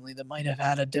recently that might have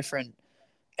had a different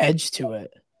edge to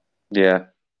it. Yeah.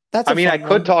 That's I mean, I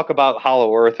could talk about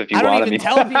Hollow Earth if you I don't wanted even me.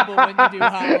 tell people when you do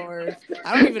Hollow Earth.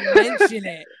 I don't even mention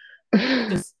it. It just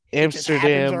happens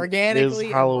Amsterdam organically, is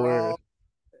and Hollow we're Earth.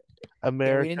 all.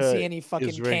 Yeah, we didn't see America any is fucking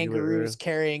regular kangaroos Earth.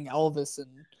 carrying Elvis and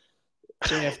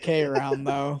JFK around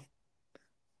though.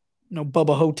 no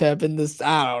Bubba Hotep in this.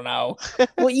 I don't know.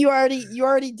 Well, you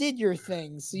already did your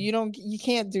thing, so you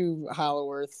can't do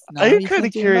Hollow Earth. I No, am you kind of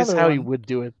can't do curious another how he one. would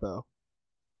do it though.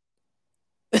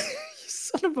 You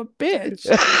son of a bitch.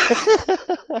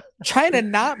 Trying to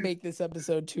not make this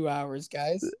episode 2 hours,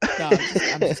 guys. No,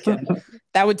 I'm just kidding.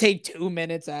 That would take 2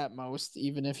 minutes at most,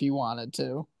 even if you wanted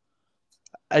to.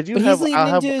 I do But have. he's leading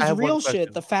into I his have one real question.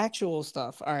 shit, the factual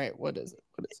stuff. All right, what is it?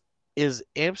 Is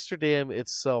Amsterdam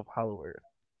itself Hollow Earth?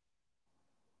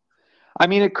 I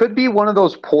mean, it could be one of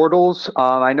those portals.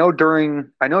 I know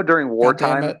during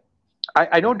wartime.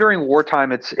 I know during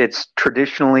wartime it's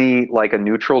traditionally like a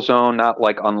neutral zone, not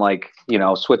like unlike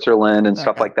Switzerland and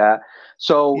stuff like that.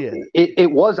 So Yeah.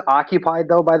 it was occupied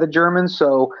though by the Germans.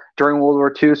 So during World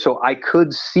War II, so I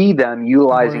could see them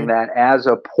utilizing that as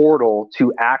a portal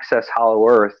to access Hollow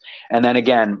Earth. And then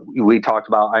again, we talked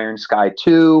about Iron Sky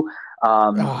 2.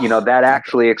 That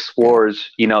actually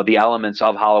explores the elements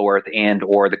of Hollow Earth and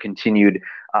or the continued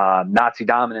Nazi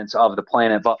dominance of the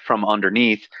planet, but from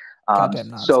underneath.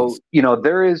 So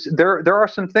there are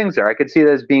some things there. I could see it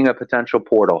as being a potential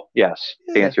portal. Yes,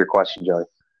 to answer your question, Joey.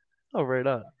 Oh, right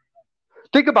on.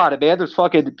 Think about it, man. There's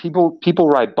fucking people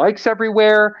ride bikes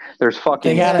everywhere. There's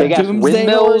fucking big ass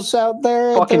windmills out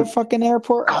there at their fucking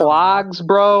airport. Clogs,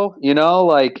 bro.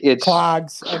 Like it's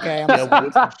clogs. Okay, I'm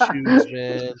wooden shoes,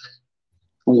 man.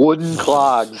 Wooden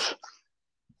clogs.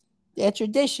 Yeah,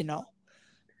 traditional.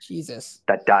 Jesus.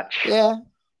 That Dutch. Yeah.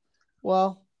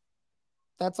 Well,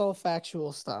 that's all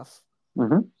factual stuff.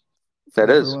 Mm-hmm. For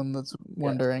that is. everyone that's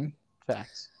wondering.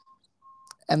 Facts.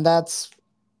 And that's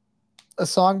a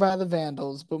song by the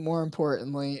Vandals, but more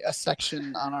importantly, a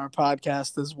section on our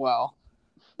podcast as well.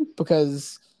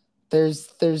 Because there's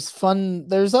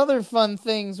other fun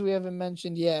things we haven't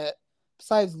mentioned yet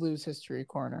besides Lou's History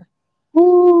Corner.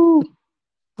 Woo!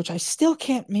 Which I still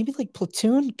can't. Maybe like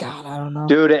Platoon. God, I don't know,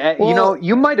 dude.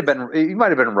 You might have been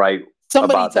right.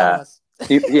 Somebody about tell that. us.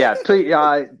 Yeah, please.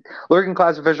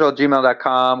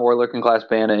 LurkingClassOfficial@gmail.com or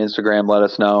LurkingClassBand on Instagram. Let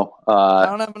us know. I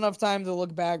don't have enough time to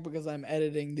look back because I'm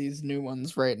editing these new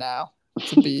ones right now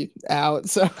to be out.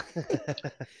 So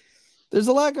there's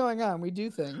a lot going on. We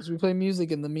do things. We play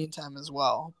music in the meantime as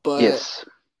well. But yes.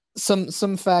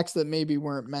 Some facts that maybe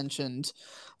weren't mentioned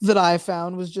that I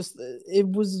found was just it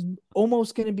was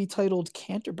almost going to be titled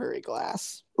Canterbury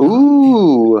Glass.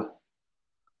 Ooh.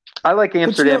 I like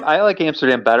Amsterdam. I like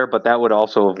Amsterdam better, but that would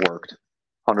also have worked.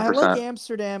 100%. I like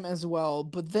Amsterdam as well,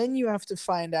 but then you have to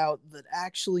find out that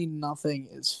actually nothing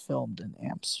is filmed in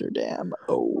Amsterdam.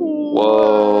 Oh.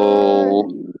 Whoa.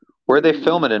 Where are they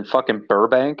filming in fucking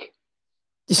Burbank?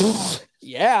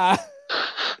 Yeah.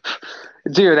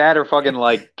 It's either that or fucking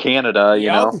like Canada, you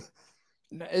know?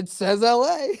 It says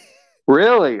LA.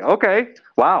 Really? Okay.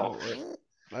 Wow.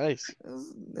 Nice.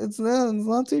 It's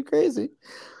not too crazy.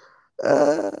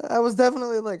 I was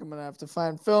definitely like, I'm gonna have to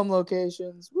find film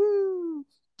locations. Woo!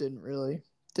 Didn't really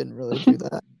do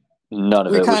that. None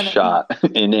of it was shot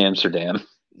in Amsterdam.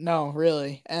 No,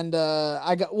 really. And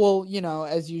I got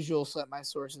as usual, set my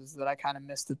sources that I kind of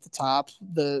missed at the top.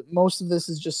 Most of this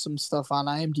is just some stuff on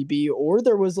IMDb, or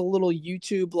there was a little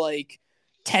YouTube like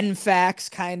 10 facts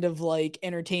kind of like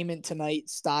Entertainment Tonight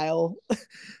style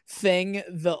thing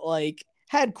that like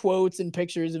had quotes and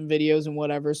pictures and videos and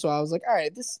whatever. So I was like, all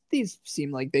right, these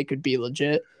seem like they could be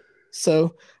legit.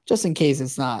 So just in case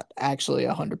it's not actually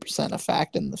 100% a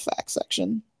fact in the fact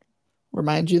section,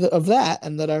 remind you of that,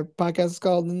 and that our podcast is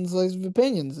called In the Slice of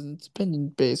Opinions, and it's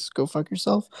opinion based. Go fuck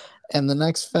yourself. And the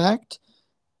next fact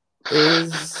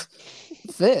is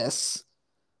this.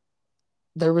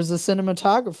 There was a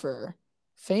cinematographer,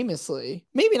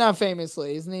 maybe not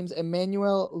famously, his name's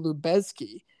Emmanuel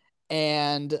Lubezki.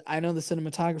 And I know the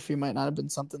cinematography might not have been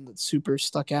something that super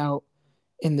stuck out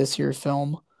in this here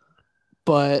film,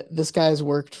 but this guy's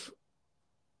worked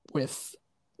with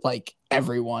like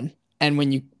everyone. And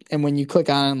when you click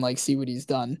on and like see what he's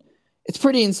done, it's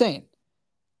pretty insane.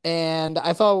 And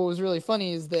I thought what was really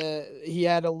funny is that he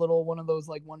had a little one of those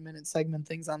like 1 minute segment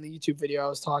things on the YouTube video I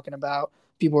was talking about.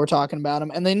 People were talking about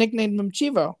him, and they nicknamed him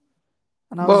Chivo.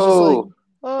 And I was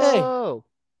just like, hey,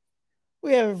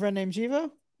 we have a friend named Chivo,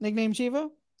 nicknamed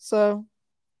Chivo. So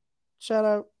shout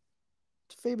out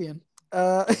to Fabian.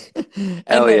 Are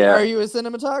you a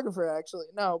cinematographer? Actually,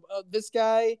 no. This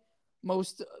guy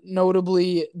most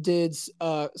notably did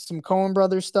some Coen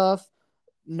Brothers stuff.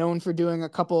 Known for doing a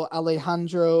couple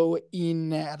Alejandro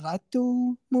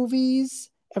Inarritu movies.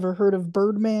 Ever heard of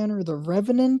Birdman or The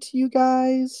Revenant, you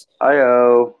guys?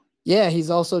 Hi-oh. Yeah, he's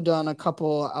also done a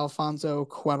couple Alfonso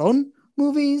Cuarón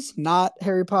movies, not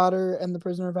Harry Potter and the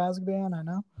Prisoner of Azkaban. I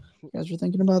know you guys are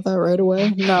thinking about that right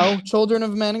away. No, Children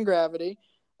of Men and Gravity,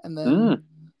 and then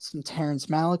some Terrence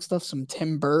Malick stuff, some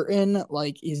Tim Burton.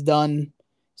 Like he's done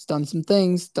some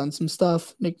things, done some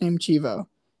stuff. Nicknamed Chivo.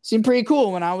 Seemed pretty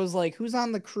cool when I was like, who's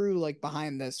on the crew like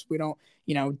behind this? We don't,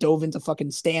 dove into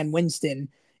fucking Stan Winston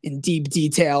in deep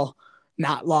detail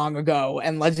not long ago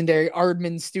and legendary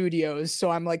Aardman Studios. So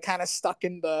I'm like kind of stuck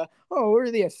in the, what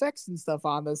are the effects and stuff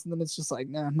on this? And then it's just like,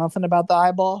 nah, nothing about the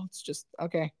eyeball. It's just,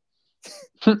 okay.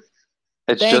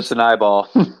 It's just an eyeball.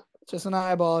 Just an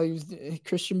eyeball. He was a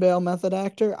Christian Bale method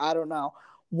actor. I don't know.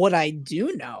 What I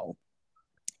do know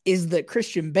is that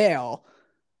Christian Bale,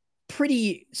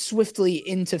 pretty swiftly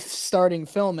into starting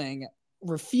filming,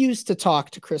 refused to talk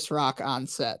to Chris Rock on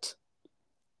set.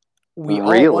 We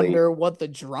all wonder what the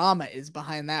drama is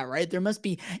behind that, right? There must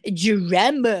be a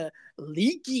drama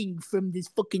leaking from this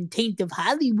fucking taint of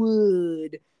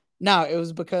Hollywood. No, it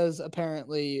was because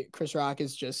apparently Chris Rock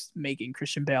is just making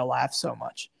Christian Bale laugh so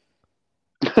much.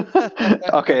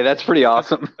 Okay, that's pretty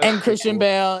awesome. And Christian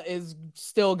Bale is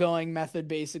still going method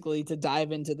basically to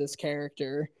dive into this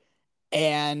character.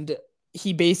 And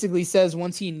he basically says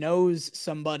once he knows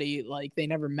somebody like they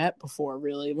never met before,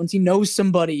 really, once he knows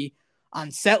somebody on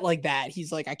set like that,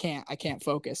 he's like, I can't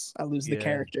focus. I lose the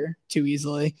character too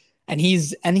easily. And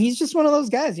he's just one of those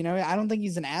guys, I don't think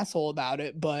he's an asshole about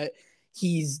it, but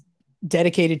he's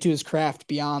dedicated to his craft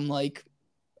beyond like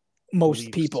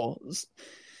most people.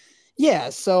 Yeah,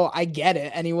 so I get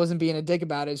it. And he wasn't being a dick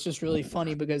about it. It's just really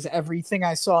funny because everything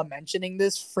I saw mentioning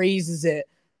this phrases it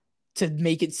to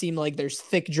make it seem like there's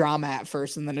thick drama at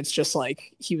first, and then it's just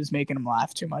like he was making him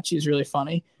laugh too much. He's really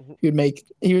funny. He would make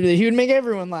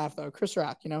everyone laugh though. Chris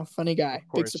Rock, funny guy.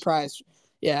 Big surprise.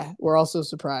 Yeah, we're also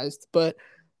surprised, but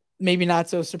maybe not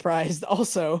so surprised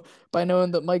also by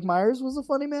knowing that Mike Myers was a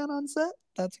funny man on set.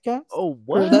 That's a cast. Oh,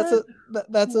 what?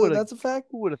 That's a fact.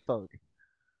 Who would have thought?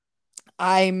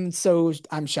 I'm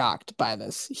shocked by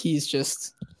this. He's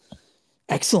just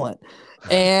excellent.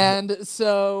 And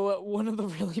so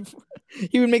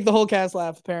he would make the whole cast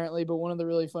laugh apparently, but one of the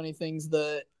really funny things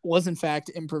that was in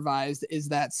fact improvised is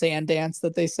that sand dance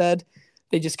that they said.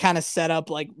 They just kind of set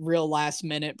up like real last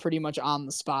minute, pretty much on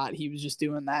the spot. He was just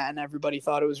doing that and everybody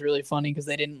thought it was really funny because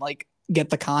they didn't like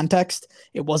get the context.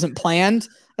 It wasn't planned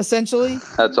essentially.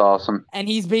 That's awesome. And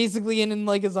he's basically in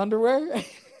like his underwear.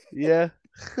 Yeah.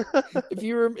 if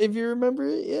you remember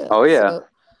it, yeah. Oh yeah.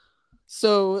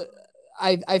 So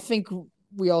I think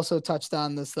we also touched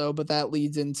on this though, but that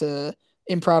leads into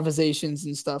improvisations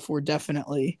and stuff were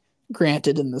definitely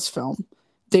granted in this film.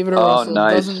 David O.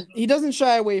 Russell doesn't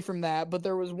shy away from that, but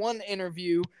there was one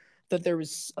interview that there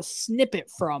was a snippet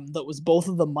from that was both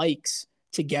of the mics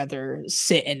together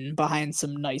sitting behind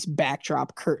some nice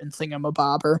backdrop curtain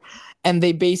thingamabobber, and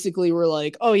they basically were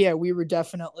like, oh yeah, we were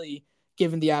definitely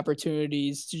given the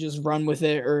opportunities to just run with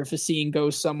it, or if a scene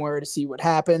goes somewhere to see what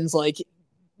happens. Like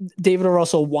David O.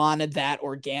 Russell wanted that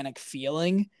organic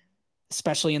feeling,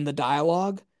 especially in the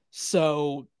dialogue.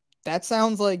 So that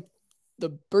sounds like the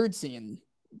bird scene,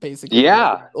 basically.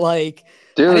 Yeah. Like,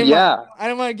 dude, I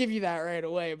didn't want to give you that right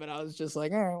away, but I was just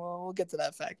like, all right, well, we'll get to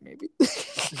that fact maybe.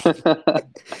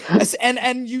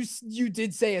 and you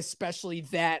did say especially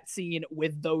that scene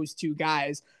with those two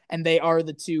guys, and they are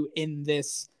the two in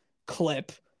this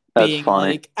clip. That's being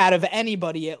funny. Like, out of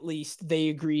anybody, at least they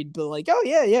agreed, but like, oh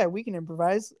yeah, we can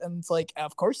improvise. And it's like,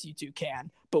 of course you two can,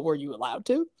 but were you allowed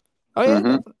to? Oh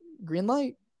yeah, green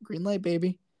light,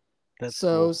 baby. That's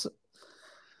so cool.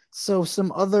 So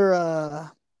some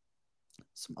other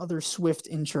swift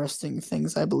interesting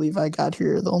things I believe I got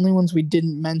here. The only ones we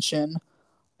didn't mention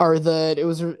are that it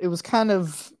was kind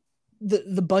of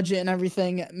the budget and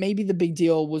everything. Maybe the big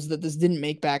deal was that this didn't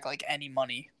make back like any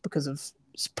money because of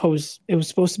it was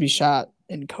supposed to be shot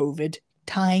in COVID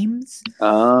times.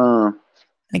 And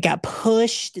it got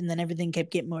pushed, and then everything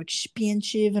kept getting more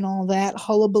expensive and all that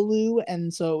hullabaloo.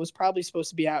 And so it was probably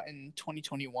supposed to be out in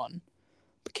 2021,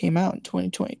 but came out in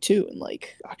 2022 in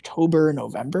like October or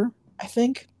November, I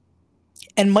think.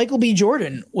 And Michael B.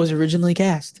 Jordan was originally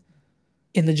cast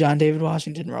in the John David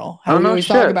Washington role. How we always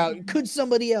talk about, could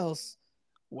somebody else?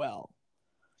 Well,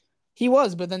 he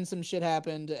was, but then some shit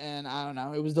happened, and I don't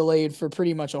know. It was delayed for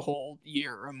pretty much a whole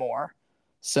year or more.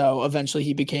 So eventually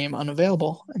he became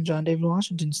unavailable, and John David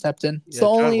Washington stepped in. Yeah,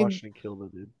 John Washington killed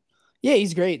it, dude. Yeah,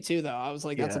 he's great too, though. I was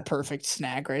like, that's a perfect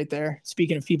snag right there.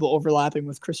 Speaking of people overlapping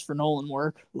with Christopher Nolan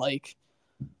work, like,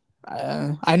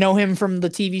 I know him from the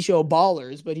TV show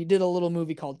Ballers, but he did a little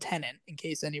movie called Tenet, in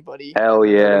case anybody heard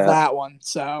of that one.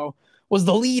 So was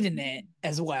the lead in it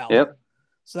as well. Yep.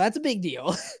 So that's a big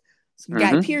deal. Some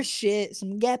Guy Pearce shit.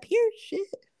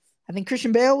 I think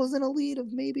Christian Bale was in a lead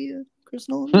of maybe a Chris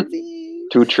Nolan movie.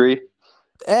 Two Tree.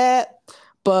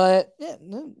 But yeah,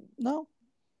 no.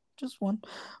 Just one.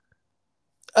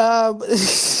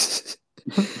 Because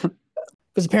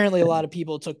apparently a lot of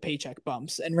people took paycheck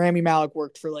bumps, and Rami Malek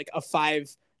worked for like a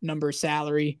 5-number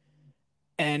salary,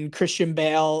 and Christian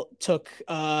Bale took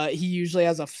he usually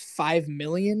has a 5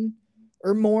 million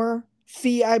or more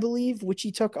fee, I believe, which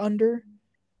he took under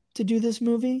to do this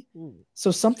movie. So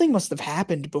something must have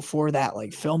happened before that,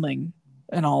 like filming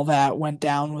and all that went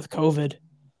down with COVID.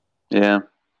 Yeah,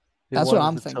 that's what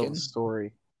I'm thinking. Tell the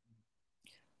story.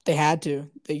 They had to.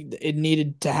 It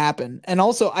needed to happen. And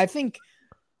also, I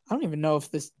don't even know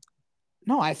if this.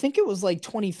 No, I think it was like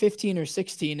 2015 or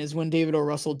 16 is when David O.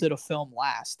 Russell did a film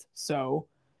last. So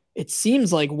it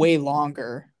seems like way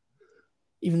longer,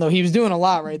 even though he was doing a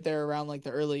lot right there around like the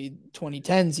early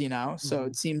 2010s, you know? So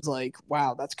it seems like,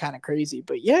 wow, that's kind of crazy.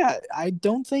 But yeah, I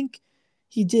don't think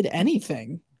he did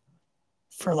anything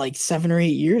for like 7 or 8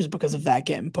 years because of that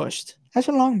getting pushed. That's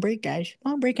a long break, guys.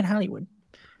 Long break in Hollywood.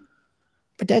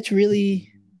 But that's really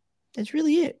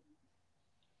it.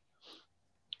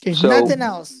 There's nothing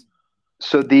else.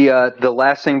 So the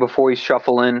last thing before we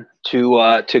shuffle in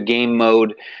to game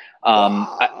mode,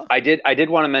 I did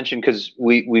want to mention, because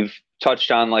we've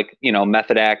touched on, like, you know,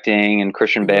 method acting and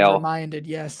Christian Bale. Reminded,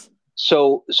 yes.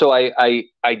 So I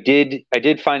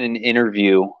did find an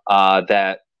interview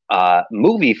that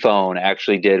Movie Phone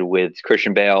actually did with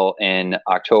Christian Bale in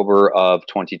October of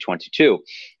 2022,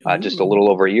 just a little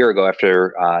over a year ago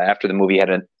after the movie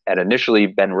had initially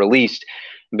been released.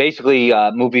 Basically,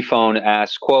 Movie Phone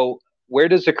asked, quote, "Where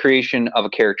does the creation of a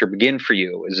character begin for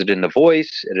you? Is it in the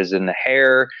voice? It is in the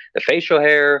hair, the facial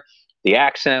hair, the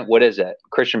accent? What is it?"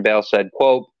 Christian Bale said,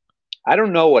 quote, "I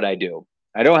don't know what I do.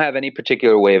 I don't have any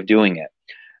particular way of doing it.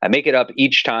 I make it up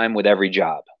each time with every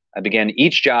job. I begin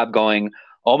each job going,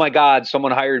 oh my God,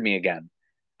 someone hired me again.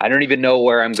 I don't even know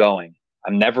where I'm going.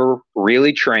 I'm never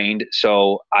really trained,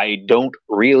 so I don't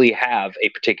really have a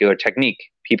particular technique.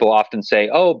 People often say,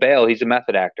 oh, Bale, he's a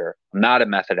method actor. I'm not a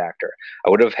method actor.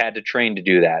 I would have had to train to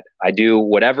do that. I do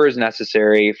whatever is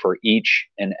necessary for each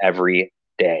and every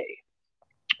day."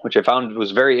 Which I found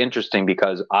was very interesting,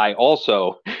 because I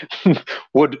also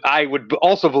would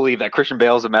also believe that Christian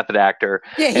Bale is a method actor.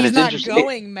 Yeah, he's not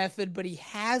going method, but he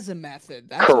has a method.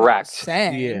 That's correct. What I was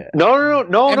saying. Yeah.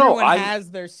 No. Everyone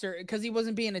has their certain, because he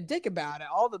wasn't being a dick about it.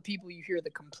 All the people you hear the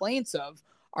complaints of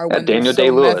are when Daniel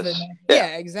Day-Lewis.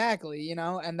 Yeah, exactly. You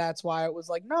know, and that's why it was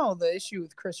like, no, the issue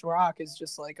with Chris Rock is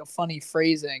just like a funny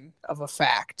phrasing of a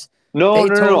fact. They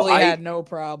totally had no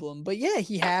problem. But yeah,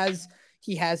 he has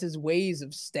his ways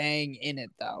of staying in it,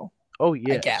 though. Oh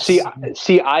yeah. I guess. I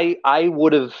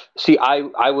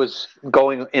was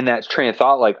going in that train of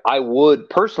thought. Like, I would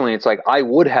personally, it's like I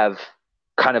would have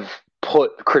kind of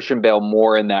put Christian Bale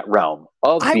more in that realm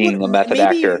of being a method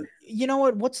actor. You know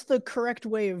what? What's the correct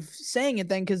way of saying it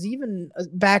then? Because even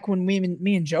back when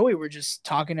me and Joey were just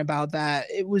talking about that,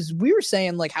 we were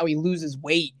saying like how he loses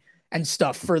weight and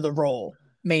stuff for the role.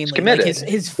 Mainly, like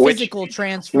his physical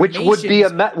transformation,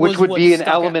 which would be an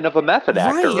element of a method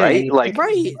actor, right? Like,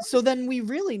 right. So then we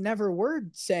really never were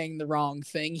saying the wrong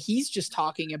thing. He's just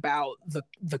talking about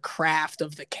the craft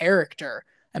of the character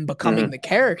and becoming the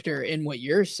character in what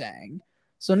you're saying.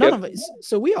 So none of us.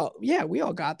 So we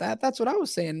all got that. That's what I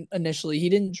was saying initially. He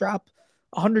didn't drop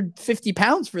 150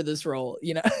 pounds for this role,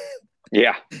 you know.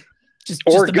 Yeah. Just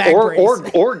or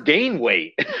gain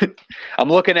weight. I'm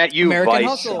looking at you, American Vice.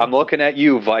 Hustle. I'm looking at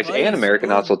you, Vice, and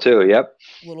American Hustle too. Yep.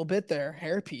 A little bit there,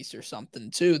 hairpiece or something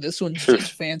too. This one's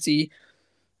just fancy.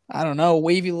 I don't know,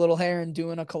 wavy little hair and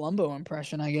doing a Columbo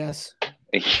impression, I guess.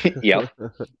 Yep.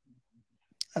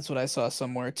 That's what I saw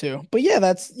somewhere too. But yeah,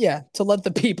 to let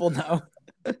the people know.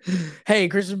 Hey,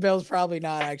 Christian Bale's probably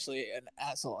not actually an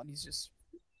asshole, and he's just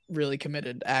really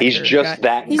committed actor. He's just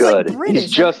that good. Like British.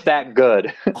 He's just that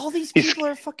good. All these people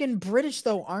are fucking British,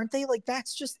 though, aren't they? Like,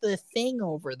 that's just the thing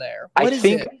over there. I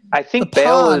think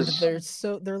Bale is.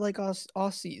 They're like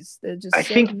Aussies. They're just. I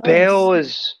think Bale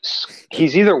is.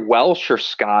 He's either Welsh or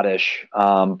Scottish.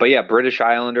 But yeah, British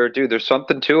Islander, dude. There's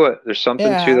something to it. There's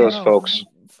something to those folks.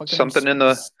 Fucking something in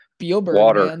the Spielberg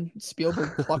water. Man.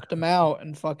 Spielberg plucked him out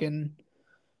and fucking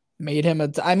made him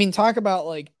I mean, talk about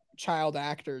like child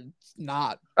actor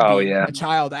not being a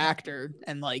child actor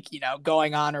and like, you know,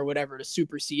 going on or whatever to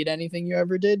supersede anything you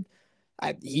ever did.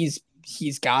 He's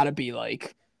got to be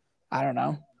like, I don't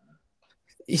know,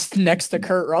 he's next to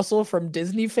Kurt Russell from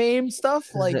Disney fame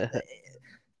stuff. Like,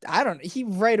 he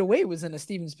right away was in a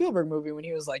Steven Spielberg movie when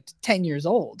he was like 10 years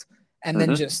old and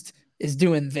then just is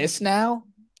doing this now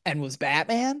and was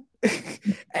Batman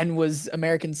and was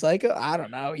American Psycho. I don't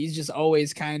know. He's just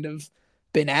always kind of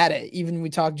been at it. Even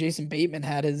we talked, Jason Bateman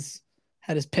had his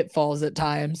pitfalls at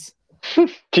times.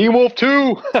 Teen Wolf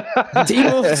 2.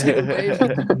 Teen Wolf 2,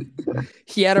 baby.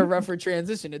 He had a rougher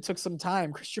transition. It took some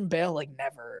time. Christian Bale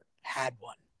never had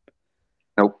one.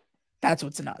 Nope. That's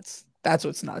what's nuts.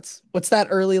 What's that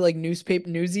early newspaper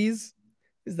newsies?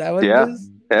 Is that what it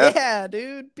is? Yeah. Yeah,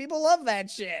 dude. People love that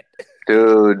shit.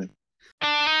 Dude.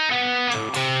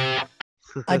 I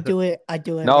do it.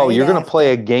 No, right you're going to after.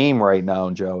 play a game right now,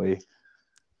 Joey.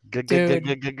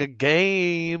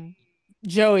 Game.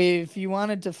 Joey, if you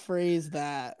wanted to phrase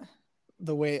that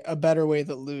a better way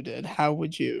that Lou did, how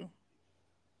would you?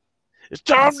 It's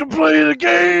time to play the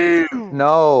game.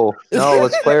 No,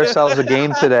 let's play ourselves a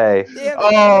game today.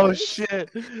 Oh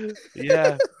shit!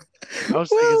 Yeah, I was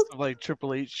thinking some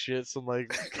Triple H shit, some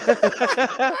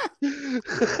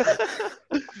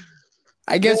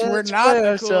I guess we're not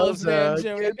the coolest band,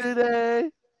 Joey. Today.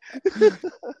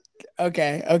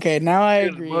 Okay. Now I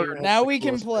agree. Now we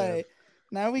can play.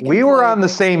 We were on the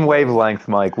same wavelength,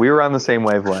 Mike. We were on the same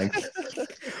wavelength.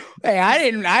 Hey, I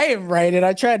didn't write it.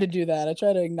 I tried to do that. I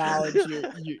tried to acknowledge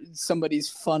somebody's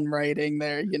fun writing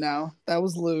there. You know, that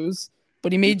was Lou's,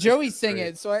 but he made Joey sing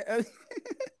it. So I.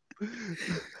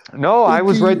 No, I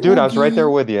was right, dude. I was right there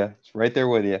with you.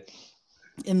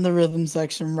 In the rhythm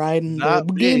section, riding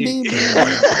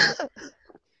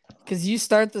because you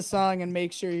start the song and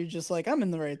make sure you're just I'm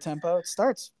in the right tempo. It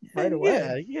starts right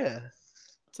away. Yeah.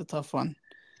 It's a tough one.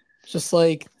 Just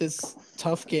like this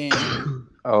tough game.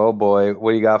 Oh boy,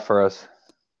 what do you got for us?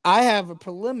 I have a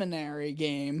preliminary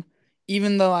game,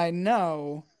 even though I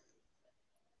know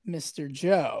Mr.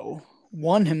 Joe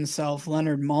won himself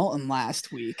Leonard Maltin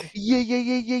last week.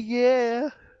 Yeah.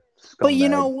 But you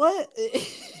know what?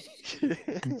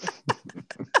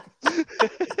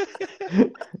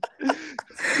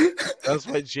 That was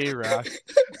my J-Rock.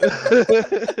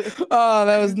 Oh,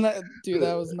 that was dude.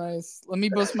 That was nice. Let me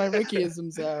bust my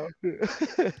Rickyisms out.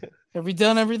 Have we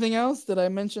done everything else? Did I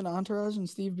mention Entourage and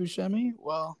Steve Buscemi?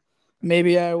 Well,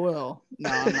 maybe I will. No,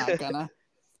 I'm not gonna.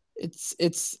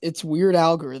 It's weird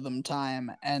algorithm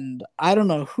time, and I don't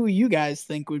know who you guys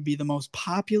think would be the most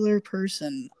popular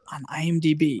person on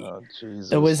IMDb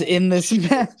that was in this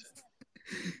mess.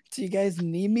 Do you guys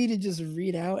need me to just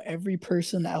read out every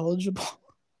person eligible?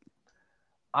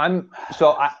 I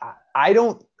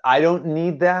don't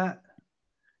need that.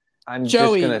 I'm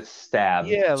Joey, just gonna stab.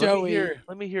 Yeah, Joey,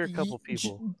 let me hear a couple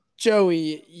people.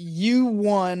 Joey, you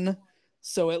won,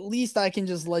 so at least I can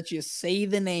just let you say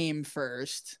the name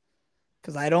first,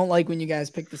 because I don't like when you guys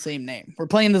pick the same name. We're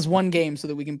playing this one game so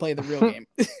that we can play the real game.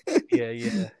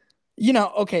 Yeah. You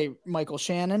know, okay, Michael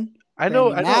Shannon. I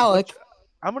know. Alec.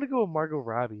 I'm gonna go with Margot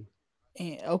Robbie.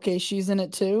 Okay, she's in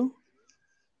it too.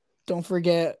 Don't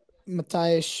forget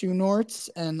Matthias Schoenaerts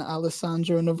and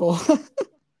Alessandro Nivola.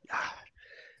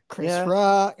 Chris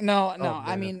Rock. No.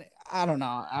 I mean, I don't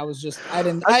know. I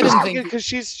didn't think because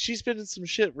she's been in some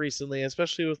shit recently,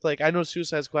 especially with I know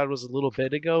Suicide Squad was a little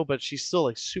bit ago, but she's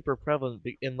still super prevalent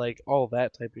in all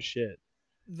that type of shit.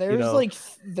 There's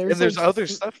other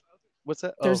stuff. What's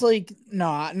that? There's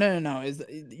no. Is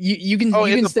you can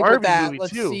stick with that.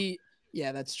 Let's see.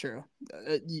 Yeah, that's true.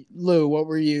 Lou, what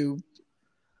were you?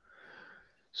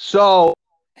 So,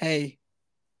 hey,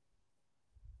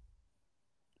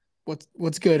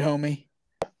 what's good, homie?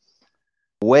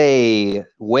 Way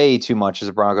too much as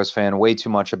a Broncos fan. Way too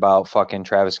much about fucking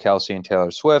Travis Kelce and Taylor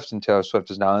Swift. And Taylor Swift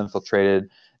has now infiltrated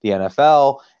the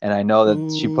NFL. And I know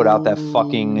that she put out that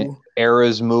fucking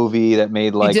Eras movie that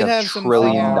made $1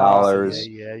 trillion. Yeah.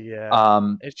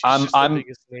 She's the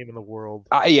biggest name in the world.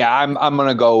 I'm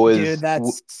gonna go with Dude,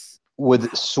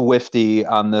 with Swifty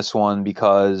on this one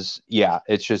because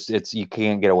it's you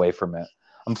can't get away from it.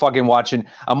 I'm watching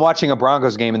a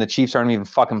Broncos game and the Chiefs aren't even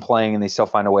fucking playing and they still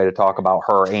find a way to talk about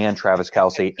her and Travis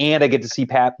Kelce. And I get to see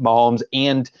Pat Mahomes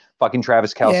and fucking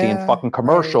Travis Kelce in fucking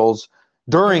commercials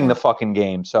during the fucking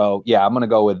game. So I'm gonna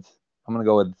go with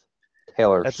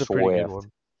Taylor Swift. That's a pretty good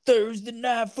one. Thursday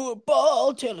Night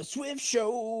Football, Taylor Swift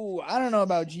show. I don't know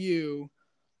about you,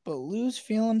 but Lou's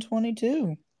feeling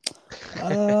 22.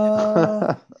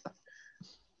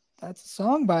 That's a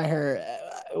song by her.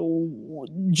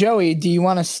 Joey, do you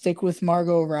want to stick with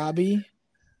Margot Robbie?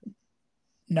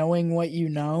 Knowing what you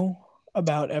know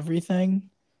about everything?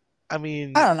 I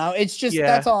mean, I don't know. It's just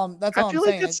that's all I'm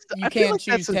saying. You can't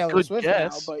choose Taylor Swift now,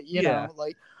 but you know,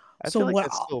 so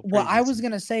what I was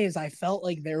gonna say is I felt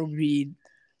like there would be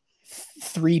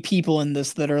 3 people in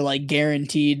this that are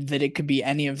guaranteed that it could be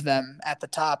any of them at the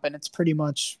top, and it's pretty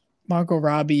much Margot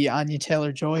Robbie, Anya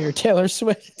Taylor-Joy, or Taylor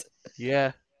Swift.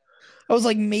 Yeah. I was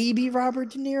maybe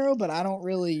Robert De Niro, but I don't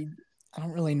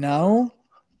really know.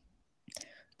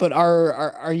 But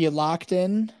are you locked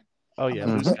in? Oh yeah,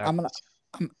 I'm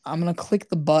I'm gonna click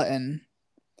the button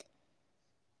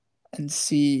and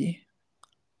see.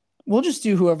 We'll just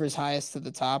do whoever's highest to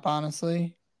the top,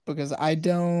 honestly, because I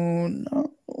don't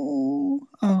know.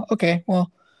 Oh, okay.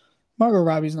 Well, Margot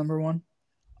Robbie's number one,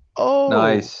 Oh,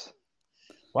 Nice.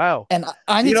 wow. and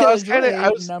Anya You know, Taylor-Joy I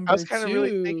was number kind of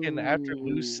really thinking after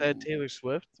Lou said two. Taylor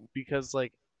Swift because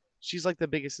like she's like the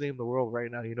biggest name in the world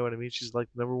right now. You know what I mean? She's like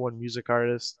the number one music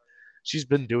artist. She's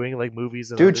been doing like movies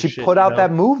and Dude, other she shit. put You out know?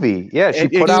 that movie. Yeah, she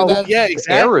put Dude, out Yeah, that's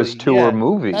Eras exactly. Tour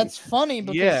Yeah, that's movie. funny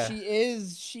because yeah.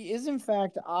 she is in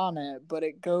fact on it, but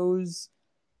it goes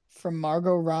from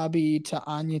Margot Robbie to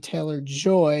Anya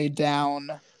Taylor-Joy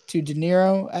down to De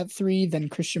Niro at 3, then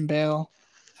Christian Bale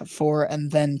at 4,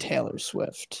 and then Taylor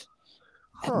Swift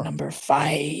at Huh. number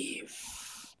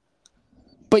 5.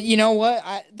 But you know what?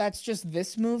 That's just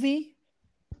this movie.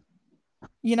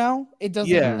 You know, it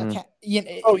doesn't Yeah. Mhm. account. You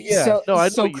Oh know, yeah. No, I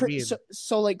know what you mean.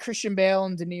 so like Christian Bale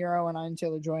and De Niro and Anya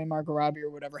Taylor-Joy and Margot Robbie or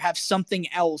whatever have something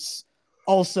else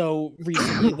also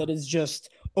recently that is just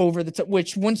over the top.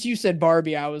 Which once you said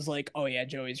Barbie, I was like, oh yeah,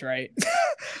 Joey's right.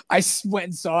 Went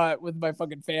and saw it with my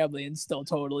fucking family and still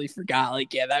totally forgot.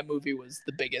 Like, yeah, that movie was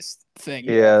the biggest thing.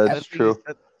 Yeah, that's That thing is true.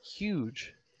 that's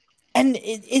huge. And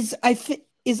it is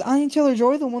is Anya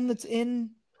Taylor-Joy the one that's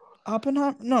in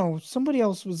Oppenheimer? No, somebody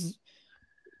else was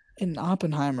in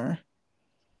Oppenheimer.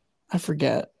 I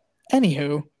forget.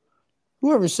 Anywho,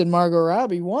 whoever said Margot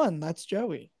Robbie won, that's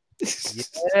Joey.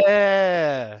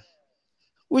 Yeah.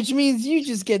 Which means you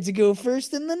just get to go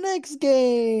first in the next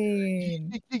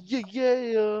game.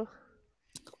 Yeah.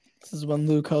 This is when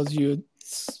Lou calls you a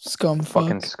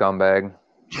Fucking scumfuck. scumbag.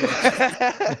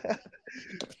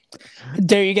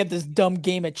 Dare you get this dumb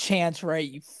game a chance right,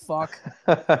 you fuck.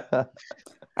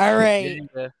 All right.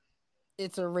 Yeah.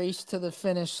 It's a race to the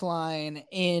finish line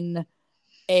in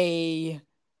a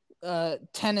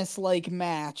tennis-like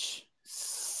match.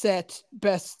 Set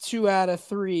best 2 out of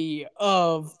 3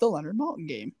 of the Leonard Maltin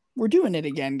game. We're doing it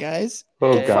again, guys.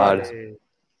 Oh Get God. fucked.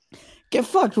 Get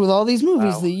fucked with all these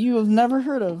movies Wow. that you have never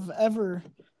heard of ever.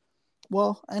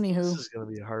 Well, This anywho, is gonna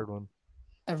be a hard one.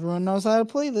 everyone knows how to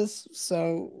play this.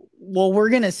 So, well, we're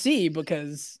gonna see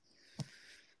because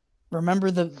remember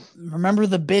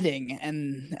the bidding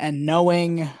and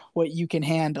knowing what you can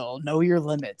handle. Know your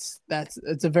limits.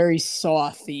 It's a very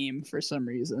Saw theme for some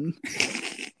reason.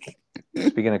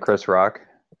 Speaking of Chris Rock.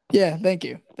 Yeah, thank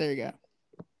you. There you go.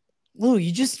 Lou,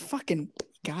 you just fucking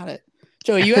got it.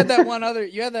 Joe, you had that one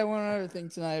other thing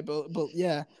tonight, but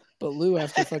yeah. But Lou,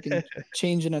 after fucking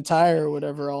changing a tire or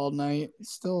whatever all night,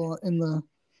 still in the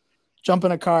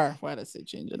jumping a car. Why'd I say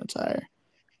changing a tire?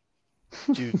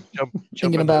 Dude,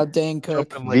 Thinking about Dane Cook.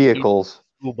 jumping like Vehicles.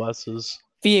 school buses.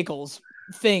 Vehicles,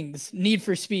 things, Need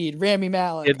for Speed, Rami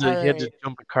Malek. He had to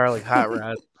jump a car like Hot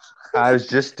Rod. I was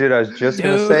just gonna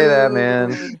say that,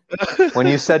 man. When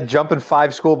you said jumping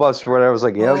 5 school buses for what I was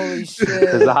like, yep. Holy shit.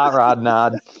 There's the hot rod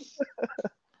nod.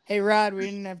 Hey Rod, we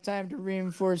didn't have time to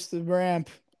reinforce the ramp.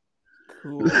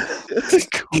 Cool.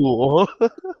 Cool.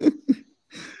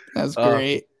 That's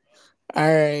great. All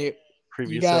right.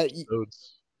 Previous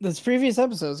episodes. That's previous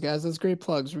episodes, guys. That's great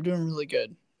plugs. We're doing really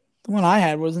good. The one I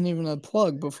had wasn't even a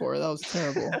plug before. That was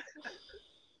terrible.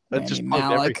 That just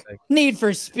plugged everything. Need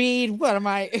for Speed. What am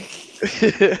I?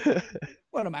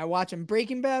 What am I watching?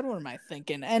 Breaking Bad? What am I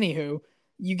thinking? Anywho,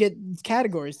 you get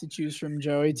categories to choose from,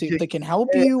 Joey, that can help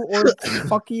you or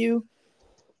fuck you.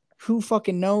 Who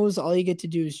fucking knows? All you get to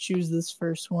do is choose this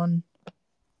first one.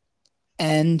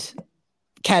 And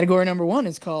category number 1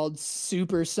 is called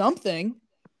Super Something.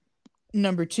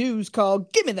 Number 2 is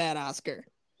called Give Me That Oscar.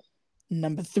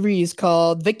 Number 3 is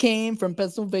called They Came from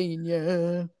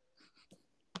Pennsylvania.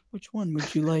 Which one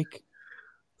would you like?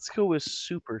 Let's go with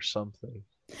Super Something.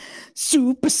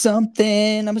 Super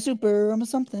something. I'm a super. I'm a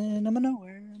something. I'm a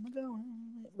nowhere. I'm a going.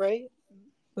 Right?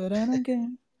 But I don't care.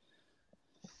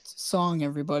 It's a song,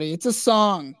 everybody. It's a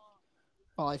song.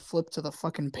 While I flip to the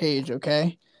fucking page,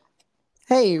 okay?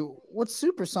 Hey, what's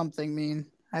super something mean?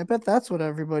 I bet that's what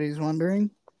everybody's wondering.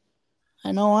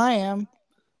 I know I am.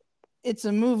 It's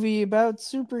a movie about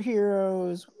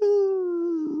superheroes.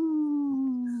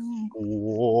 Woo!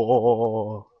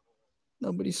 Whoa.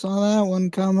 Nobody saw that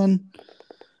one coming.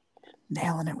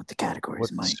 Nailing it with the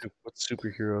categories, Mike. What's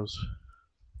superheroes?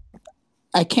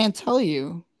 I can't tell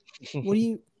you. What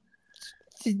do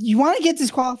you want to get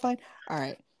disqualified? All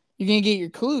right. You're going to get your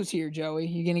clues here, Joey.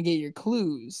 You're going to get your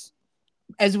clues.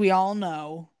 As we all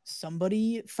know,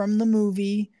 somebody from the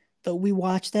movie that we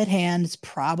watched at hand is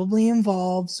probably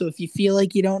involved. So if you feel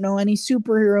like you don't know any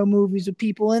superhero movies with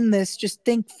people in this, just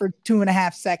think for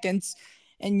 2.5 seconds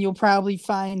and you'll probably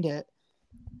find it.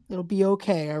 It'll be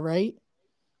okay, all right?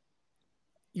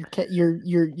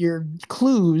 your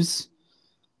clues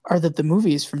are that the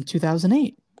movie is from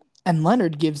 2008, and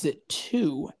Leonard gives it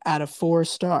 2 out of 4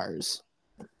 stars.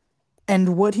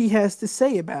 And what he has to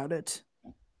say about it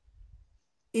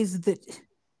is that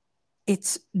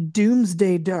it's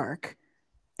doomsday dark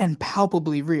and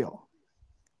palpably real,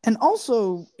 and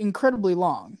also incredibly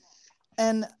long.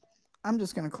 And I'm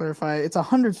just going to clarify, it's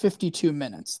 152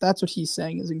 minutes. That's what he's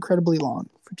saying is incredibly long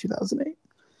for 2008.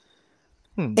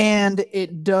 And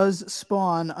it does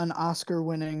spawn an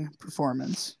Oscar-winning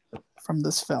performance from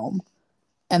this film.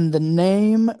 And the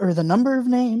name or the number of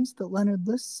names that Leonard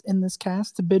lists in this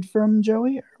cast to bid from,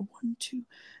 Joey, are 1, 2,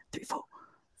 3, 4,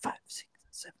 5, 6,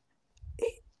 7, 8,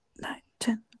 9,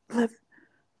 10, 11,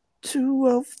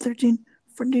 12, 13,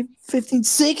 14, 15,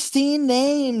 16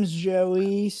 names,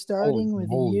 Joey, starting with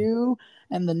you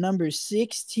and the number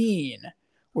 16,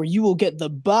 where you will get the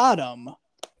bottom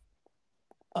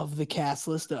of the cast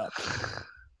list up.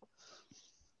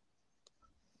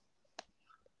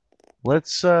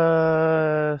 Let's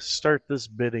start this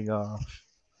bidding off.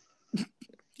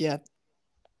 Yeah,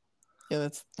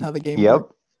 that's how the game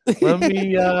works. Let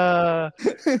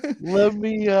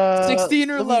me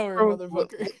 16 or lower,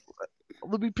 motherfucker.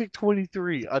 Let me pick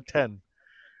 23, a 10.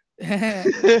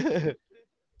 10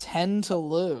 to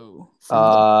Lou.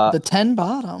 From the 10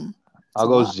 bottom. I'll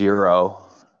go 0.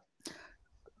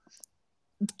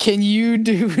 Can you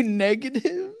do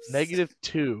negatives?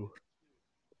 -2.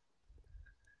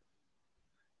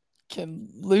 Can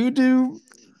Lou do?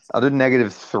 I'll do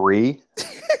 -3.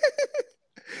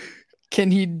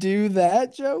 Can he do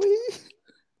that, Joey?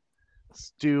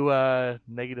 Let's do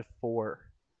 -4.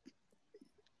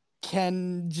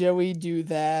 Can Joey do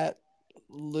that,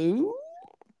 Lou?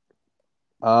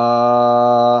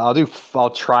 I'll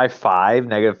try 5,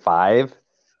 -5.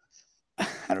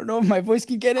 I don't know if my voice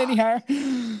can get any higher. Can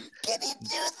he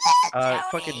do that?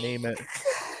 Fucking name it.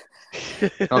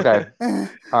 Okay.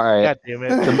 All right. God damn it.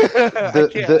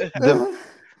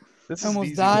 This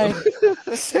almost died.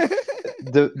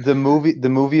 The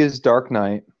movie is Dark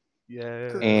Knight.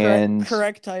 Yeah. And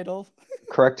correct title.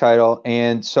 Correct title.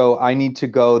 And so I need to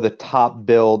go the top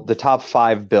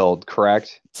 5 build,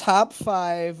 correct? Top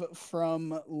 5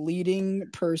 from leading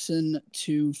person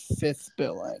to 5th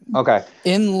billing. Okay.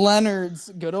 In Leonard's,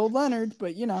 good old Leonard,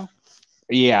 but you know.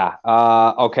 Yeah.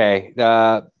 Okay.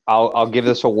 I'll give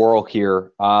this a whirl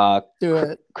here. Do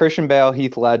it. Christian Bale,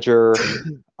 Heath Ledger,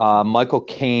 Michael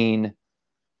Caine,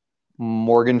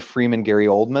 Morgan Freeman, Gary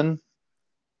Oldman.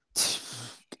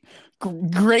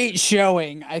 Great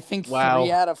showing. I think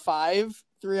 3 out of 5.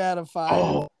 3 out of 5.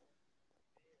 Oh.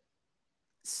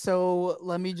 So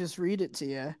let me just read it to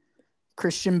you.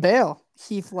 Christian Bale,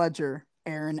 Heath Ledger,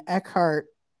 Aaron Eckhart,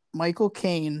 Michael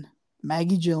Caine,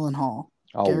 Maggie Gyllenhaal,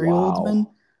 Gary Oldman,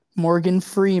 Morgan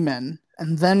Freeman,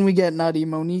 and then we get nutty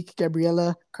Monique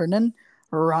Gabriella Kernan,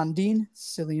 Rondine,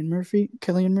 Cillian Murphy.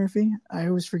 I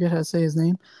always forget how to say his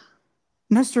name.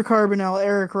 Mr. Carbonell,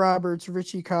 Eric Roberts,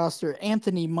 Richie Coster,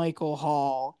 Anthony Michael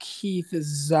Hall, Keith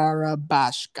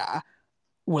Zarabashka,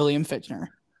 William Fichtner.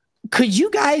 Could you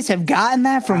guys have gotten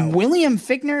that from William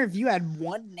Fichtner if you had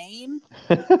one name?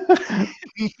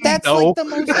 That's like the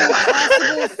most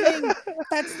impossible thing.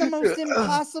 That's the most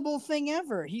impossible thing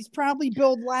ever. He's probably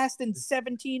billed last in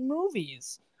 17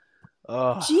 movies.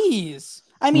 Jeez.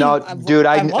 I mean, no, dude,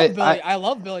 I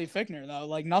love Billy Fichtner though.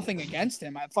 Like, nothing against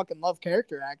him. I fucking love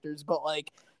character actors, but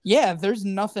like, yeah, if there's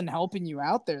nothing helping you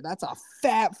out there, that's a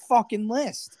fat fucking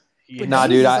list. Yeah. Nah,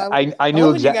 dude, I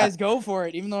knew exactly. You guys go for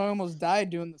it, even though I almost died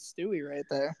doing the Stewie right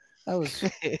there. That was.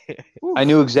 I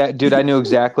knew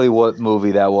exactly what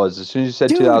movie that was. As soon as you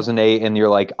said 2008, and you're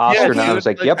like Oscar, and I was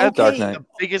like, "Yep, Dark Knight." The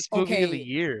biggest movie of the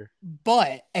year.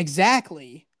 But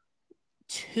exactly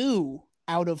 2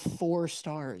 out of 4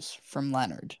 stars from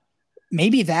Leonard.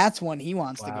 Maybe that's one he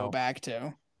wants to go back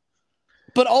to.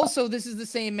 But also, this is the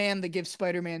same man that gives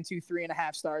Spider-Man 2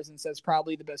 3.5 stars and says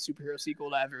probably the best superhero sequel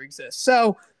to ever exist.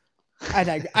 So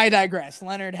I digress.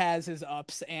 Leonard has his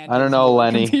ups and I don't know,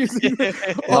 Lenny.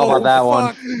 How about that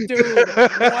one, dude?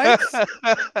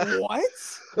 What?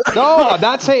 No, I'm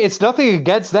not saying it's nothing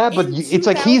against that, but it's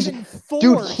like he's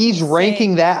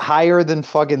ranking that higher than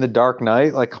fucking The Dark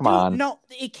Knight. Like, come on. No,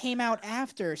 it came out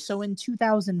after. So in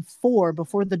 2004,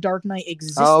 before The Dark Knight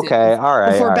existed. Okay, all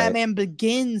right. Before Batman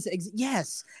Begins,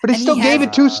 yes. But he still gave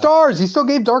it 2 stars. He still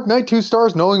gave Dark Knight 2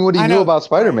 stars, knowing what he knew about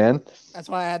Spider-Man. Right. That's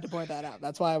why I had to point that out.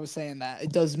 That's why I was saying that.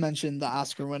 It does mention the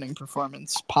Oscar-winning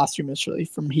performance posthumously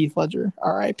from Heath Ledger,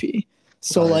 R.I.P.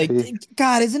 So, like,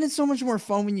 God, isn't it so much more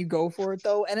fun when you go for it,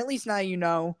 though? And at least now you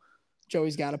know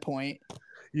Joey's got a point.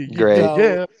 Great.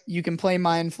 So you can play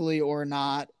mindfully or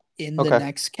not. in the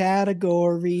next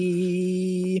category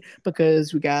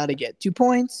because we got to get 2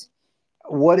 points.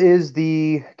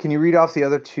 Can you read off the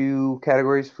other 2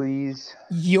 categories, please?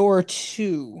 Your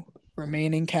 2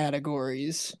 remaining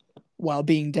categories, while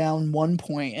being down 1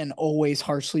 point and always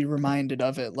harshly reminded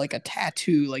of it like a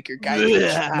tattoo, like your guy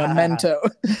memento,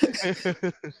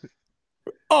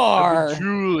 I've been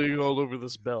drooling all over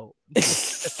this belt.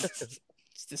 It's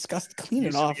disgusting. Clean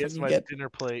it off when you get dinner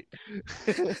plate.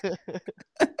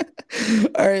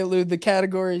 All right, Lou, the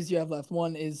categories you have left.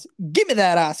 One is Give Me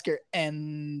That Oscar.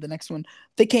 And the next one,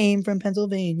 They Came from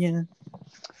Pennsylvania.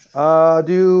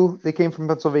 They Came from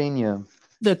Pennsylvania.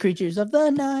 The Creatures of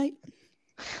the Night.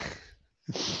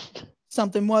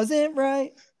 Something Wasn't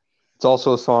Right. It's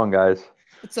also a song, guys.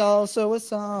 It's also a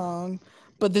song.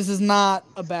 But this is not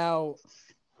about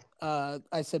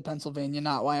I said Pennsylvania,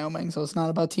 not Wyoming, so it's not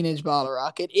about Teenage Bottle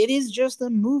Rocket. It is just a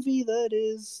movie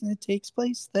it takes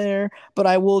place there. But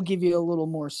I will give you a little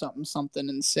more something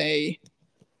and say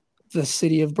the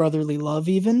city of brotherly love,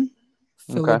 even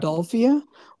Philadelphia.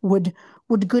 Would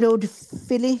good old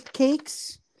Philly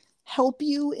cakes help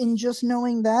you in just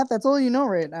knowing that? That's all you know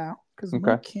right now, because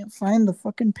I can't find the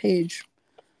fucking page.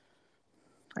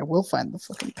 I will find the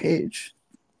fucking page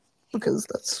because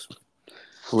that's.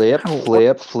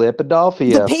 Flipadelphia.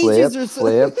 The pages are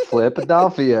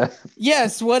Flipadelphia.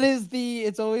 Yes, what is the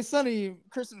It's Always Sunny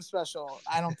Christmas special?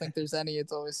 I don't think there's any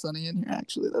It's Always Sunny in here,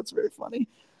 actually. That's very funny.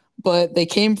 But They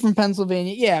Came from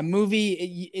Pennsylvania. Yeah,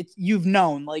 movie, you've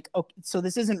known. Like, okay, so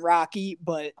this isn't Rocky,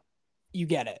 but you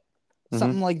get it.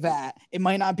 Something like that. It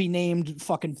might not be named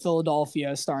fucking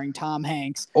Philadelphia starring Tom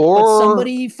Hanks. But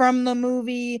somebody from the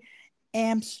movie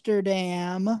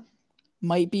Amsterdam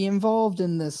might be involved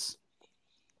in this.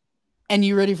 And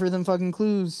you ready for them fucking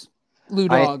clues, Lou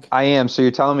Dog? I am. So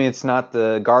you're telling me it's not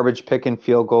the garbage picking,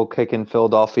 field goal kicking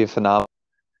Philadelphia phenomenon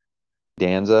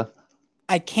Danza?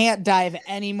 I can't dive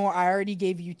anymore. I already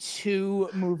gave you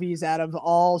 2 movies out of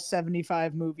all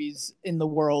 75 movies in the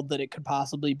world that it could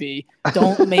possibly be.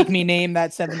 Don't make me name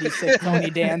that 76 Tony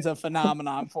Danza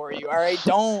phenomenon for you. All right,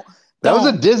 don't. That was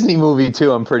a Disney movie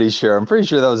too. I'm pretty sure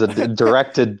that was a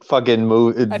directed fucking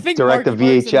movie. I think directed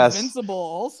VHS. Invincible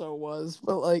also was,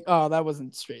 but like, oh, that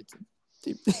wasn't straight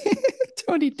to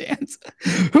Tony Danza.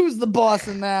 Who's the boss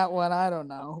in that one? I don't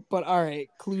know. But all right,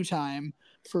 clue time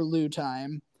for Lou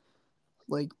time,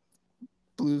 like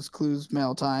Blue's Clues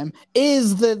mail time,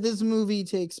 is that this movie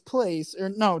takes place, or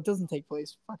no, it doesn't take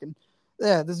place.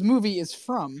 This movie is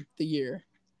from the year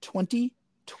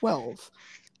 2012,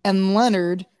 and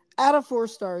Leonard, out of 4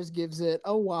 stars, gives it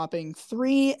a whopping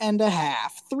 3.5,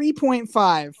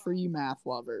 3.5 for you math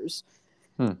lovers.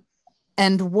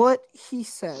 And what he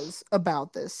says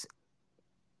about this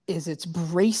is it's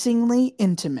bracingly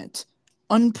intimate,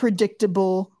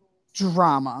 unpredictable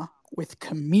drama with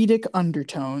comedic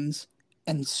undertones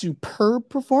and superb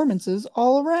performances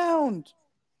all around.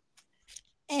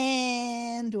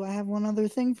 And do I have one other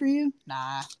thing for you?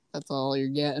 Nah, that's all you're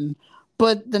getting.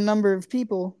 But the number of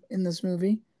people in this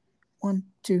movie, 1,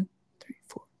 2, 3,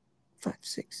 4, 5,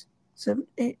 6, 7,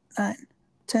 8, 9,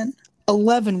 10,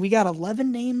 11. We got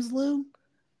 11 names, Lou.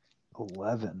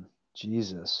 11.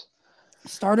 Jesus.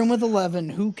 Starting with 11.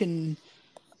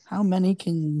 How many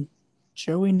can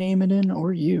Joey name it in,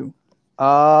 or you?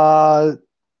 I'll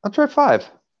try 5.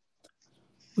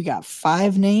 We got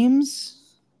 5 names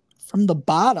from the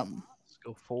bottom. Let's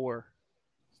go 4.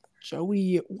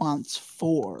 Joey wants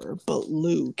 4, but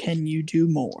Lou, can you do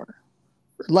more?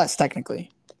 Or less,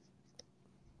 technically.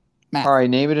 Matt. All right,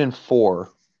 name it in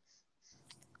 4.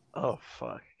 Oh,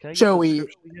 fuck. Can I get Joey. the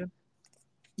description again?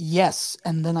 Yes,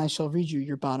 and then I shall read you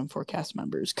your bottom 4 cast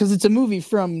members, because it's a movie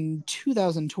from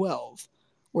 2012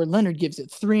 where Leonard gives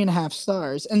it 3.5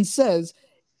 stars and says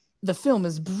the film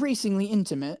is bracingly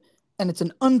intimate and it's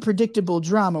an unpredictable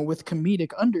drama with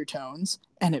comedic undertones,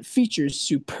 and it features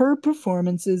superb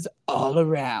performances all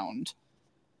around.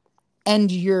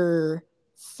 And your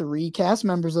 3 cast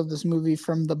members of this movie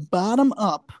from the bottom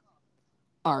up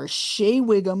are Shea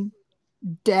Wiggum,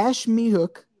 Dash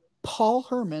Mihok, Paul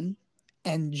Herman,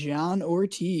 and John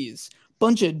Ortiz.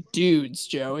 Bunch of dudes,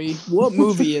 Joey. What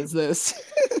movie is this?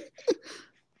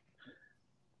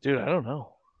 Dude, I don't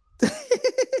know.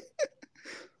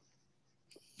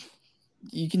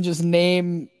 You can just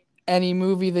name any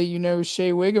movie that you know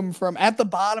Shea Wiggum from. At the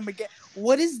bottom again.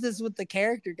 What is this with the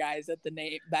character guys at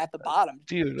the bottom?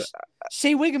 Dude,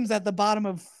 Shea Wiggum's at the bottom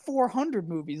of 400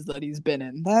 movies that he's been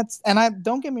in.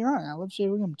 Don't get me wrong, I love Shea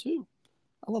Wiggum too.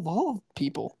 I love all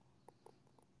people.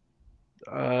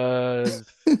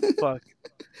 Fuck.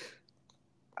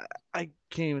 I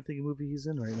can't even think of a movie he's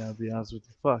in right now, to be honest with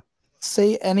you. Fuck.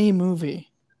 Say any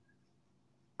movie.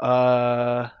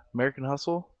 American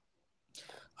Hustle.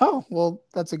 Oh, well,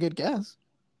 that's a good guess.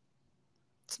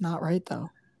 It's not right, though.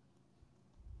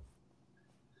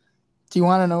 Do you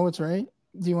want to know what's right?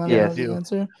 Do you want to Yeah, I know the do.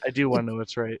 answer? I do want to know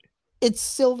what's right. It's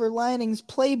Silver Linings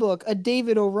Playbook, a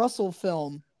David O. Russell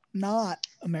film, not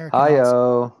American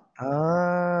Hustle.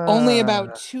 Hi-yo. Only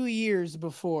about 2 years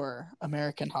before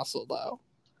American Hustle, though.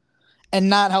 And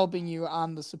not helping you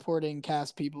on the supporting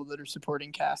cast people that are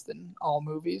supporting cast in all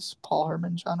movies. Paul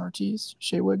Herman, John Ortiz,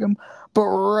 Shea Wiggum. But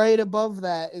right above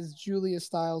that is Julia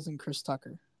Stiles and Chris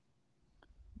Tucker.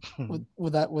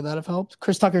 Would that have helped?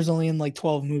 Chris Tucker's only in like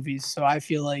 12 movies, so I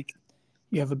feel like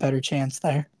you have a better chance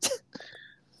there.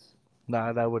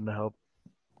 Nah, that wouldn't help.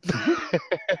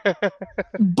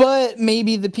 But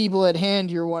maybe the people at hand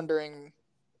you're wondering,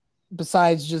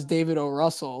 besides just David O.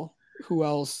 Russell, who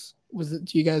else was it?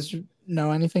 Do you guys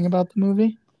know anything about the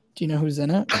movie? Do you know who's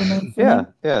in it?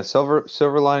 Yeah.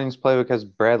 Silver Linings Playbook has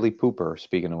Bradley Cooper,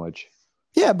 speaking of which.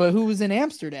 Yeah, but who was in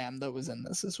Amsterdam that was in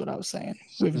this is what I was saying.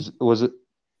 Was it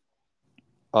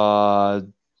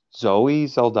Zoe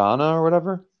Saldana or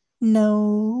whatever?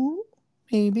 No,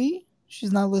 maybe.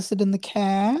 She's not listed in the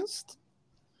cast.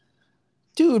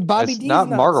 Dude, Bobby D's not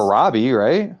nuts. Margot Robbie,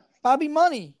 right? Bobby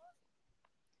Money.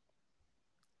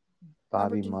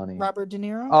 Money. Robert De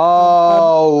Niro.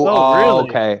 Oh, really?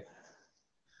 Okay.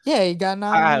 Yeah, he got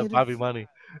nominated. Bobby Money.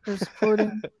 For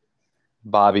supporting.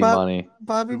 Money.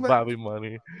 Bobby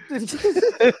Money.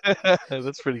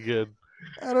 That's pretty good.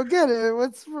 I don't get it.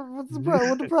 What's the problem? What's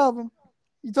the problem?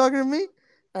 You talking to me?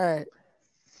 All right.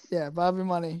 Yeah, Bobby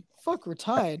Money. Fuck, we're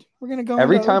tied. We're gonna go.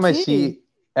 Every time I see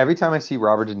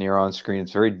Robert De Niro on screen,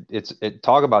 it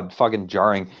talk about fucking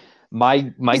jarring. My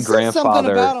it grandfather. Says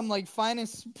something about him, like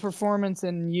finest performance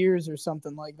in years or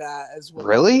something like that. As well.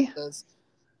 Really?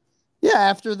 Yeah,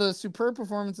 after the superb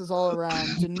performances all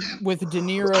around, with De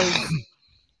Niro's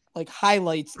like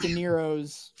highlights, De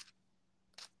Niro's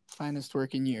finest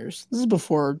work in years. This is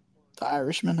before The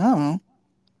Irishman. I don't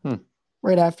know.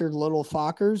 Right after Little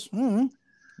Fockers.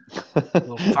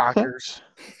 Little Fockers.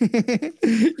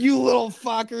 You little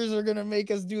fuckers are gonna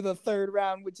make us do the third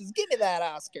round, which is give me that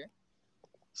Oscar.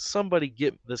 Somebody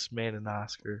get this man an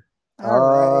Oscar.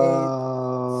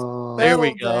 All right. There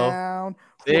we go. Down.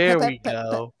 There we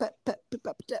go.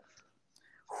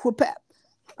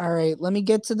 All right, let me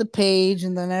get to the page,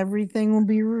 and then everything will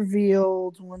be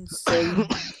revealed once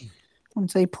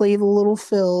I play the little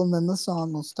fill, and then the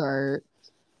song will start.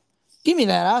 Give me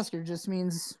that Oscar just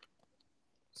means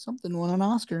something won an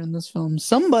Oscar in this film.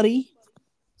 Somebody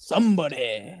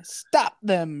stop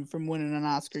them from winning an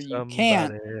Oscar. You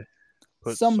can't.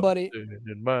 Put somebody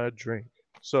in my drink.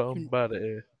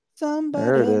 Somebody.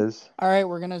 There it is. All right,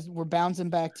 we're bouncing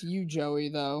back to you, Joey,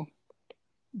 though.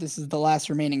 This is the last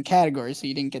remaining category, so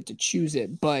you didn't get to choose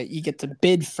it, but you get to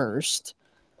bid first.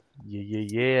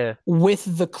 Yeah.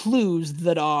 With the clues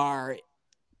that are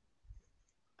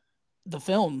the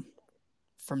film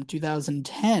from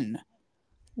 2010,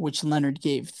 which Leonard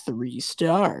gave 3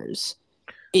 stars,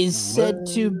 is said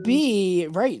to be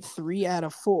 3 out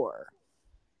of 4.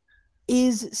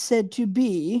 Is said to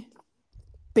be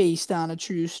based on a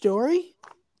true story,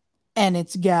 and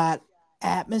it's got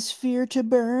atmosphere to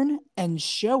burn and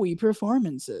showy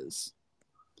performances.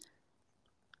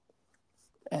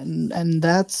 And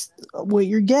that's what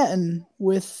you're getting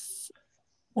with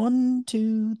 1,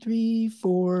 2, 3,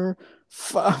 4,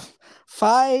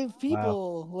 5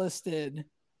 people listed.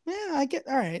 Yeah, I get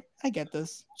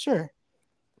this. Sure.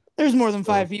 There's more than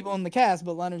 5 people in the cast,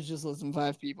 but Leonard's just listing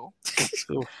 5 people.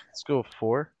 Let's go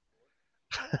 4.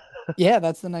 Yeah,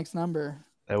 that's the next number.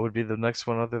 That would be the next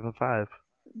one other than 5.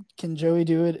 Can Joey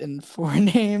do it in 4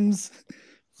 names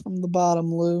from the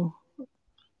bottom, Lou?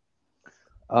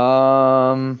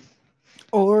 Or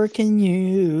can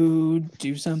you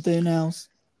do something else?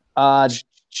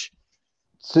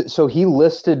 So he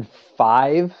listed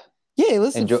 5? Yeah, he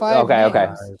listed 5 names.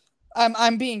 Okay.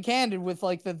 I'm being candid with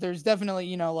like that. There's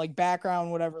definitely like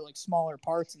background, whatever, like smaller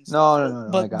parts and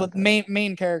stuff. No. But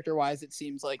main character wise, it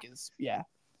seems like is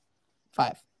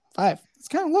 5. It's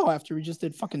kind of low after we just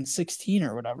did fucking 16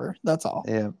 or whatever. That's all.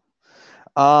 Yeah.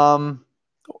 And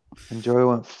Joey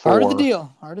went 4. Heart of the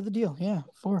deal. Yeah,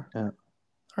 4. Yeah.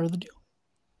 Heart of the deal.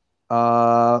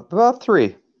 About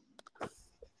 3.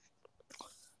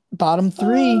 Bottom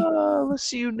 3. Let's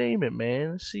see you name it,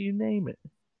 man. Let's see you name it.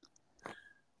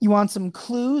 You want some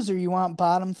clues, or you want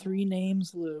bottom 3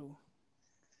 names, Lou?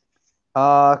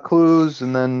 Clues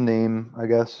and then name, I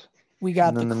guess. We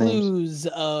got the clues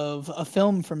of a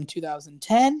film from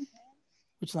 2010,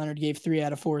 which Leonard gave 3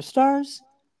 out of 4 stars.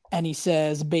 And he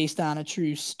says, based on a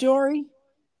true story.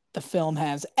 The film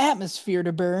has atmosphere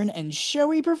to burn and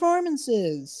showy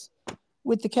performances.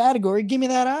 With the category, give me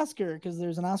that Oscar, because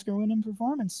there's an Oscar-winning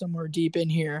performance somewhere deep in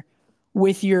here.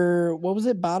 With your, what was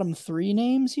it, bottom 3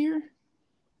 names here?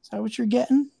 Is that what you're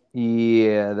getting?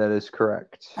 Yeah, that is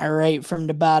correct. All right, from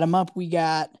the bottom up, we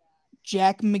got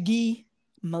Jack McGee,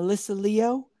 Melissa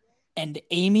Leo, and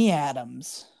Amy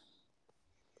Adams.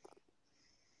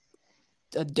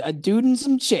 A dude and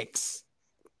some chicks.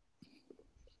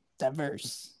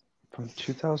 Diverse. From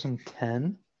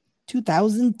 2010?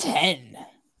 2010.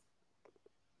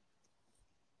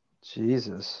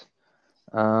 Jesus.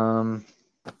 I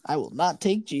will not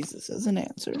take Jesus as an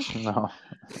answer. No.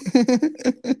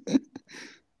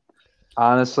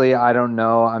 Honestly, I don't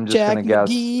know. I'm just Jack going to guess.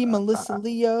 McGee, Melissa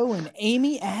Leo, and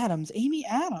Amy Adams. Amy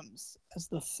Adams as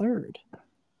the third.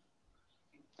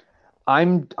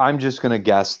 I'm just going to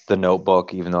guess The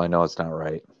Notebook, even though I know it's not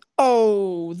right.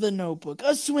 Oh, The Notebook.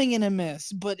 A swing and a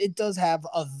miss, but it does have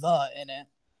a "the" in it.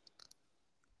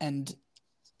 And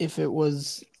if it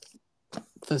was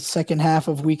the second half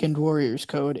of Weekend Warriors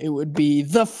Code, it would be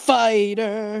The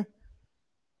Fighter.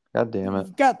 God damn it.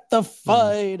 You've got the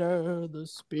fighter, the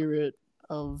spirit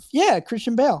of... Yeah,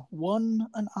 Christian Bale won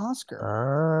an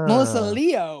Oscar. Melissa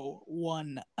Leo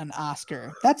won an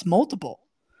Oscar. That's multiple.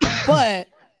 But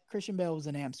Christian Bale was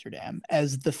in Amsterdam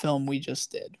as the film we just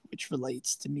did, which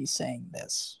relates to me saying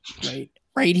this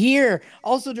right here.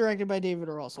 Also directed by David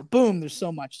O. Russell. Boom, there's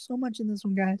so much in this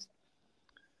one, guys.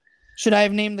 Should I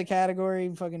have named the category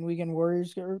fucking Weekend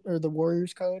Warriors or the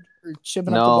Warriors Code? Or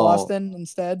shipping up to Boston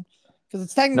instead? Because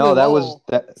it's technically Lowell.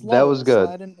 That was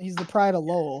good. So he's the pride of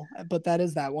Lowell, but that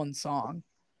is that one song.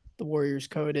 The Warriors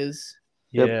Code is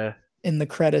in the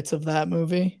credits of that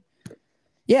movie.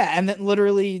 Yeah, and then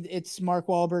literally it's Mark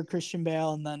Wahlberg, Christian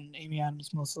Bale, and then Amy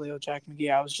Adams, Melissa Leo, Jack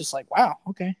McGee. I was just like, wow,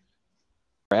 okay.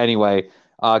 Anyway,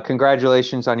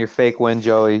 congratulations on your fake win,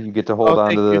 Joey. You get to hold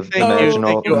on to the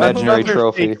imaginary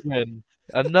trophy.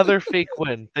 Another fake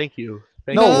win. Thank you.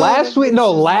 Last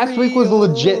week was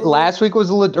legit. Last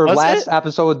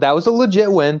episode, that was a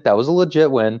legit win.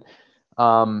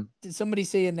 Did somebody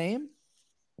say a name?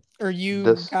 Or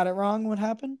you got it wrong? What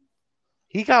happened?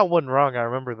 He got one wrong. I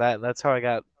remember that. And that's how I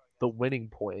got the winning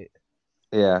point.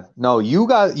 Yeah. No, you.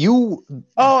 Oh,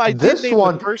 I did name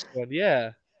the first one.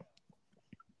 Yeah.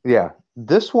 Yeah.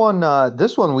 This one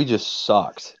we just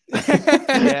sucked.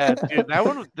 Yeah, dude.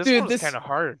 This one was kind of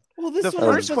hard. Well, this the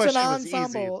one first was such question an was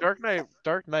ensemble. easy.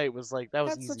 Dark Knight was like that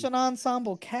was easy. Such an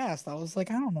ensemble cast. I was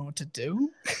like, I don't know what to do.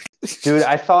 Dude,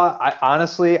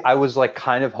 honestly, I was like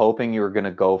kind of hoping you were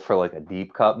gonna go for like a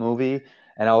deep cut movie,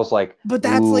 and I was like, but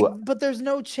that's but there's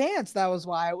no chance. That was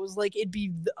why I was like, it'd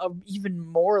be an even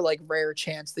more like rare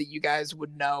chance that you guys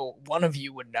would know. One of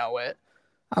you would know it.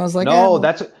 I was like,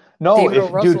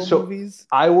 movies.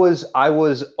 I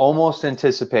was almost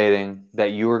anticipating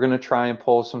that you were gonna try and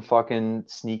pull some fucking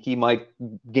sneaky Mike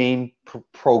game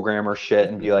programmer shit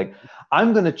and be like,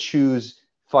 I'm gonna choose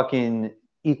fucking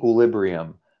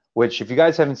Equilibrium. Which, if you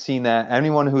guys haven't seen that,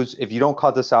 if you don't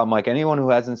cut this out, Mike, anyone who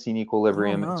hasn't seen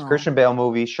Equilibrium, it's a Christian Bale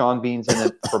movie. Sean Bean's in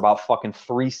it for about fucking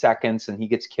 3 seconds and he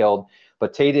gets killed.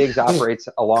 But Taye Diggs operates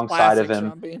alongside of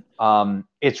him.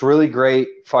 It's really great.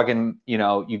 Fucking,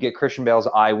 you get Christian Bale's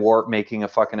eye wart making a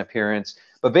fucking appearance.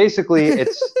 But basically,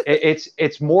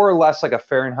 it's more or less like a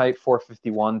Fahrenheit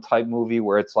 451 type movie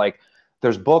where it's like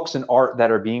there's books and art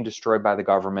that are being destroyed by the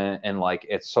government, and like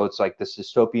it's like this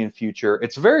dystopian future.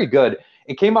 It's very good.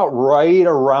 It came out right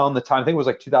around the time, I think it was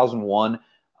like 2001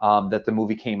 that the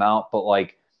movie came out, but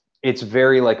like it's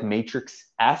very like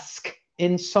Matrix-esque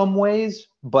in some ways,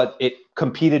 but it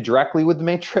competed directly with the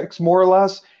Matrix more or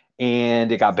less,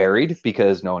 and it got buried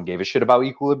because no one gave a shit about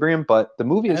Equilibrium, but the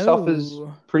movie itself is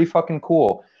pretty fucking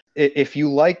cool. If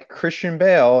you like Christian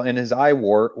Bale and his eye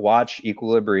wart, watch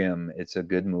Equilibrium. It's a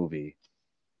good movie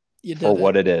for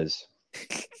what it is.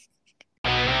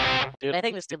 Dude, I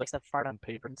think this dude likes to fart on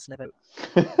paper and sniff it.